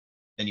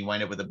 then you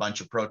wind up with a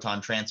bunch of proton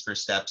transfer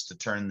steps to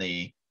turn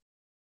the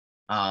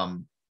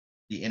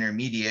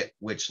intermediate,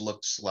 which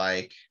looks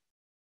like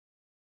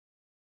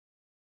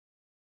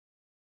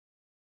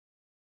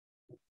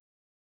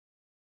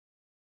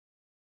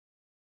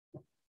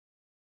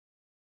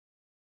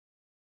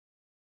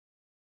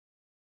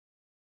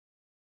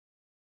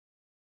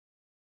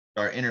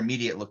our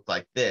intermediate looked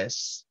like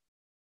this,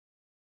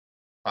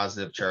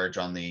 positive charge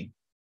on the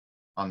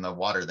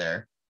water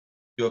there.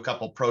 Do a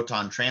couple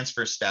proton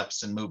transfer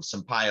steps and move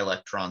some pi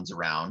electrons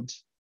around,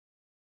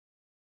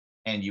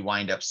 and you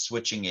wind up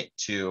switching it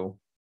to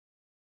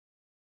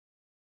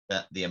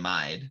the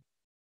amide.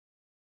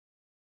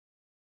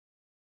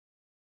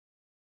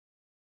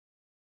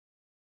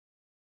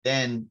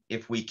 Then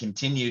if we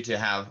continue to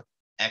have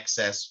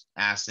excess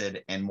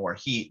acid and more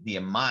heat, the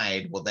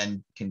amide will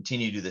then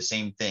continue to do the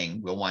same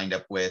thing. We'll wind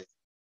up with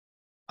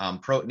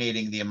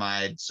protonating the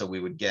amide, so we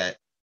would get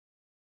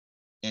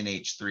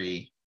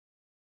NH3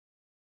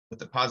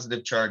 with a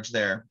positive charge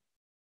there.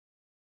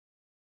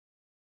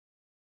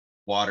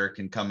 Water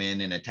can come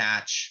in and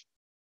attach,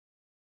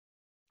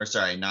 or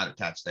sorry, not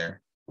attach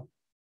there.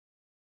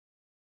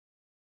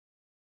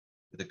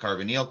 The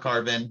carbonyl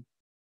carbon,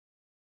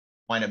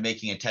 wind up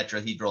making a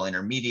tetrahedral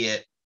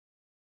intermediate.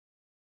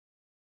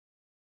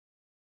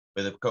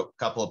 With a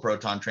couple of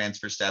proton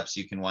transfer steps,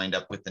 you can wind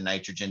up with the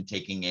nitrogen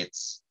taking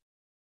its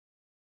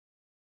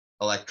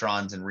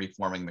electrons and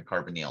reforming the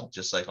carbonyl,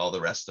 just like all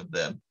the rest of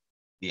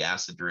the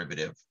acid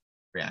derivative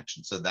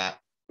reaction. So that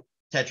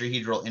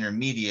tetrahedral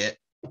intermediate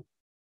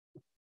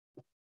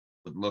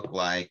would look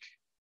like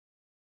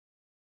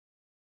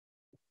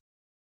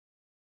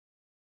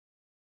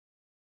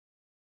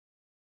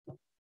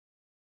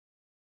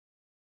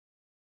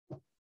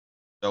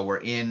so we're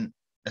in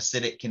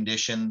acidic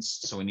conditions,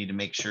 so we need to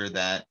make sure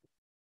that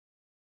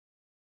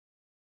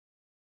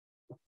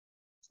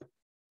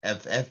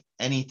if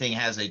anything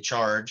has a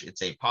charge,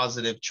 it's a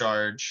positive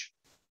charge.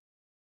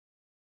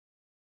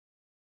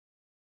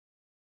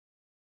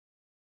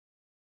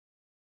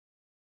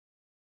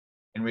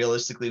 And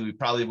realistically, we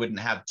probably wouldn't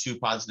have two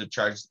positive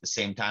charges at the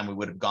same time. We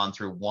would have gone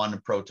through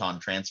one proton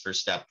transfer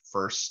step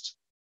first.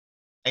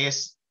 I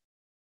guess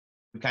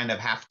we kind of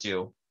have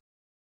to.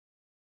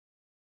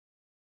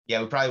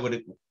 Yeah, we probably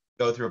would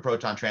go through a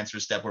proton transfer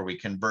step where we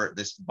convert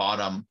this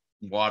bottom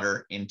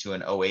water into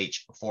an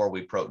OH before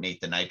we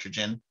protonate the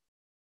nitrogen.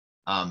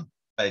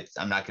 But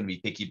I'm not going to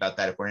be picky about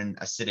that. If we're in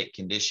acidic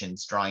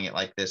conditions, drawing it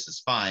like this is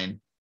fine.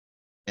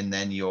 And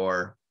then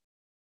your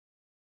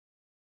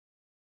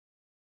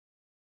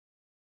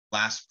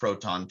last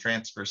proton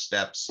transfer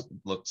steps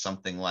look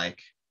something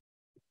like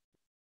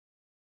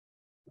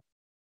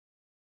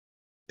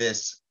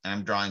this. And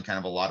I'm drawing kind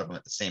of a lot of them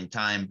at the same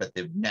time, but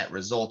the net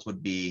result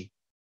would be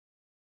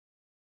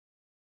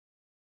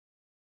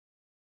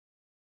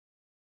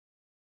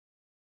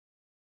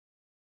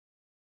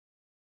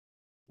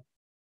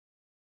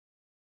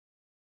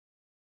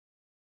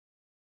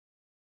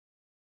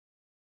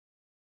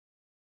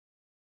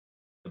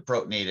the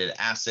protonated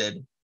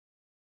acid,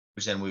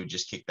 which then we would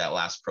just kick that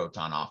last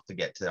proton off to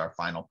get to our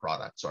final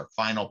product. So our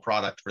final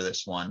product for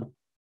this one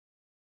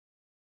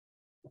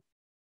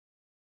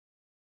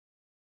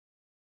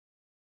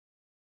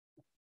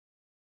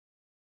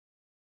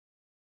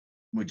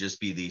would just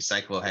be the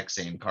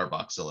cyclohexane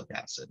carboxylic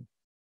acid.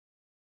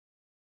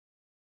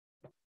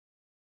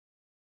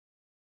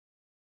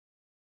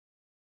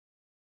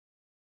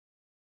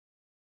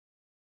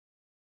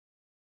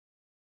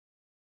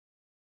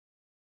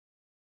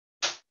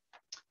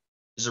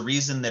 There's a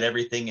reason that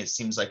everything, it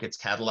seems like it's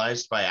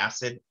catalyzed by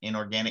acid in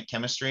organic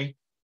chemistry.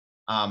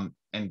 And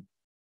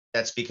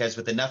that's because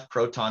with enough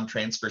proton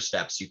transfer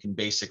steps, you can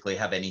basically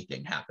have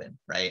anything happen,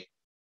 right?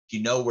 If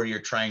you know where you're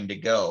trying to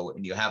go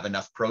and you have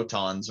enough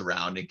protons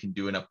around and can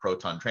do enough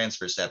proton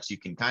transfer steps, you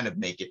can kind of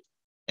make it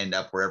end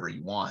up wherever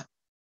you want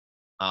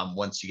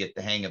once you get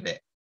the hang of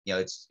it. You know,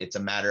 it's a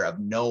matter of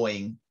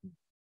knowing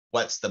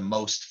what's the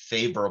most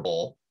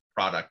favorable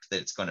product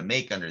that it's going to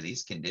make under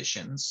these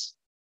conditions.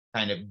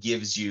 Kind of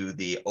gives you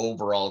the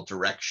overall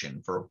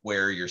direction for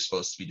where you're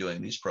supposed to be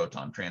doing these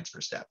proton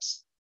transfer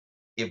steps.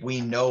 If we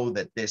know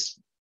that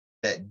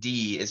that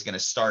D is going to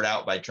start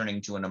out by turning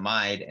to an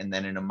amide and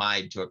then an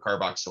amide to a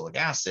carboxylic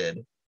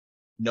acid,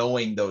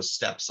 knowing those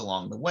steps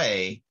along the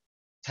way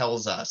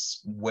tells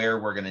us where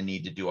we're going to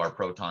need to do our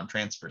proton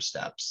transfer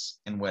steps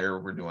and where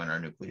we're doing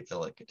our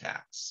nucleophilic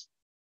attacks.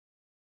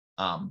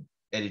 And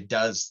it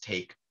does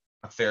take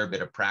a fair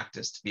bit of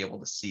practice to be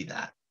able to see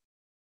that.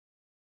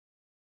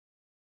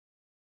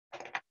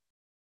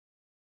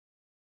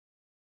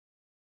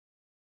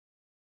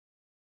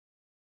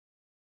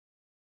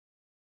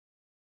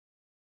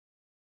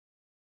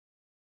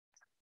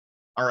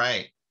 All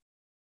right.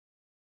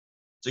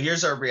 So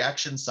here's our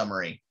reaction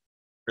summary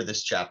for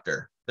this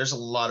chapter. There's a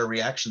lot of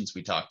reactions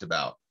we talked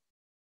about.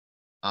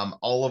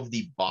 All of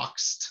the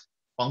boxed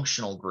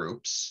functional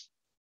groups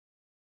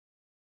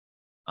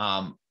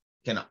can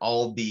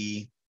all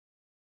be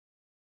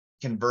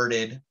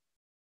converted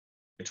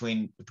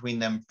between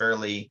them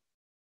fairly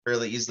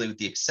easily, with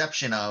the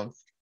exception of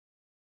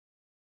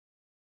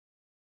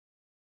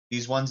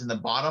These ones in the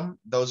bottom,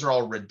 those are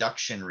all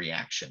reduction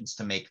reactions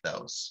to make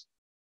those.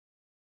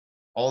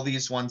 All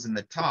these ones in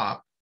the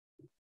top,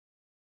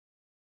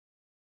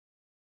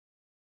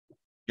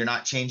 you're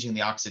not changing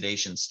the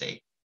oxidation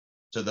state.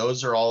 So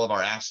those are all of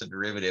our acid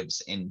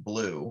derivatives in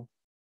blue.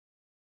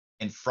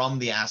 And from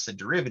the acid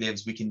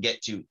derivatives, we can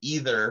get to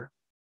either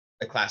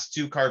a class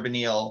 2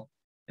 carbonyl,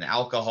 an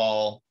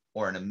alcohol,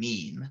 or an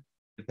amine,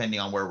 depending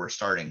on where we're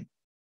starting.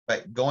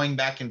 But going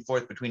back and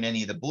forth between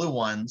any of the blue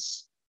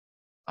ones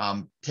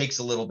takes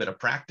a little bit of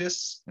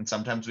practice. And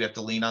sometimes we have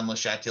to lean on Le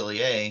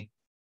Chatelier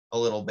a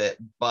little bit,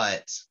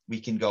 but we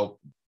can go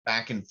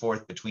back and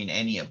forth between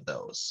any of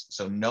those.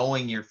 So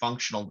knowing your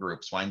functional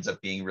groups winds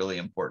up being really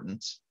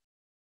important.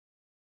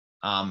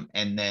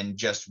 And then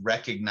just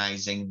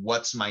recognizing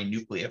what's my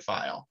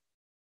nucleophile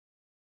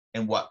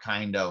and what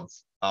kind of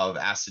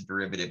acid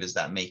derivative is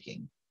that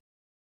making,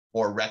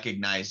 or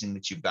recognizing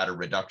that you've got a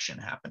reduction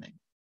happening.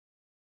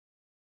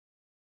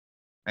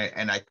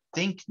 And I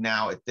think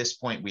now at this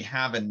point, we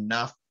have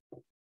enough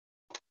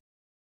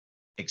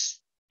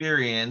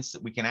experience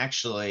that we can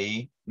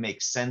actually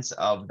make sense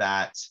of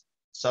that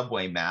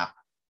subway map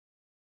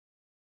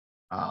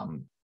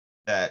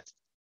that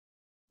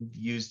we've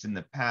used in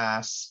the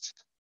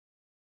past.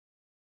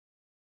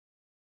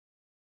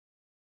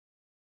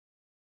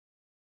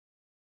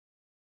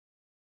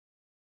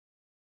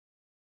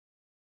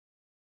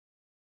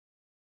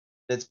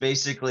 That's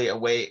basically a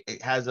way,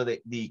 it has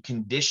the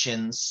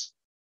conditions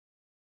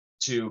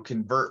to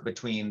convert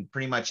between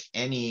pretty much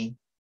any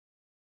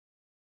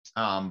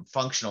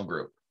functional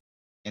group.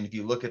 And if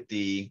you look at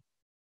the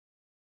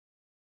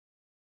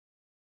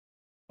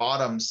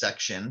bottom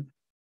section,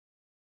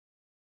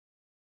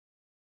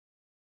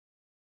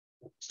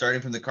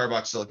 starting from the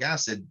carboxylic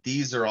acid,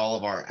 these are all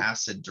of our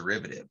acid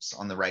derivatives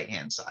on the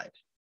right-hand side.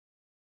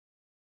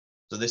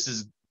 So this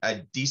is a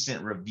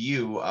decent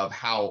review of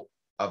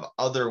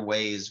other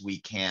ways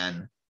we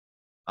can,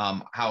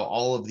 how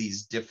all of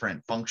these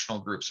different functional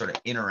groups sort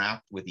of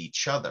interact with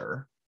each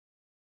other.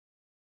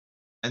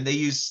 And they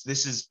use,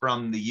 this is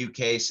from the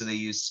UK, so they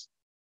use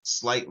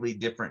slightly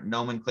different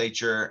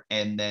nomenclature.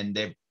 And then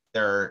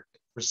they're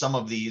for some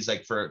of these,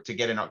 like to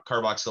get in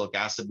carboxylic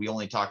acid, we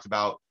only talked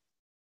about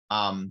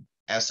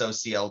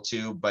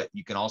SOCl2, but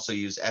you can also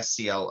use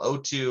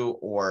SClO2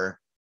 or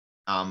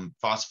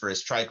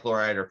phosphorus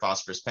trichloride or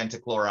phosphorus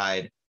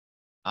pentachloride.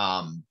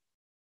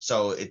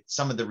 So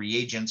some of the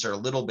reagents are a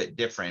little bit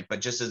different,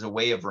 but just as a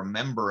way of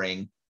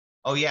remembering,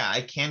 oh yeah,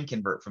 I can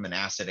convert from an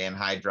acid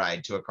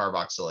anhydride to a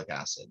carboxylic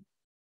acid.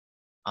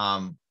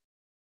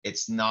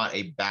 It's not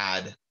a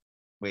bad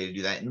way to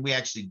do that. And we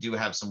actually do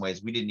have some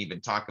ways. We didn't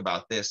even talk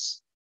about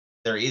this.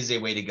 There is a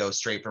way to go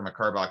straight from a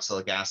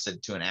carboxylic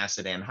acid to an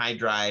acid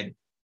anhydride.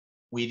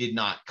 We did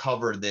not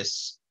cover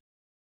this,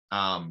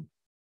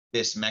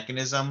 this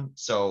mechanism.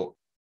 So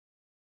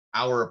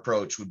our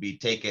approach would be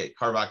take a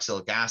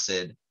carboxylic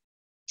acid,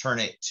 turn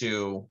it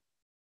to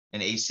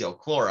an acyl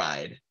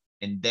chloride,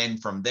 and then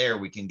from there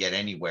we can get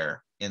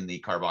anywhere in the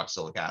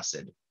carboxylic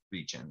acid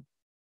region.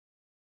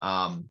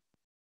 But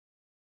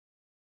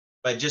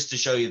just to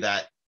show you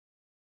that,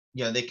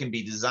 you know, they can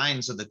be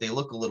designed so that they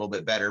look a little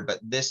bit better, but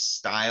this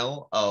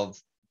style of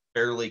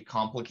fairly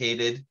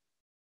complicated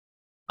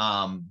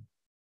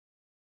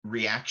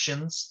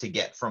reactions to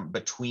get from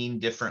between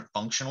different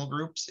functional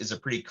groups is a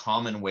pretty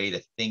common way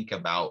to think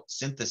about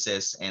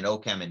synthesis and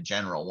OChem in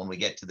general when we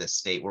get to this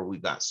state where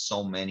we've got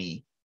so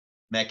many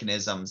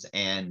mechanisms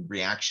and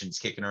reactions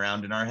kicking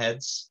around in our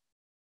heads.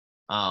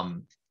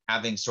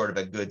 Having sort of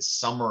a good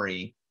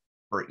summary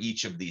for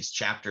each of these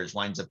chapters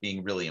winds up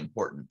being really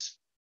important,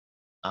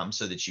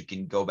 so that you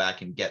can go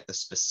back and get the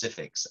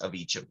specifics of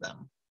each of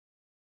them.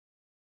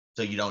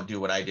 So you don't do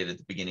what I did at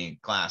the beginning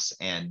of class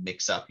and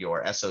mix up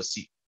your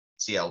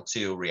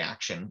SOCl2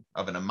 reaction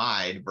of an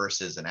amide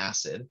versus an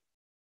acid.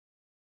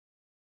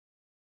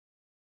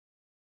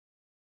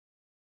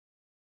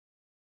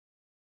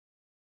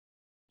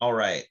 All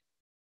right.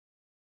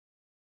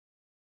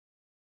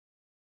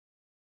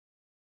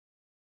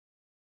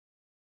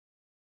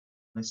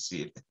 Let's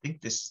see. I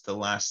think this is the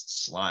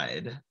last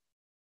slide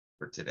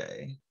for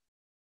today.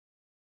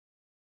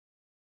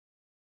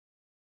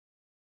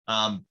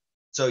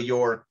 So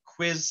your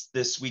quiz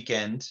this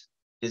weekend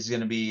is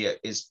going to be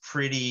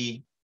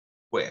pretty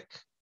quick.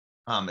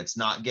 It's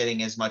not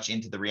getting as much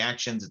into the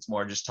reactions. It's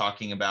more just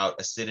talking about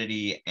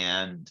acidity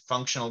and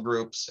functional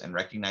groups and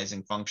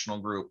recognizing functional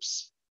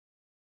groups.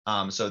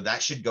 So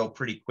that should go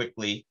pretty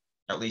quickly,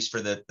 at least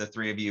for the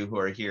three of you who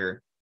are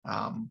here.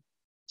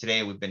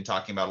 Today, we've been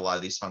talking about a lot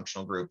of these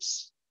functional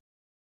groups.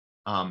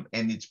 And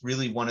it's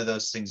really one of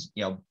those things,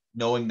 you know,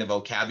 knowing the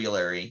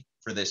vocabulary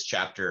for this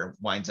chapter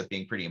winds up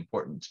being pretty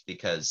important,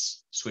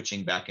 because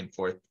switching back and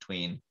forth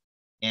between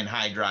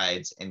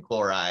anhydrides and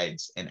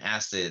chlorides and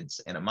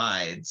acids and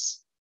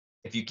amides,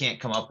 if you can't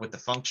come up with the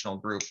functional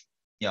group,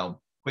 you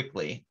know,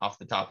 quickly off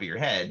the top of your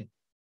head,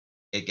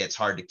 it gets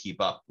hard to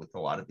keep up with a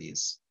lot of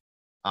these.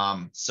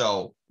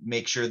 So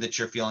make sure that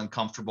you're feeling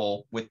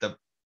comfortable with the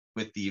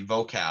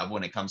vocab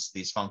when it comes to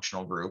these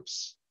functional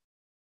groups.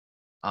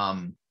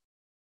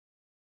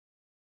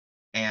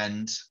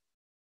 And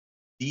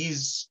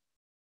these,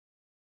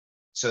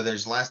 so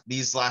there's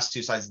these last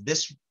two slides.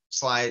 This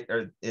slide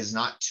is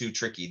not too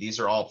tricky. These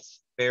are all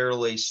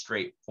fairly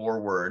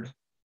straightforward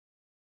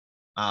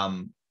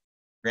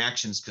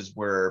reactions because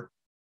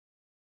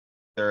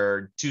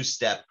they're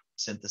two-step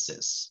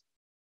synthesis.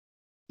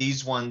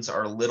 These ones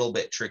are a little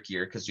bit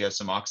trickier because you have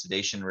some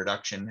oxidation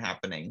reduction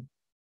happening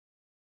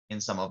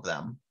in some of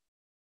them.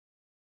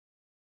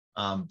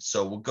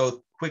 So we'll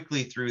go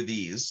quickly through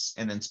these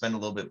and then spend a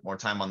little bit more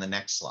time on the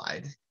next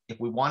slide. If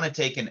we want to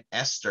take an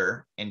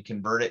ester and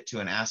convert it to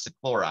an acid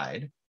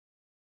chloride,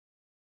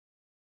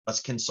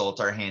 let's consult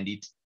our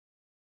handy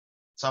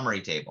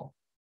summary table.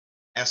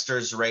 Ester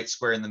is right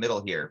square in the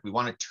middle here. If we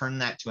want to turn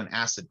that to an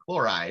acid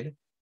chloride,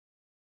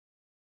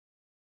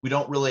 we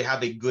don't really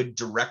have a good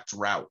direct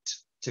route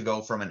to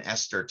go from an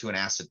ester to an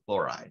acid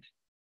chloride.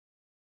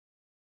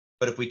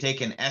 But if we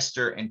take an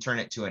ester and turn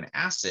it to an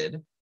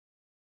acid,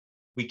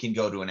 we can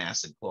go to an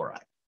acid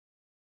chloride.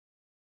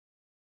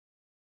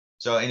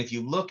 So, and if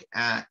you look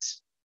at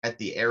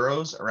the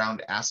arrows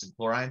around acid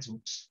chlorides,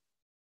 oops,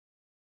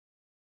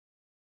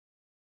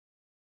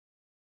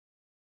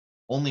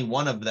 only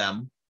one of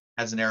them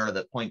has an arrow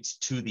that points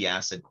to the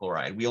acid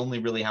chloride. We only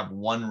really have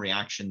one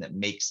reaction that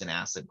makes an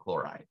acid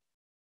chloride.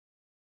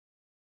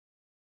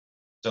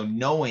 So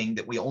knowing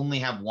that we only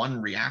have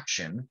one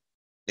reaction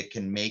that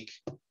can make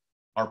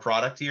our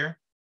product here,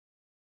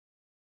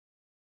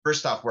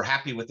 first off, we're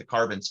happy with the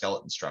carbon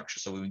skeleton structure,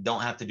 so we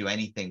don't have to do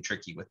anything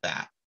tricky with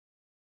that.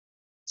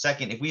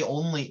 Second, if the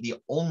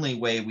only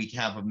way we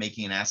have of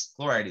making an acid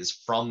chloride is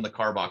from the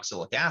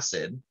carboxylic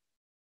acid,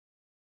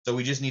 so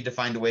we just need to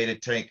find a way to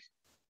take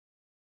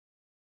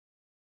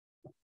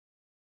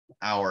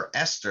our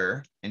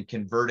ester and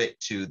convert it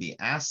to the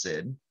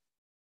acid.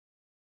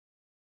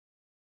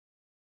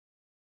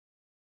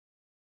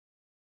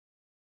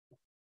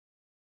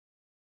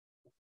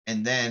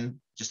 And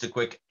then just a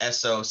quick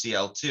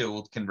SOCl2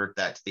 will convert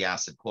that to the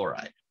acid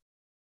chloride.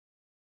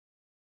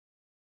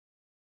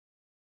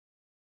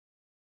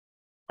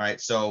 All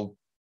right, so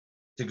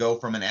to go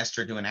from an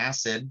ester to an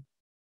acid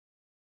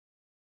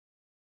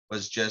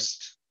was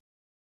just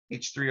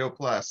H3O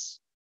plus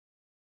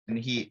and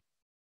heat.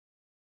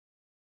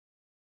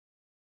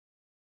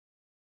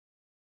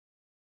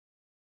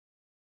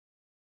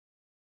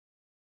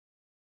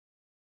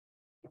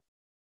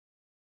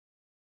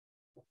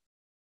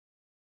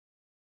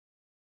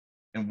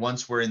 And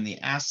once we're in the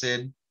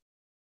acid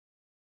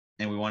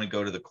and we want to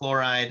go to the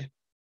chloride,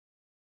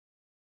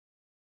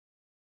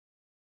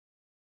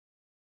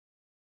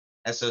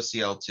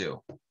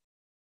 SOCl2.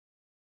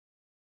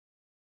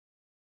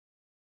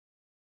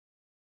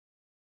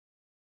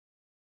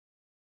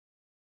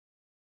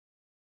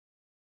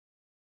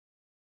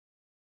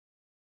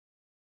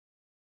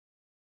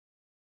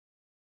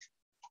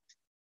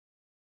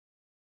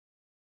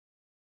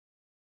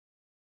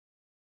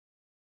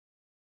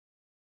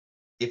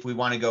 If we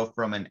want to go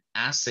from an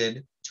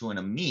acid to an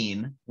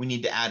amine, we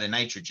need to add a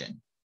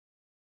nitrogen.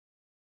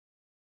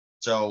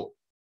 So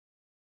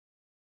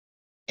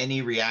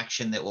any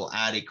reaction that will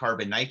add a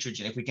carbon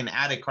nitrogen, if we can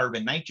add a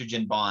carbon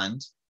nitrogen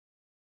bond,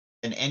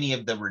 then any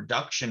of the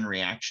reduction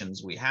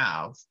reactions we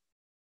have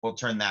will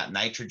turn that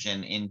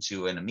nitrogen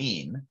into an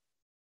amine.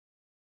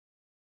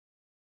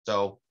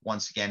 So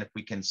once again, if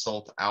we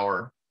consult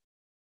our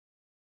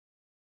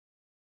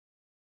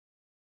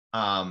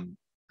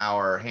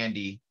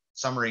handy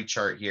summary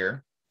chart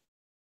here,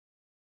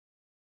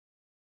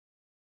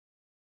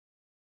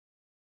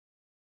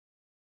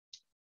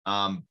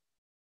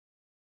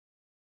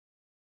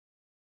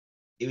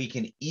 we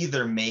can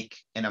either make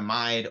an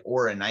amide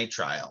or a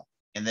nitrile.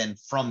 And then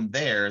from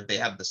there, they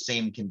have the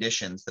same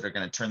conditions that are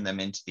going to turn them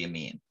into the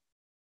amine.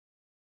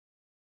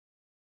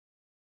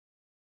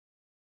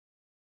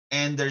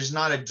 And there's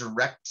not a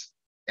direct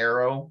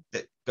arrow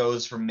that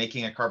goes from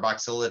making a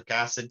carboxylic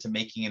acid to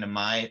making an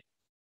amide.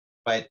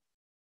 But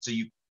so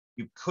you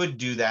could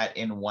do that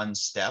in one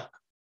step,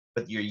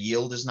 but your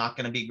yield is not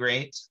going to be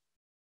great.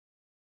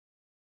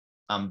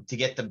 To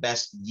get the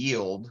best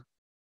yield,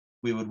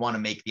 we would want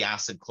to make the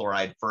acid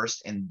chloride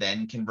first and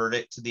then convert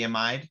it to the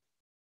amide.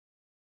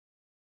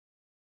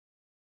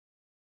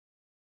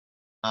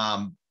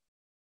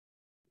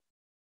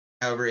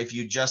 However, if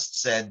you just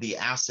said the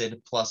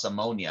acid plus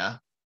ammonia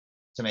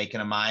to make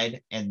an amide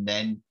and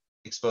then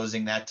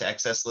exposing that to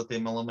excess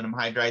lithium aluminum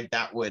hydride,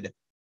 that would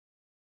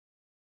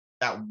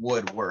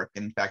work.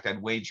 In fact,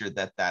 I'd wager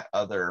that that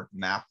other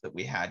map that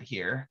we had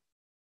here,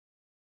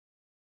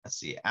 let's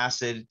see,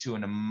 acid to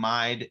an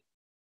amide.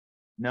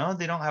 No,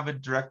 they don't have a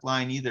direct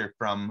line either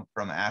from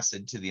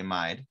acid to the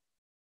amide.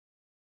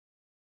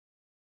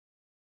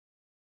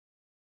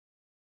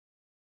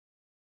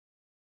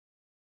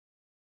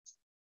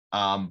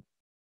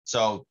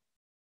 So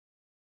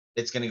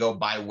it's going to go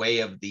by way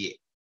of the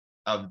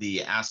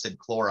acid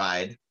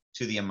chloride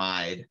to the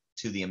amide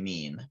to the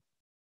amine.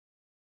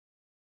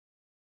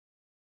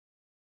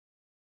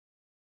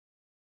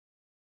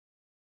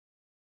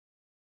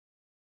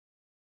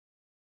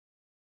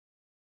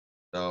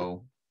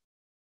 So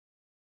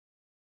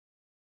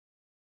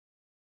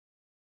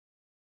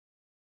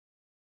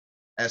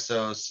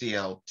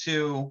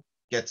SOCl2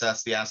 gets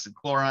us the acid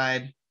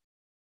chloride.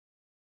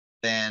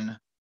 Then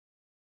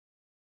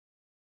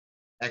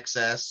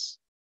excess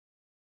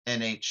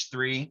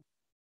NH3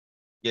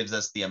 gives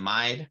us the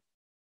amide.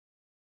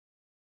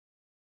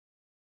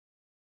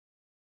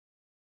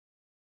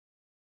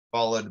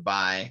 Followed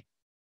by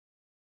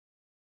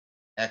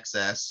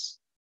excess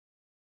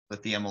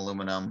lithium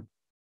aluminum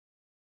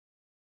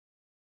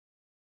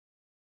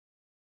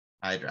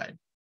hydride.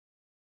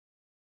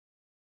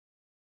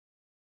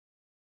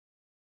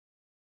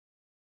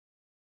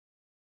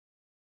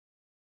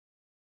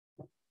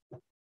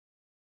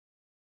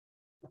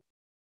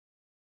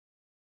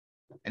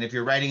 And if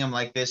you're writing them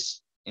like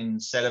this,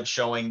 instead of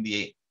showing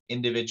the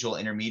individual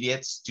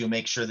intermediates, do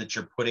make sure that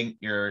you're putting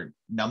your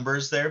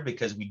numbers there,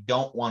 because we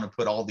don't want to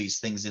put all these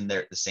things in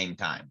there at the same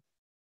time.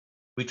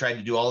 If we tried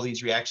to do all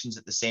these reactions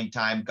at the same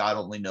time, God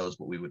only knows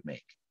what we would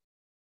make.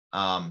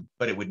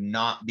 But it would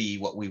not be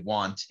what we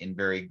want in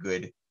very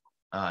good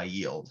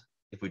yield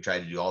if we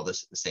tried to do all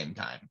this at the same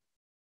time.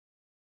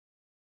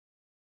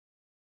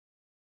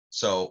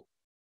 So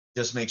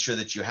just make sure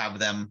that you have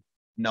them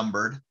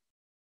numbered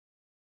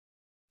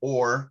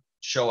or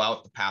show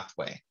out the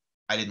pathway.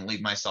 I didn't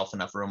leave myself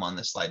enough room on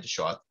this slide to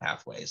show out the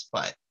pathways,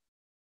 but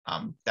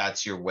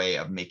that's your way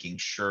of making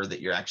sure that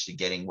you're actually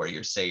getting where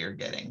you say you're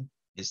getting,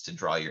 is to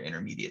draw your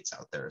intermediates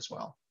out there as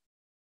well.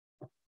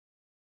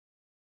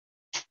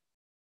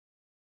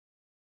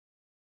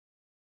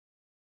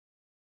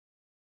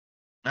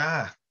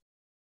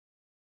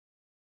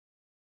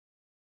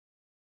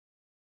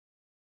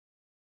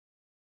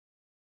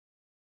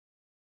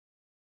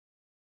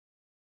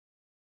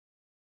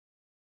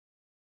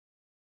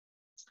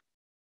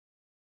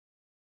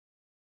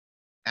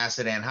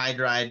 Acid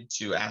anhydride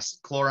to acid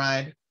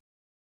chloride.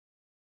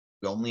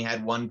 We only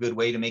had one good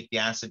way to make the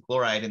acid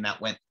chloride, and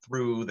that went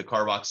through the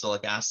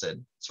carboxylic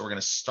acid. So we're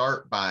going to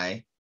start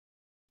by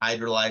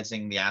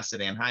hydrolyzing the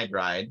acid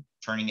anhydride,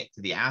 turning it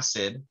to the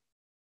acid,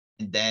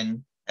 and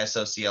then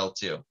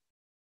SOCl2.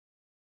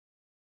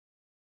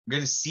 We're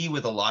going to see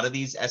with a lot of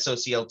these,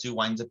 SOCl2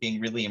 winds up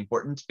being really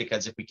important,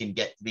 because if we can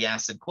get to the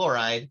acid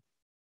chloride,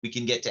 we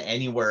can get to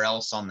anywhere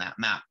else on that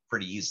map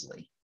pretty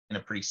easily in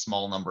a pretty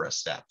small number of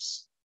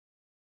steps.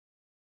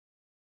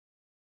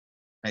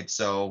 Right,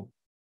 so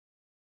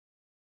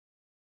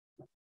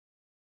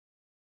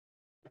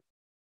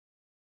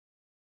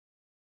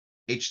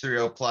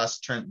H3O plus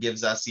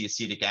gives us the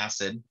acetic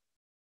acid.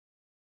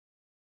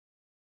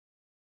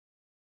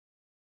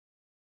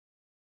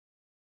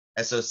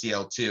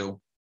 SOCl2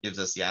 gives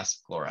us the acid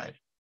chloride.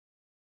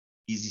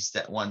 Easy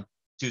step one,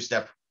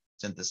 two-step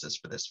synthesis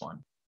for this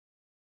one.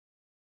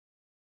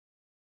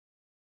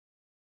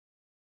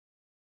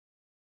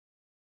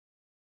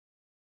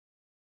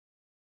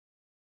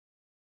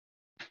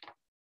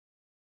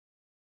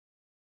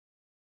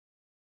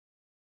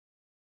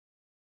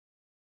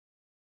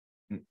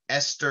 An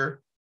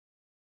ester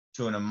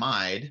to an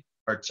amide,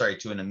 or sorry,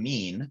 to an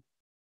amine.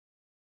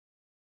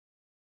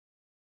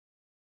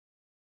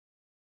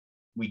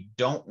 We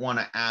don't want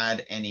to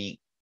add any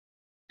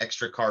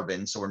extra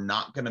carbon, so we're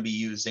not going to be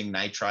using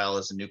nitrile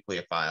as a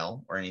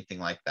nucleophile or anything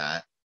like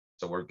that.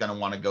 So we're going to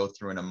want to go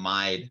through an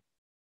amide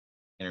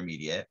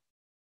intermediate.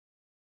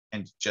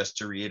 And just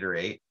to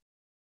reiterate,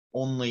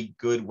 only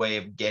good way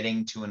of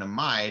getting to an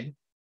amide,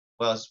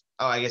 well,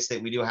 I guess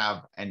that we do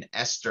have an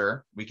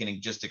ester. We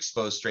can just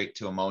expose straight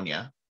to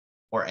ammonia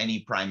or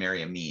any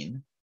primary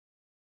amine.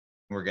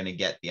 We're going to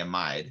get the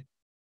amide.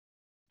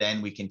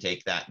 Then we can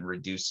take that and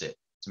reduce it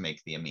to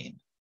make the amine.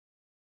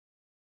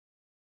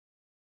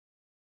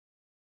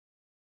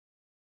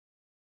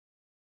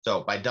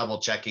 So by double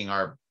checking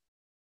our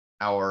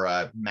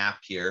map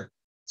here,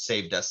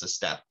 saved us a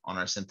step on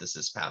our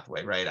synthesis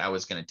pathway, right? I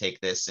was going to take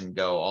this and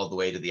go all the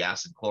way to the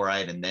acid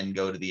chloride and then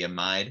go to the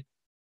amide.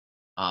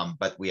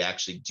 But we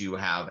actually do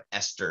have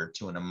ester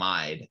to an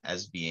amide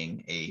as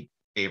being a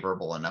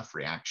favorable enough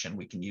reaction.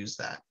 We can use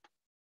that.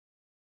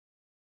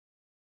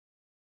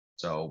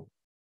 So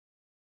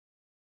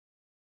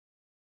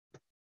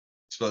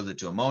expose it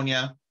to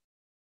ammonia.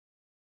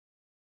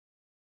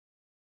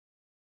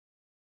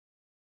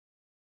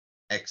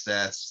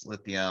 Excess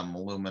lithium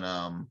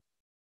aluminum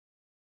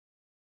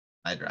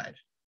hydride.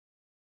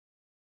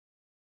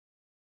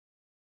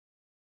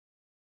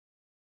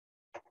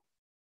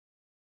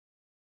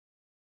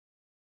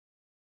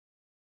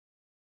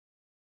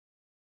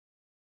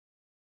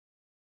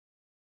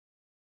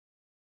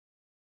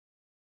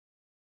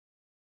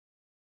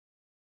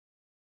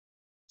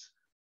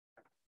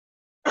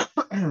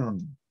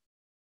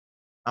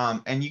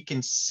 And you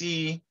can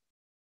see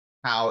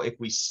how if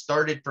we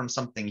started from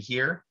something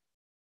here,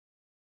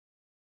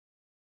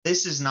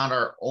 this is not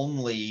our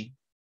only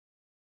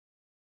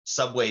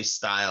subway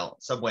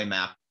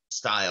map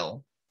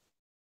style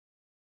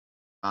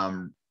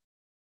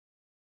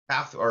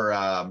path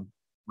or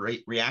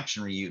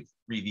reaction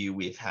review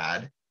we've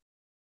had.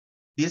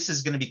 This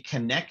is going to be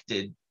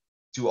connected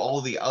to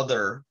all the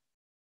other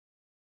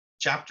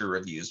chapter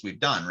reviews we've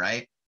done,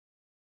 right?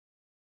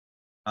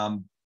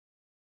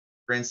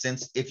 For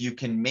instance, if you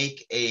can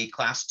make a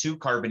class 2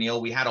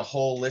 carbonyl, we had a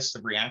whole list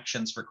of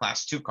reactions for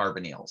class 2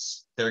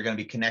 carbonyls that are going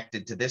to be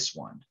connected to this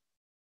one.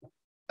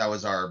 That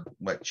was our,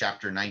 what,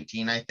 chapter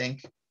 19, I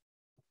think.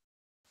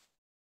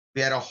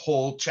 We had a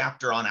whole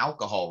chapter on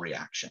alcohol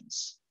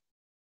reactions,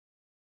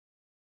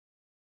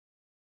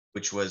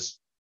 which was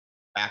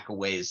back a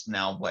ways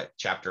now, what,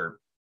 chapter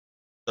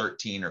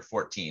 13 or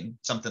 14,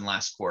 something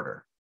last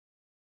quarter.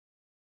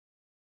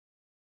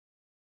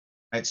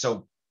 Right,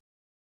 so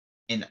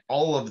in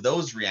all of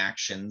those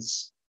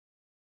reactions,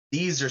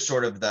 these are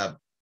sort of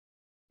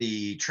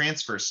the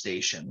transfer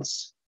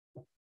stations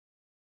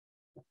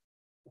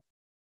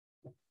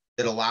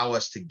that allow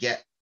us to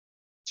get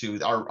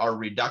to our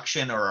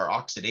reduction or our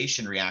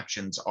oxidation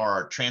reactions are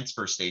our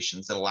transfer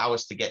stations that allow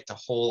us to get to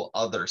whole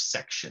other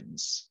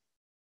sections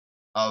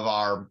of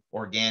our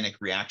organic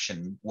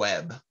reaction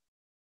web.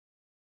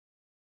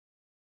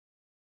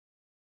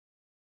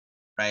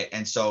 Right,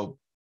 and so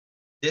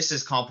this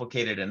is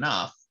complicated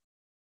enough,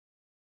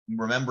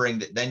 remembering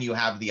that then you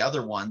have the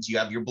other ones. You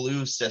have your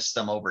blue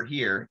system over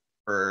here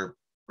for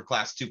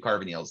class 2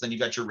 carbonyls. Then you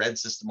got your red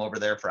system over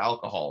there for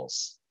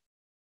alcohols.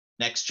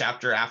 Next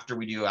chapter after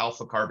we do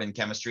alpha carbon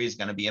chemistry is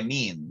going to be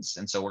amines.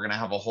 And so we're going to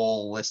have a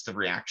whole list of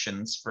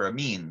reactions for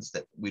amines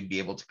that we'd be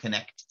able to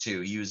connect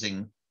to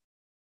using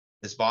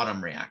these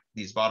bottom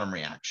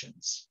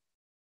reactions.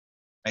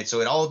 Right,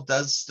 so it all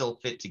does still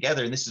fit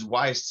together. And this is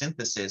why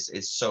synthesis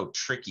is so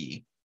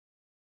tricky.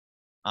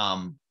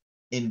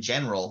 In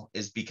general,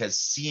 is because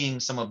seeing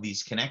some of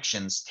these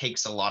connections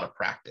takes a lot of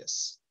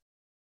practice.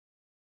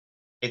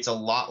 It's a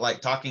lot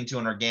like talking to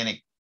an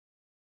organic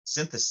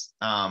synthesis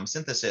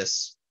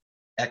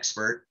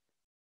expert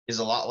is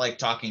a lot like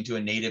talking to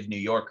a native New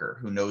Yorker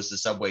who knows the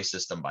subway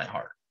system by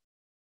heart.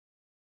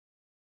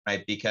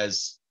 Right?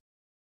 Because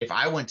if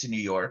I went to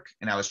New York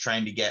and I was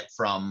trying to get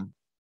from,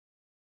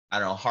 I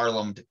don't know,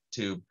 Harlem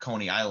to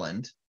Coney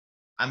Island,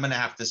 I'm going to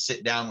have to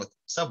sit down with the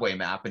subway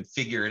map and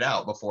figure it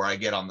out before I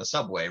get on the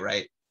subway,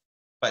 right?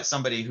 But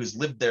somebody who's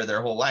lived there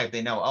their whole life,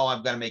 they know, oh,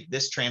 I've got to make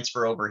this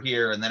transfer over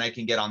here, and then I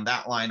can get on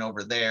that line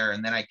over there,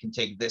 and then I can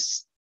take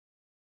this,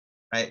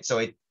 right? So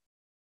it's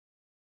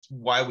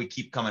why we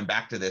keep coming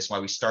back to this, why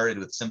we started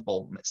with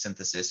simple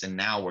synthesis, and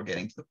now we're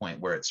getting to the point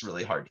where it's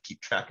really hard to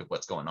keep track of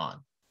what's going on.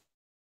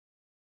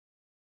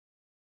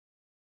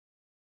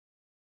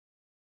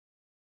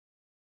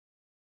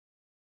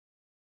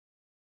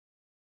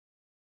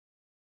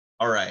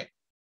 All right.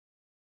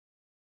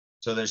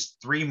 So there's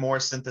 3 more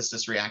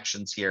synthesis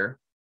reactions here.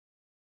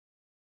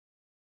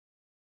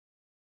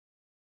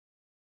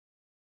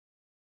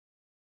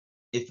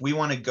 If we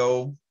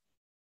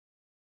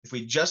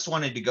just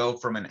wanted to go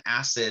from an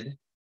acid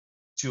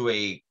to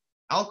a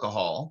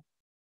alcohol,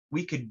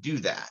 we could do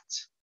that.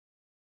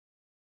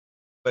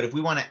 But if we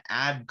want to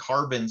add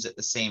carbons at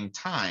the same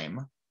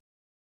time,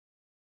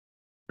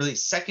 really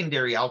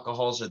secondary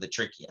alcohols are the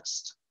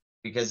trickiest.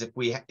 Because if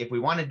we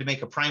wanted to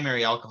make a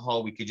primary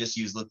alcohol, we could just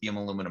use lithium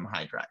aluminum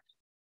hydride.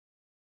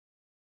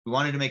 If we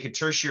wanted to make a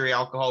tertiary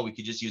alcohol, we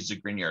could just use the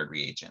Grignard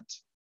reagent.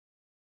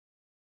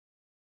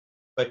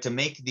 But to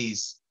make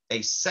these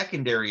a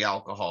secondary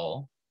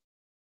alcohol,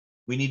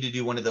 we need to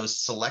do one of those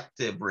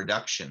selective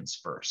reductions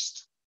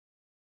first,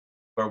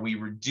 where we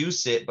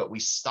reduce it, but we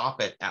stop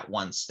it at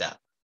one step.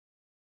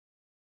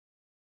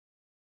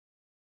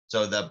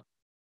 So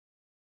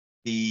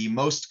the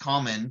most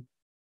common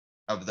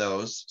of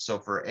those, so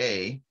for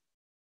A,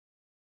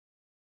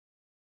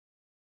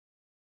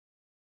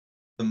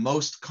 the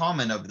most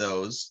common of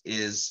those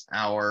is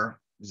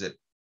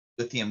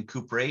lithium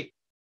cuprate?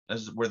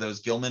 Those were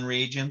those Gilman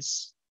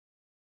reagents,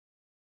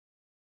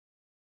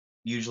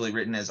 usually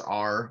written as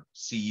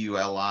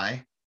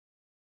RCULI.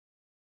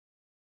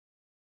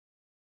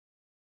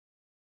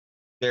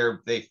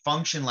 They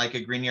function like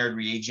a Grignard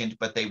reagent,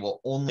 but they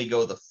will only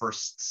go the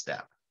first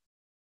step.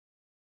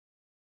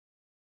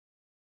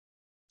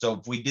 So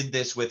if we did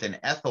this with an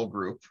ethyl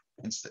group,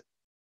 instead,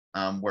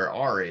 where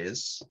R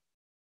is,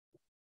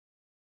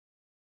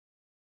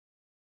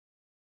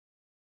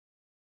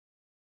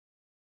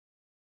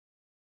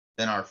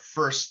 then our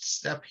first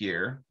step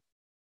here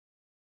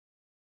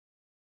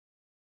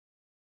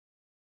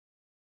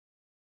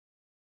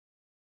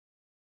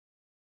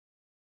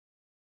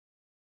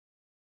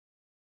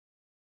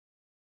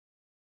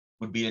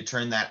would be to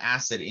turn that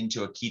acid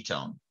into a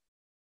ketone.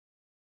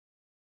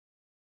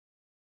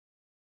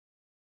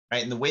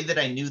 Right, and the way that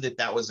I knew that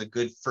that was a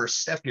good first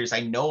step here is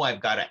I know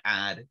I've got to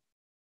add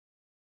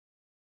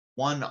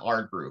 1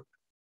 R group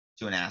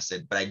to an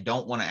acid, but I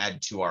don't want to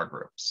add 2 R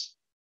groups.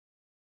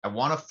 I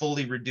want to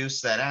fully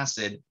reduce that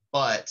acid,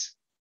 but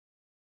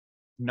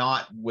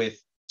not with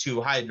 2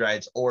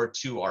 hydrides or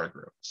 2 R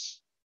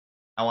groups.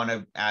 I want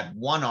to add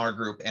 1 R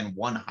group and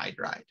 1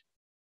 hydride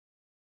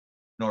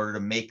in order to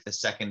make the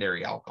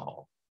secondary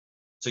alcohol.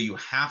 So you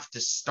have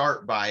to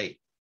start by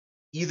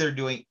either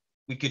doing,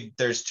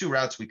 there's 2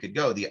 routes we could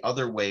go. The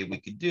other way we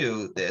could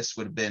do this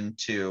would have been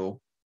to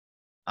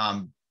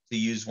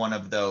use one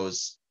of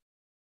those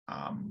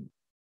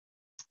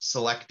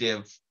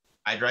selective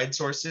hydride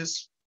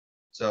sources.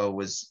 So it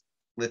was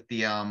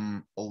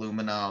lithium,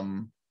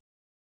 aluminum,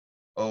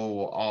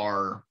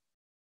 OR3H.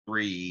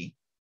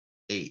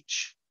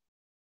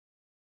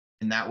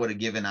 And that would have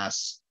given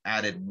us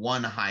added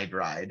one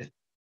hydride.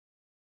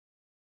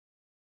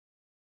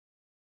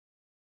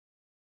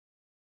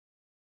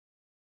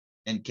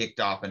 And kicked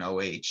off an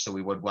OH. So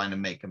we would want to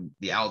make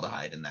the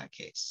aldehyde in that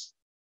case.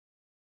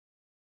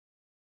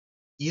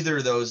 Either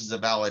of those is a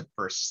valid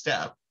first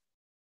step,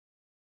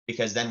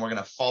 because then we're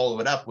going to follow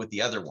it up with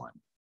the other one.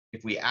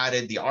 If we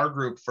added the R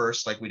group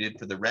first, like we did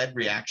for the red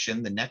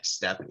reaction, the next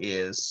step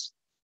is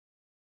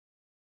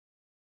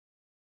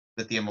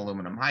lithium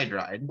aluminum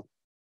hydride,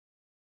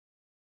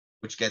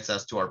 which gets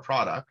us to our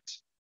product.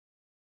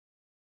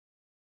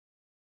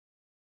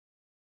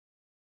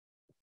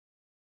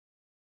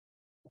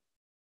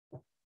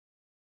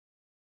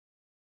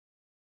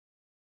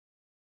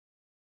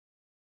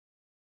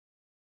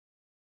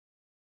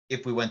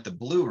 If we went the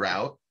blue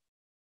route,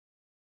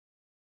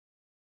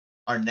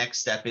 our next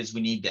step is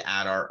we need to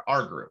add our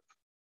R group.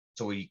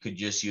 So we could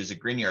just use a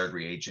Grignard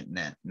reagent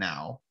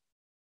now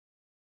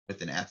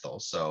with an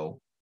ethyl.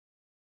 So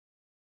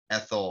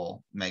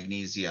ethyl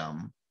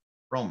magnesium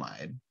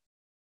bromide.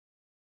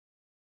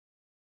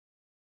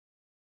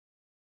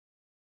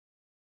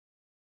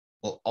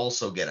 Will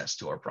also get us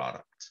to our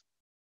product.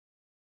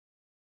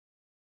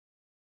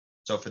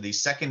 So for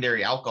these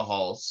secondary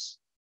alcohols,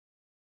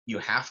 you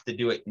have to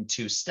do it in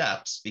two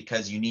steps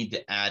because you need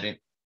to add an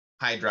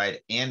hydride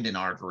and an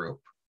R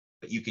group,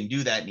 but you can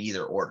do that in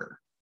either order.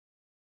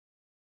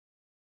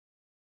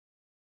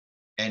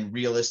 And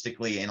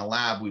realistically, in a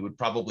lab, we would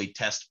probably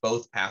test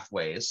both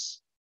pathways.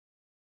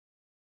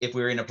 If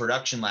we were in a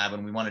production lab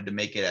and we wanted to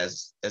make it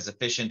as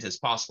efficient as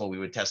possible, we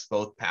would test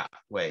both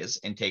pathways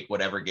and take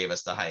whatever gave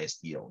us the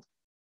highest yield.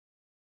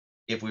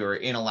 If we were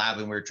in a lab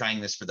and we were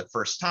trying this for the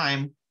first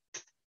time,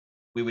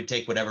 we would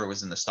take whatever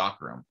was in the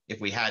stockroom.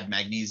 If we had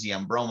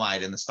magnesium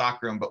bromide in the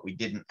stockroom, but we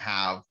didn't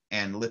have,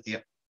 and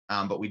lithium,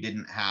 but we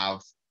didn't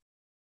have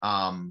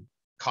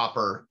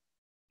copper,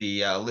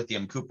 the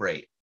lithium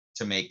cuprate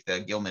to make the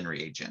Gilman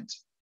reagent.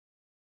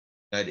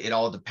 But it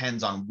all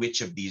depends on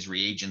which of these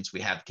reagents we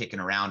have kicking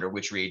around or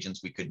which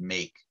reagents we could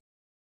make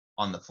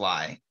on the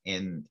fly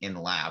in the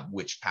lab,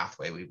 which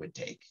pathway we would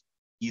take.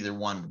 Either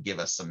one would give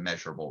us some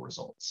measurable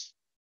results.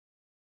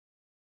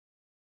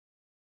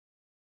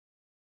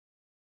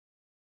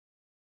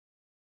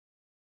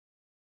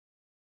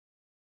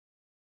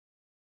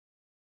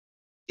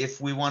 If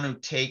we want to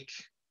take,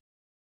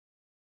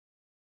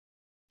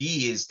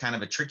 B is kind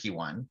of a tricky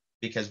one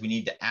because we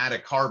need to add a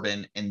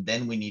carbon and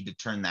then we need to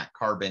turn that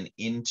carbon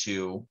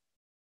into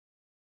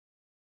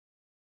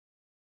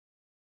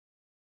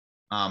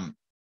an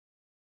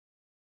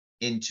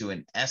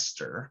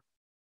ester.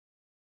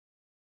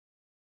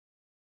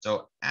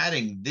 So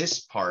adding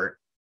this part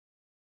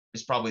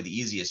is probably the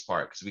easiest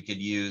part because we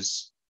could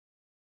use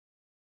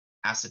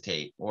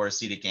acetate or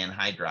acetic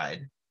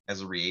anhydride as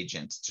a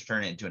reagent to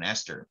turn it into an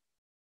ester.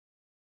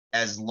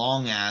 As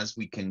long as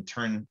we can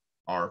turn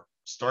our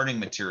starting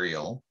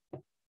material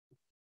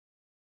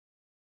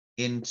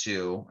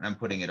into, I'm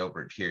putting it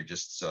over here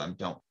just so I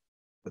don't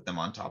put them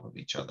on top of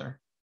each other.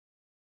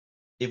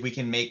 If we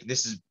can make,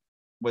 this is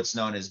what's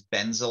known as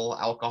benzyl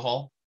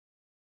alcohol,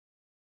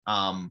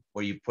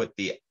 where you put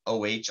the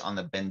OH on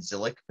the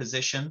benzylic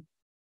position.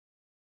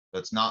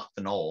 So it's not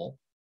phenol.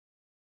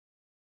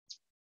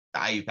 The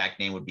IUPAC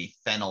name would be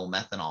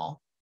phenylmethanol.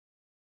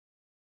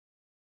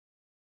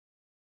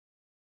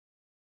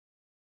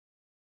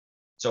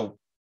 So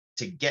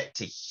to get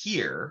to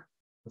here,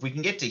 if we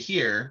can get to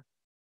here,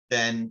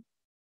 then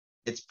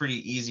it's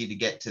pretty easy to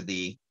get to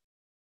the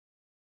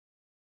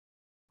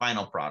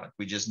final product.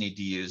 We just need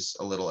to use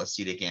a little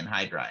acetic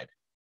anhydride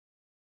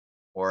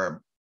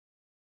or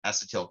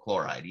acetyl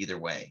chloride, either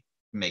way,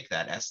 to make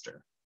that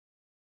ester.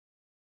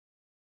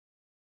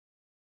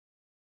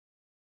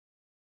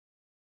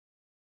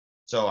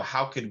 So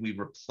how could we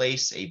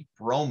replace a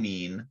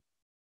bromine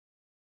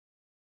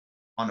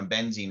on a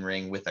benzene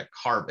ring with a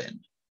carbon?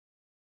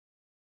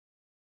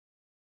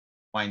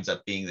 Winds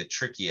up being the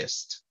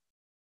trickiest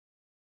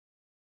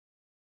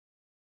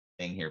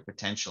thing here,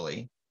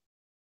 potentially.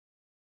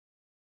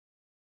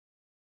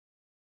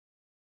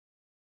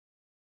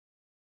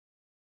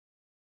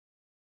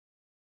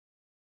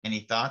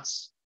 Any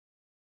thoughts?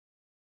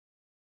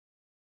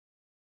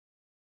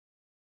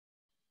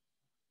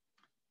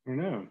 I don't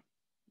know.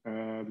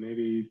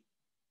 Maybe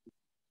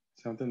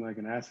something like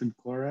an acid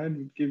chloride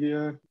would give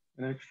you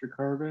an extra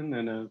carbon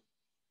and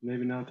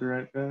maybe not the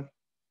right path.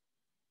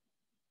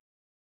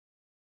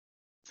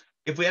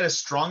 If we had a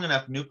strong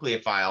enough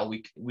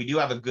nucleophile, we do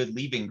have a good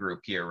leaving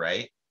group here,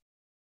 right?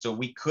 So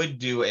we could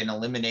do an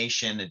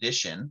elimination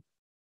addition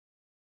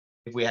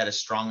if we had a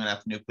strong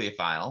enough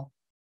nucleophile.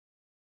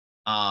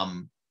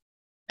 And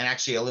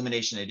actually,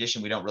 elimination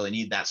addition, we don't really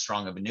need that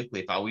strong of a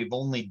nucleophile. We've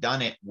only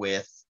done it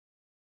with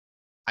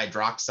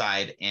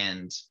hydroxide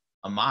and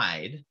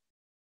amide.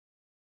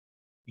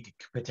 We could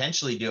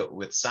potentially do it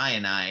with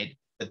cyanide,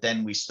 but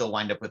then we still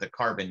wind up with a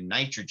carbon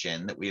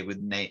nitrogen that we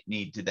would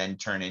need to then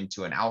turn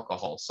into an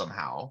alcohol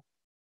somehow.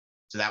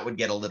 So that would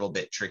get a little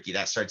bit tricky.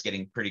 That starts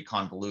getting pretty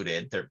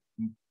convoluted. There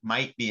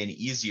might be an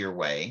easier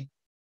way.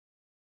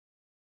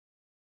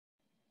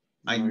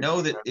 I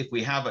know that if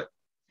we have a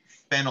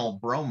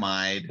phenyl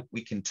bromide,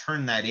 we can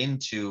turn that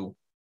into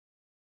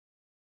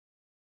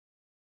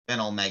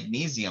phenyl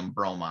magnesium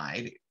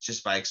bromide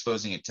just by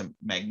exposing it to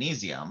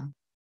magnesium.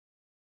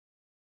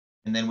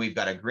 And then we've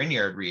got a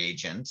Grignard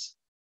reagent.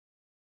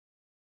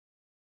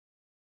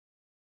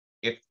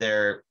 If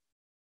there,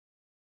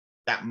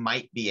 that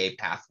might be a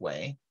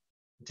pathway,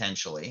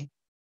 potentially.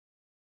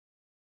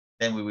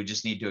 Then we would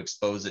just need to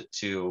expose it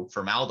to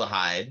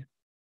formaldehyde.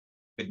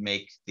 Could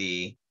make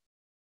the,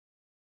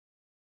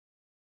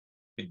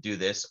 could do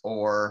this,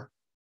 or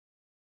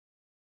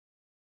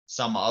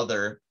some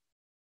other,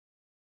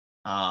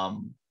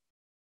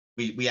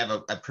 we have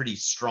a pretty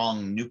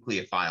strong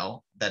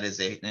nucleophile that is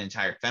an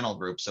entire phenyl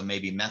group, so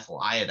maybe methyl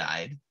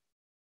iodide.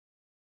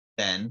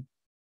 Then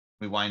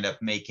we would wind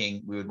up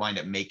making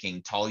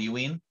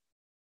toluene.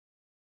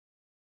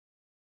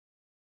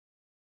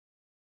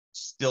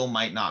 Still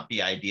might not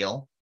be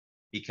ideal,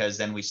 because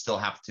then we still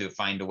have to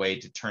find a way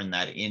to turn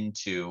that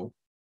into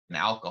an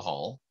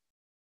alcohol.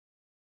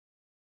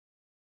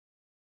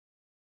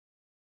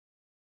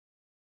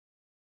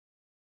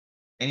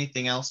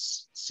 Anything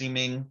else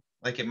seeming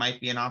like it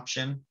might be an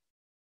option?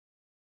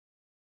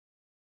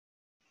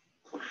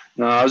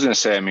 No, I was going to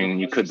say, I mean,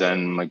 you could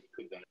then like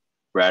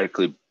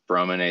radically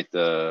brominate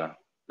the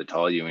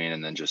toluene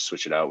and then just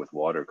switch it out with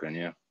water, couldn't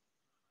you?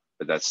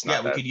 But that's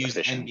not we could use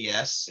efficient.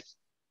 NBS.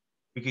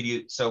 We could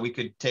use, so we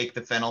could take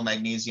the phenyl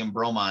magnesium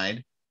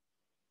bromide,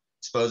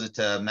 expose it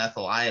to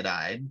methyl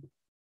iodide,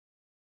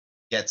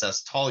 gets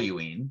us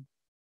toluene.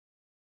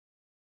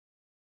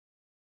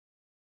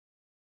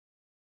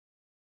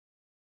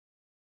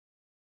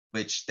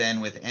 Which then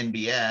with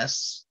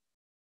NBS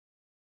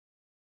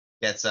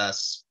gets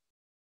us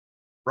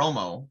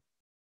bromo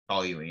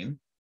toluene.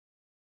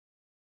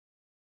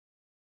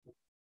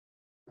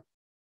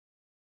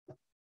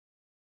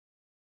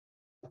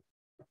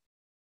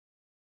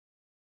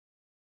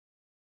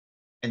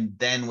 And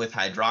then with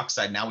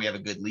hydroxide, now we have a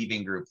good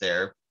leaving group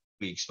there.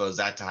 We expose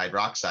that to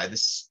hydroxide.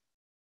 This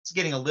is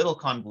getting a little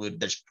convoluted.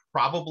 There's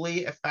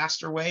probably a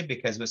faster way,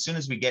 because as soon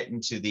as we get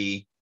into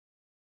the,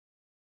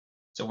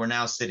 so we're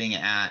now sitting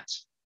at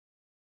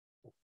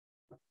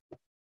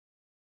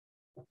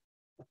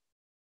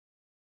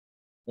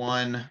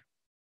 1,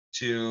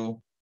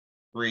 2,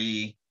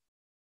 3,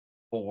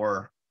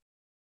 4,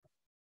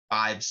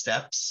 5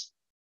 steps,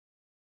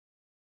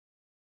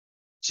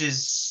 which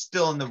is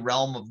still in the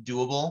realm of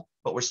doable,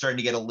 but we're starting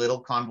to get a little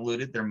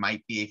convoluted. There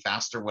might be a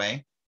faster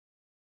way.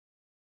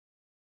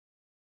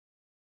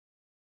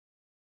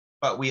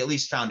 But we at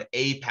least found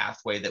a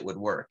pathway that would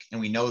work.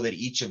 And we know that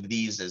each of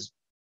these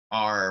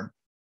are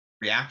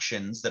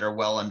reactions that are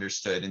well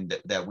understood and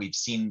that we've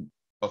seen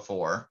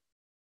before,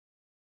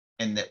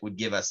 and that would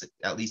give us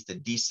at least a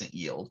decent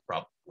yield,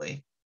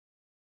 probably.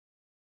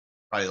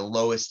 Probably the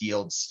lowest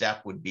yield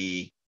step would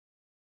be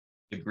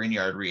the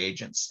Grignard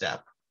reagent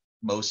step,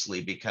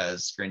 mostly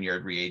because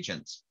Grignard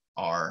reagents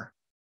are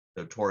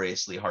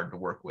notoriously hard to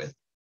work with.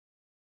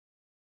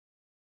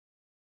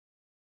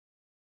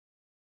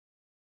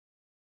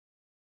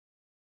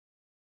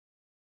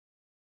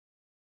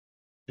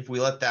 If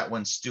we let that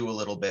one stew a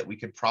little bit, we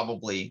could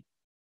probably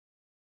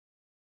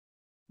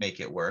make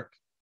it work.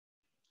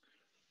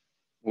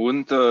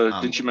 Wouldn't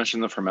didn't you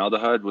mention the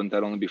formaldehyde? Wouldn't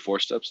that only be 4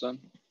 steps then?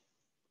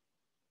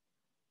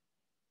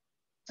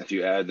 If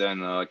you add then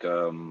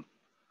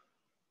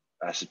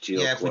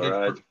acetyl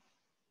chloride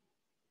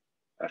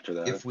after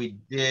that. If we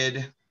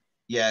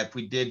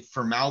did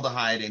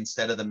formaldehyde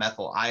instead of the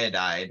methyl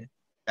iodide,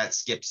 that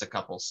skips a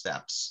couple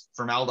steps.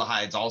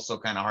 Formaldehyde's also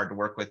kind of hard to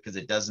work with because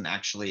it doesn't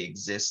actually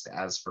exist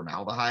as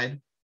formaldehyde.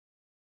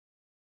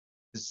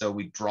 So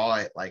we draw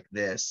it like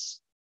this,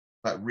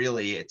 but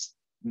really it's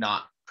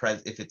not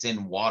present. If it's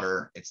in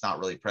water, it's not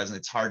really present.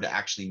 It's hard to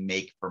actually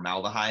make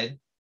formaldehyde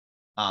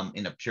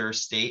in a pure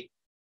state.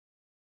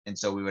 And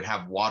so we would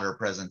have water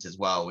present as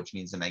well, which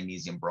means the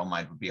magnesium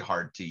bromide would be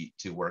hard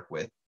to work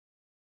with.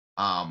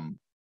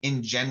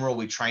 In general,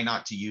 we try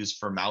not to use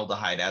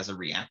formaldehyde as a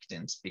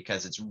reactant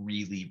because it's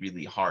really,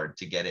 really hard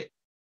to get it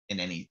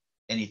in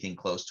anything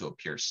close to a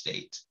pure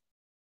state.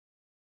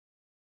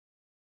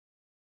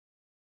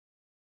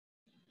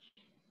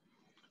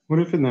 What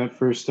if in that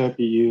first step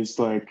you used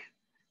like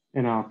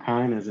an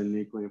alkyne as a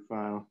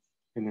nucleophile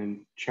and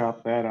then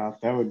chop that off?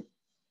 That would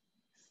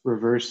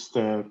reverse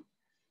the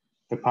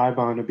pi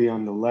bond to be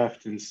on the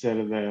left instead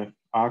of the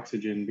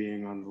oxygen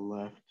being on the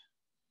left.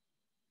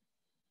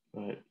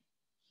 But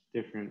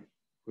different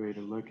way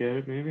to look at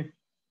it, maybe.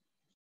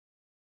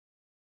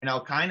 An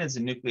alkyne as a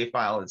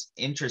nucleophile is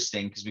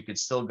interesting because we could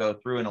still go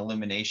through an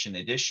elimination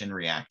addition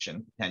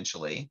reaction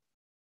potentially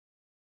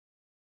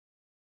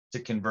to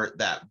convert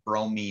that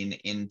bromine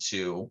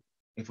into,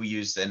 if we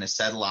use an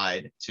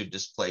acetylide to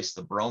displace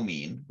the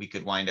bromine, we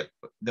could wind up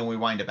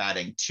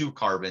adding 2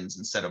 carbons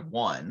instead of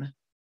 1.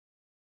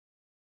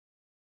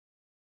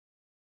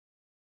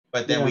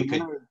 But then we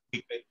could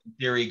we could, in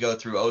theory, go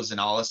through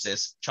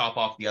ozonolysis, chop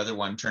off the other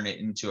one, turn it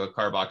into a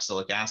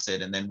carboxylic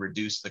acid, and then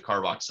reduce the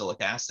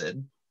carboxylic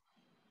acid.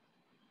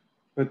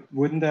 But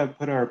wouldn't that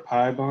put our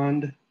pi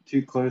bond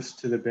too close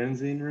to the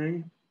benzene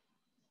ring?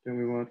 Don't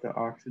we want the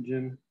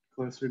oxygen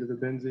closer to the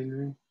benzene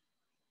ring?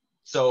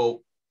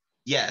 So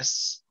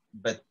yes,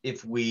 but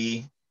if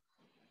we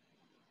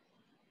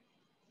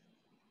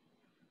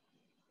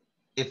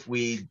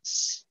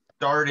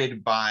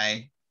started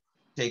by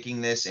taking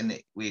this and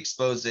we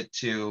expose it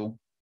to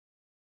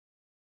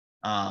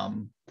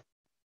the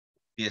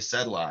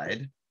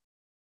acetylide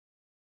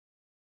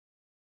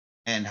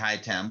and high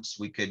temps,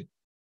 we could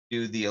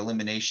do the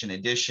elimination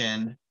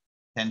addition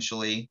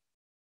potentially,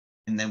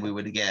 and then we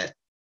would get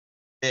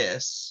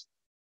this,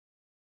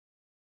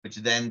 which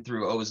then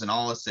through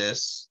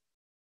ozonolysis,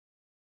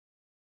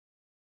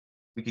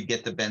 we could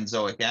get the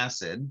benzoic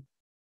acid.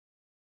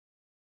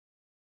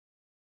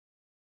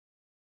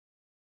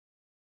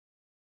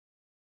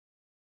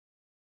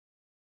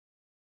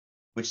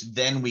 Which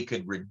then we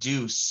could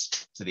reduce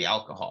to the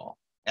alcohol,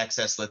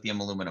 excess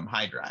lithium aluminum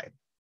hydride.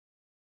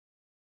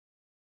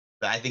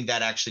 But I think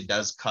that actually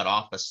does cut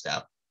off a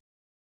step.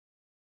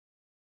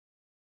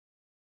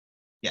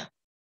 Yeah.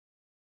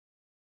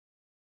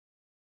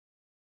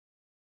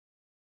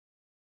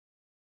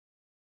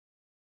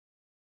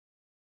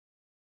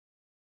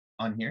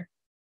 On here?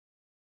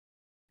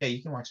 Yeah,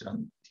 you can watch it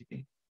on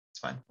TV. It's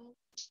fine.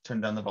 Just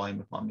turn down the volume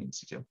if mom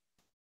needs you to.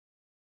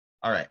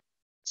 All right.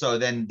 So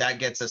then that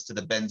gets us to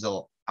the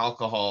benzyl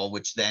alcohol,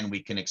 which then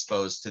we can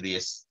expose to the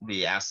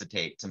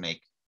acetate to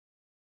make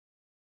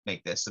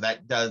this. So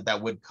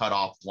that would cut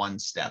off one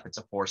step. It's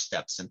a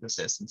 4-step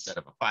synthesis instead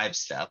of a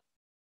 5-step,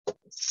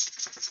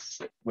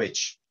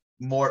 which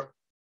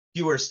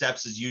fewer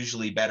steps is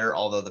usually better.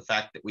 Although the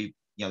fact that we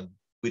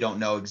don't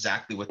know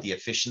exactly what the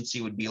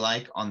efficiency would be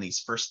like on these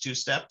first 2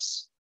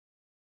 steps.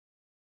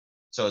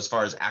 So as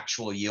far as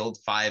actual yield,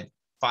 five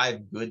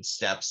good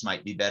steps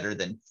might be better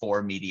than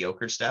 4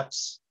 mediocre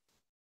steps.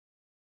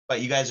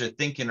 But you guys are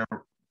thinking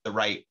the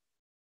right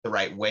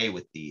way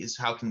with these.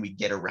 How can we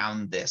get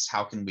around this?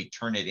 How can we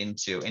turn it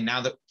into? And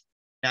now that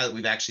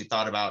we've actually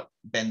thought about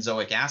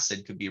benzoic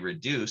acid could be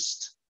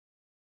reduced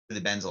to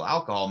the benzyl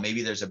alcohol,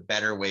 maybe there's a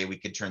better way we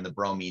could turn the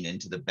bromine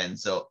into the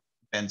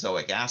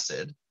benzoic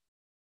acid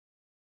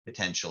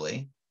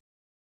potentially.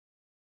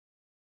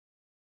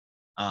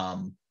 But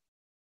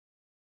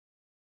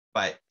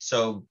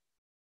so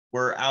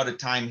we're out of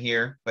time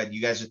here, but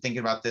you guys are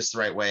thinking about this the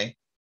right way.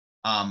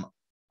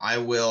 I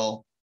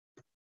will,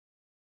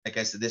 like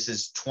I said, this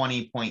is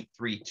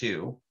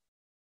 20.32.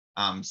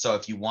 So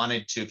if you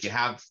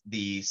have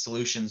the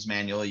solutions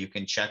manual, you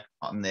can check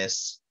on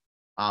this.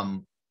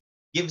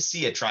 Give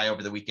C a try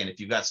over the weekend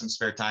if you've got some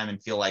spare time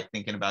and feel like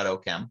thinking about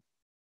OChem,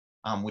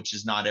 which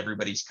is not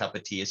everybody's cup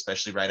of tea,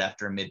 especially right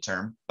after a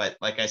midterm. But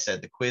like I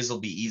said, the quiz will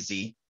be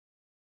easy.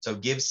 So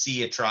give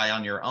C a try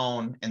on your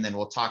own, and then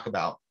we'll talk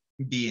about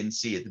B and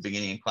C at the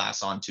beginning of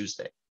class on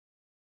Tuesday.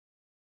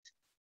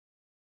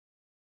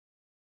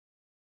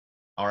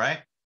 All right.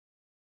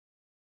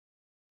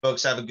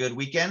 Folks, have a good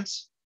weekend,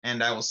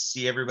 and I will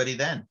see everybody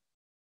then.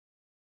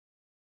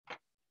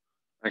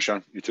 Thanks,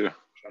 Sean. You too.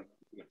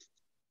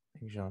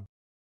 Thanks, Sean.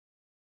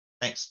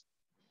 Thanks.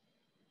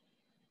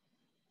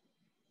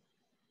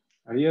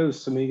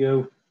 Adios,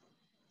 amigo.